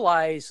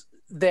realize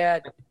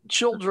that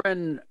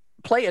children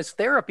play as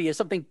therapy is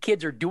something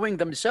kids are doing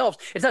themselves.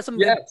 It's not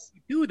something that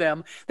we do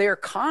them. They are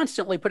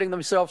constantly putting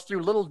themselves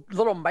through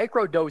little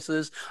micro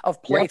doses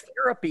of play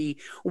therapy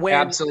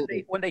when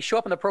they show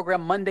up in the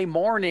program Monday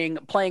morning,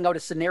 playing out a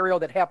scenario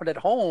that happened at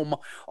home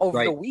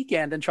over the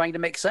weekend and trying to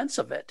make sense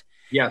of it.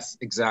 Yes,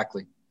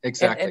 exactly.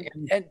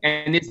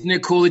 And isn't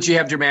it cool that you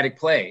have dramatic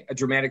play, a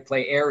dramatic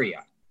play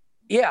area?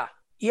 Yeah.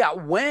 Yeah,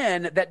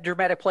 when that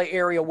dramatic play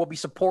area will be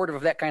supportive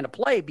of that kind of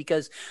play,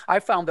 because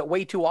I found that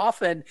way too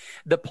often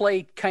the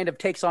play kind of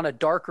takes on a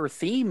darker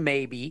theme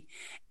maybe,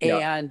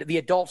 and the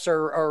adults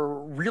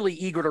are really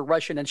eager to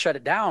rush in and shut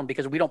it down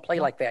because we don't play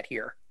like that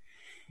here.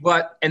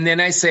 And then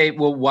I say,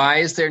 well, why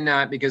is there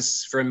not?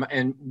 Because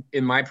in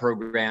my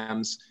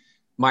programs,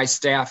 one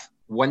staff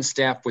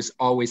was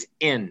always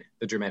in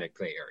the dramatic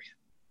play area.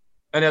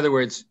 In other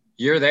words,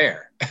 you're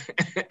there.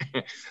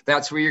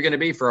 That's where you're going to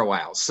be for a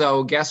while.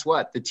 So guess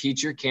what? The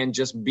teacher can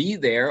just be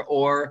there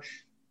or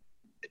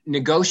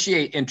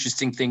negotiate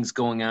interesting things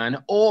going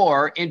on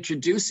or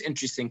introduce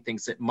interesting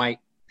things that might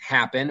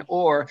happen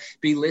or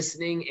be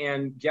listening.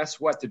 And guess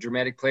what? The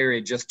dramatic play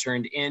area just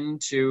turned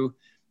into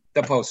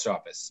the post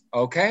office.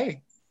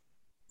 Okay.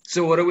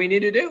 So what do we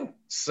need to do?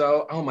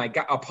 So, oh my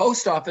God, a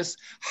post office.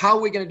 How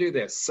are we going to do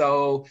this?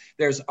 So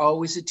there's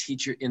always a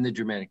teacher in the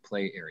dramatic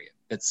play area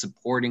that's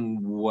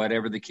supporting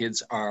whatever the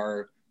kids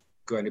are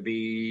going to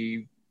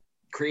be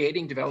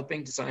creating,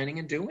 developing, designing,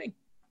 and doing.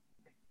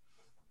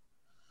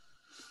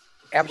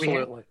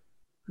 Absolutely.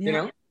 You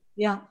know?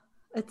 Yeah.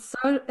 It's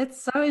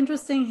so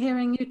interesting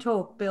hearing you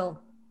talk, Bill.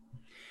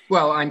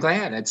 Well, I'm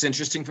glad. It's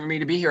interesting for me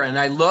to be here. And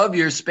I love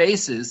your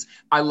spaces.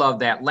 I love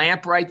that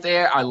lamp right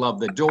there. I love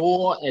the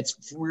door.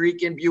 It's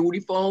freaking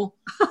beautiful.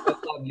 I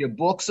love your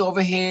books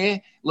over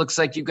here. Looks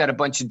like you've got a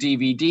bunch of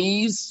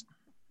DVDs.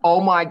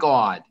 Oh, my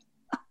God.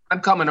 I'm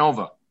coming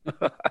over.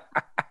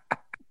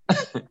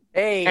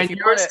 Hey, and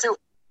yours too.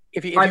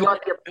 If you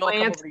want to come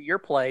over to your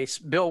place,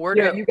 Bill,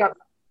 you got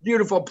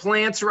beautiful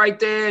plants right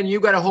there, and you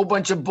got a whole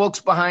bunch of books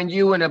behind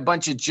you and a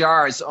bunch of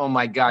jars. Oh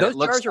my God! Those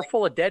jars are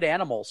full of dead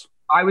animals.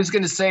 I was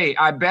going to say,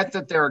 I bet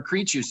that there are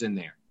creatures in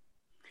there.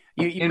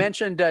 You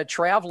mentioned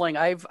traveling.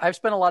 I've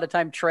spent a lot of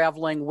time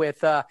traveling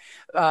with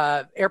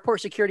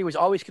airport security. Was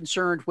always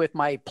concerned with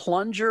my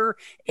plunger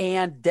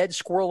and dead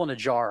squirrel in a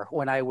jar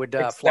when I would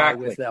fly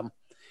with them.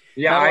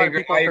 Yeah, I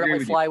agree. People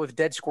currently fly with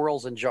dead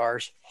squirrels in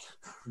jars.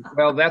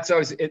 Well,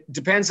 it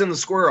depends on the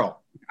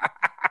squirrel.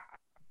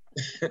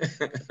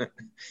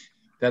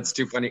 That's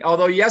too funny.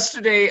 Although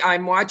yesterday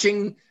I'm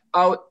watching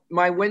out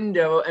my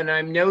window and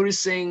I'm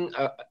noticing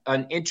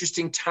an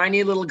interesting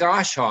tiny little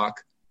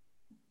goshawk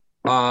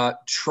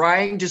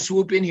trying to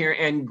swoop in here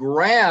and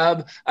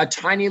grab a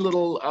tiny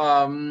little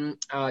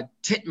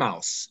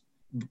titmouse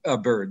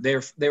bird.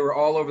 They were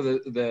all over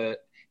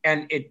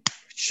and it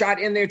shot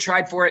in there,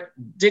 tried for it,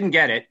 didn't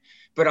get it.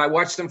 But I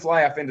watched them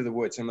fly off into the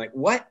woods. I'm like,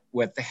 what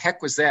the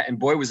heck was that? And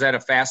boy, was that a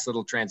fast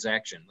little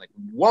transaction. Like,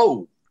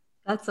 whoa.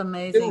 That's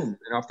amazing. Boom,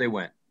 and off they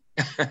went.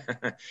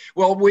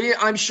 Well,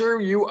 I'm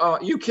sure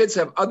you kids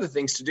have other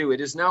things to do.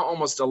 It is now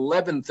almost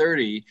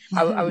 11:30.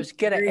 I was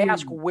going to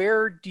ask,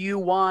 where do you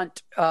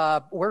want,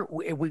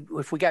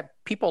 if we got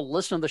people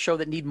listening to the show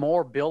that need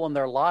more Bill in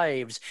their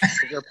lives,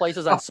 is there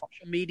places on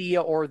social media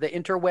or the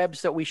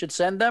interwebs that we should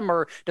send them,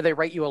 or do they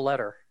write you a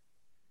letter?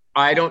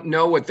 I don't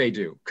know what they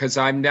do because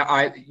I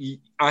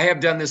have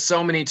done this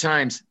so many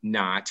times.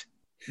 Not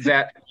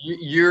that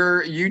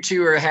you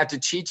two have to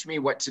teach me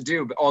what to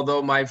do. But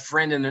although my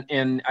friend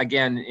in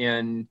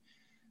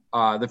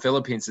the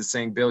Philippines is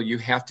saying, Bill, you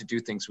have to do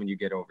things when you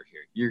get over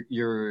here.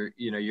 You're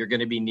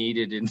going to be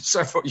needed in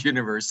several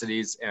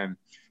universities and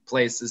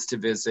places to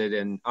visit,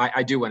 and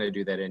I do want to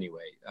do that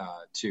anyway.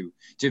 To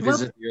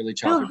visit the early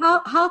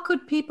childhood. How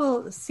could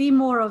people see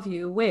more of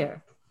you?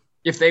 Where?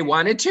 If they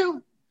wanted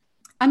to.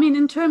 I mean,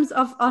 in terms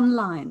of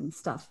online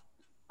stuff.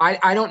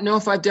 I don't know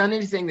if I've done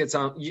anything that's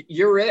on.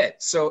 You're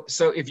it. So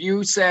if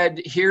you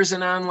said, here's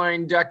an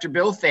online Dr.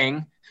 Bill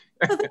thing.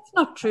 No, that's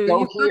not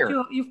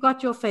true. You've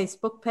got your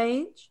Facebook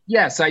page.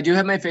 Yes, I do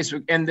have my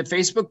Facebook. And the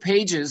Facebook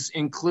pages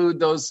include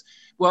those.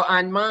 Well,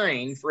 on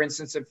mine, for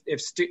instance,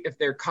 if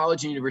they're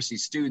college and university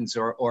students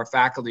or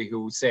faculty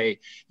who say,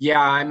 yeah,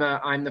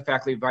 I'm the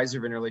faculty advisor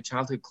of an early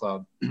childhood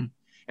club,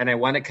 and I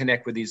want to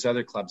connect with these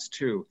other clubs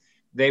too,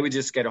 they would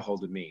just get a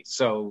hold of me.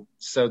 So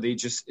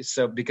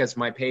because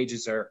my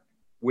pages are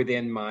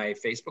within my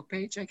Facebook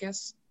page, I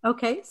guess.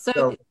 Okay,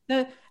 so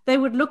they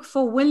would look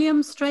for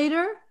William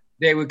Strader.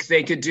 They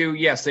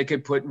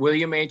could put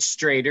William H.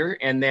 Strader,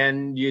 and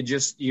then you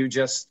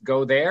just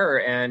go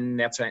there, and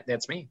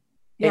that's me.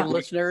 Hey,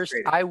 listeners,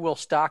 I will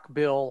stalk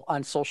Bill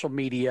on social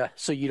media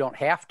so you don't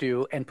have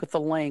to, and put the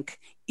link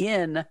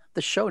in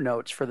the show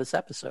notes for this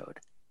episode.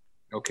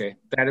 Okay,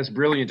 that is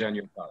brilliant on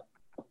your part.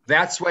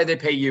 That's why they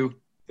pay you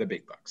the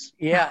big bucks.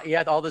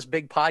 Yeah, all this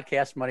big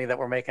podcast money that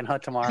we're making,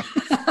 tomorrow.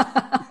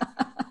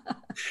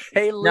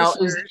 Hey,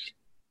 listeners.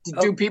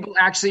 Now, do people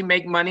actually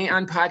make money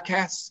on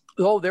podcasts?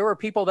 Oh, there are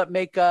people that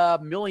make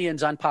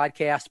millions on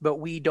podcasts, but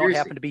we don't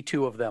happen to be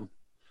two of them.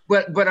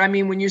 But I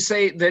mean, when you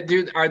say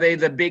that, are they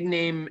the big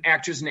name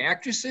actors and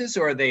actresses,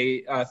 or are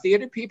they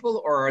theater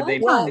people, or are they?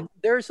 Well,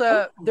 there's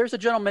a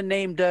gentleman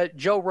named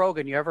Joe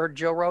Rogan. You ever heard of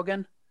Joe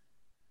Rogan?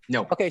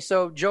 No. Okay,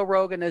 so Joe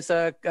Rogan is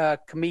a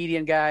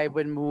comedian guy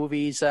with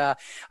movies.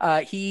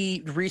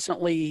 He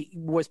recently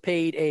was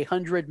paid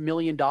 $100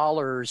 million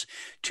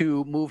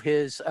to move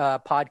his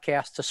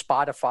podcast to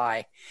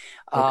Spotify,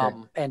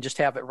 and just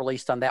have it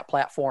released on that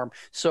platform.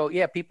 So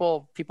yeah,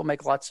 people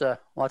make lots of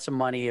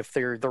money if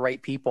they're the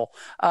right people.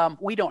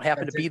 We don't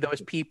happen to be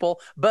those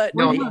people, but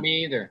no,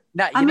 me either.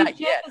 Not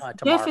yet.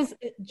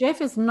 Jeff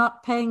is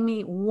not paying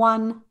me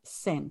 1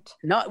 cent.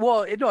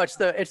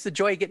 It's the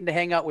joy of getting to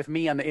hang out with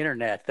me on the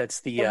internet.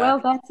 That's the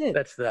that's it.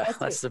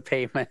 That's the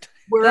payment.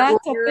 Where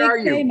are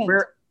you? Payment.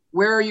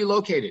 Where are you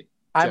located?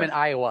 I'm Jeff? in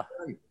Iowa.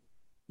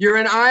 You're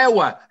in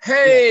Iowa.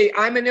 Hey,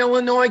 I'm an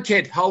Illinois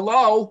kid.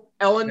 Hello,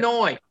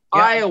 Illinois,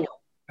 Iowa.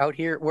 Out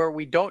here where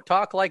we don't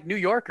talk like New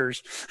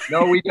Yorkers.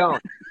 No, we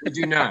don't. We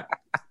do not.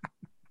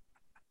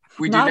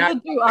 We do Neither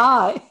not. do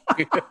I.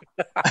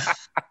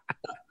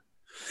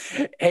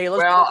 Hey,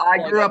 I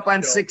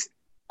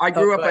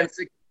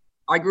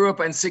grew up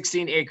on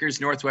 16 acres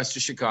northwest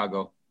of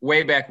Chicago,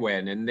 way back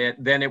when. And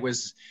then it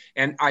was,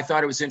 and I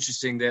thought it was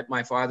interesting that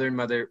my father and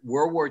mother,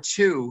 World War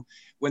II,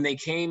 when they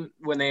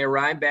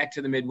arrived back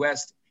to the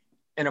Midwest,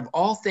 and of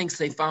all things,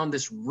 they found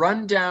this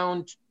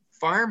rundown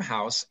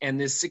farmhouse and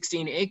this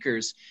 16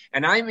 acres.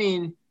 And I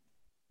mean,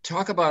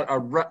 talk about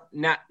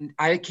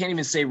I can't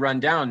even say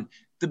rundown.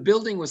 The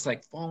building was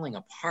like falling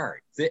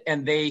apart.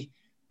 And they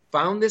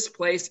found this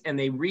place, and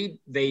they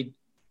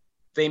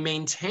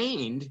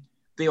maintained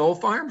the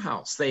old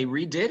farmhouse. They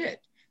redid it.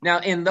 Now,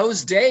 in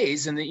those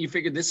days, and you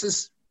figure this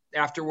is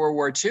after World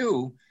War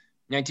II,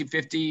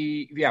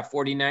 1950,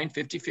 49,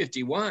 50,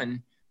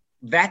 51.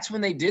 That's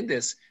when they did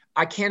this.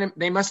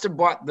 They must have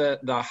bought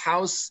the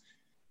house,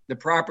 the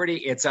property.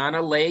 It's on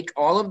a lake,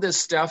 all of this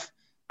stuff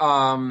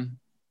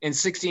in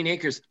 16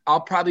 acres.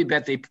 I'll probably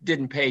bet they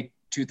didn't pay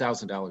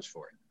 $2,000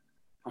 for it.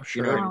 Oh,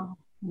 sure. You know?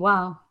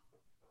 Wow.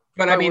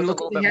 But I mean,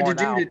 look what they had to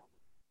do.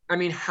 I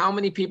mean, how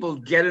many people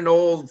get an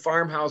old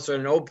farmhouse or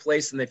an old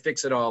place and they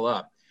fix it all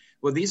up?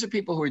 Well, these are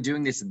people who are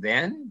doing this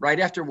then, right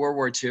after World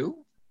War II.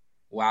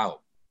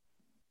 Wow.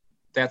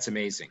 That's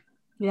amazing.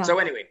 Yeah. So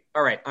anyway,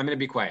 all right, I'm going to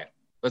be quiet.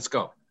 Let's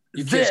go.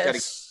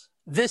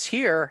 This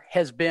here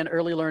has been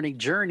Early Learning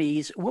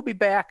Journeys. We'll be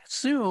back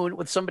soon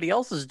with somebody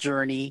else's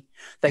journey.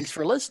 Thanks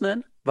for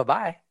listening.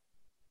 Bye-bye.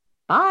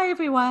 Bye,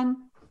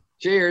 everyone.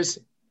 Cheers.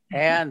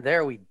 And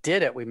there we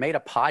did it. We made a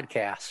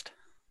podcast.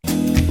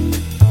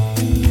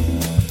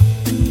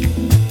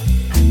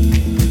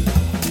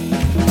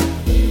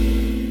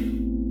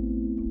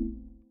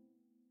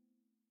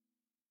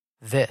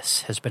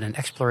 This has been an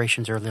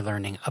Explorations Early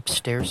Learning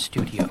Upstairs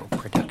Studio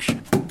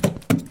production.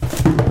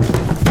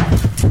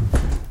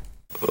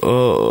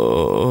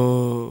 Oh.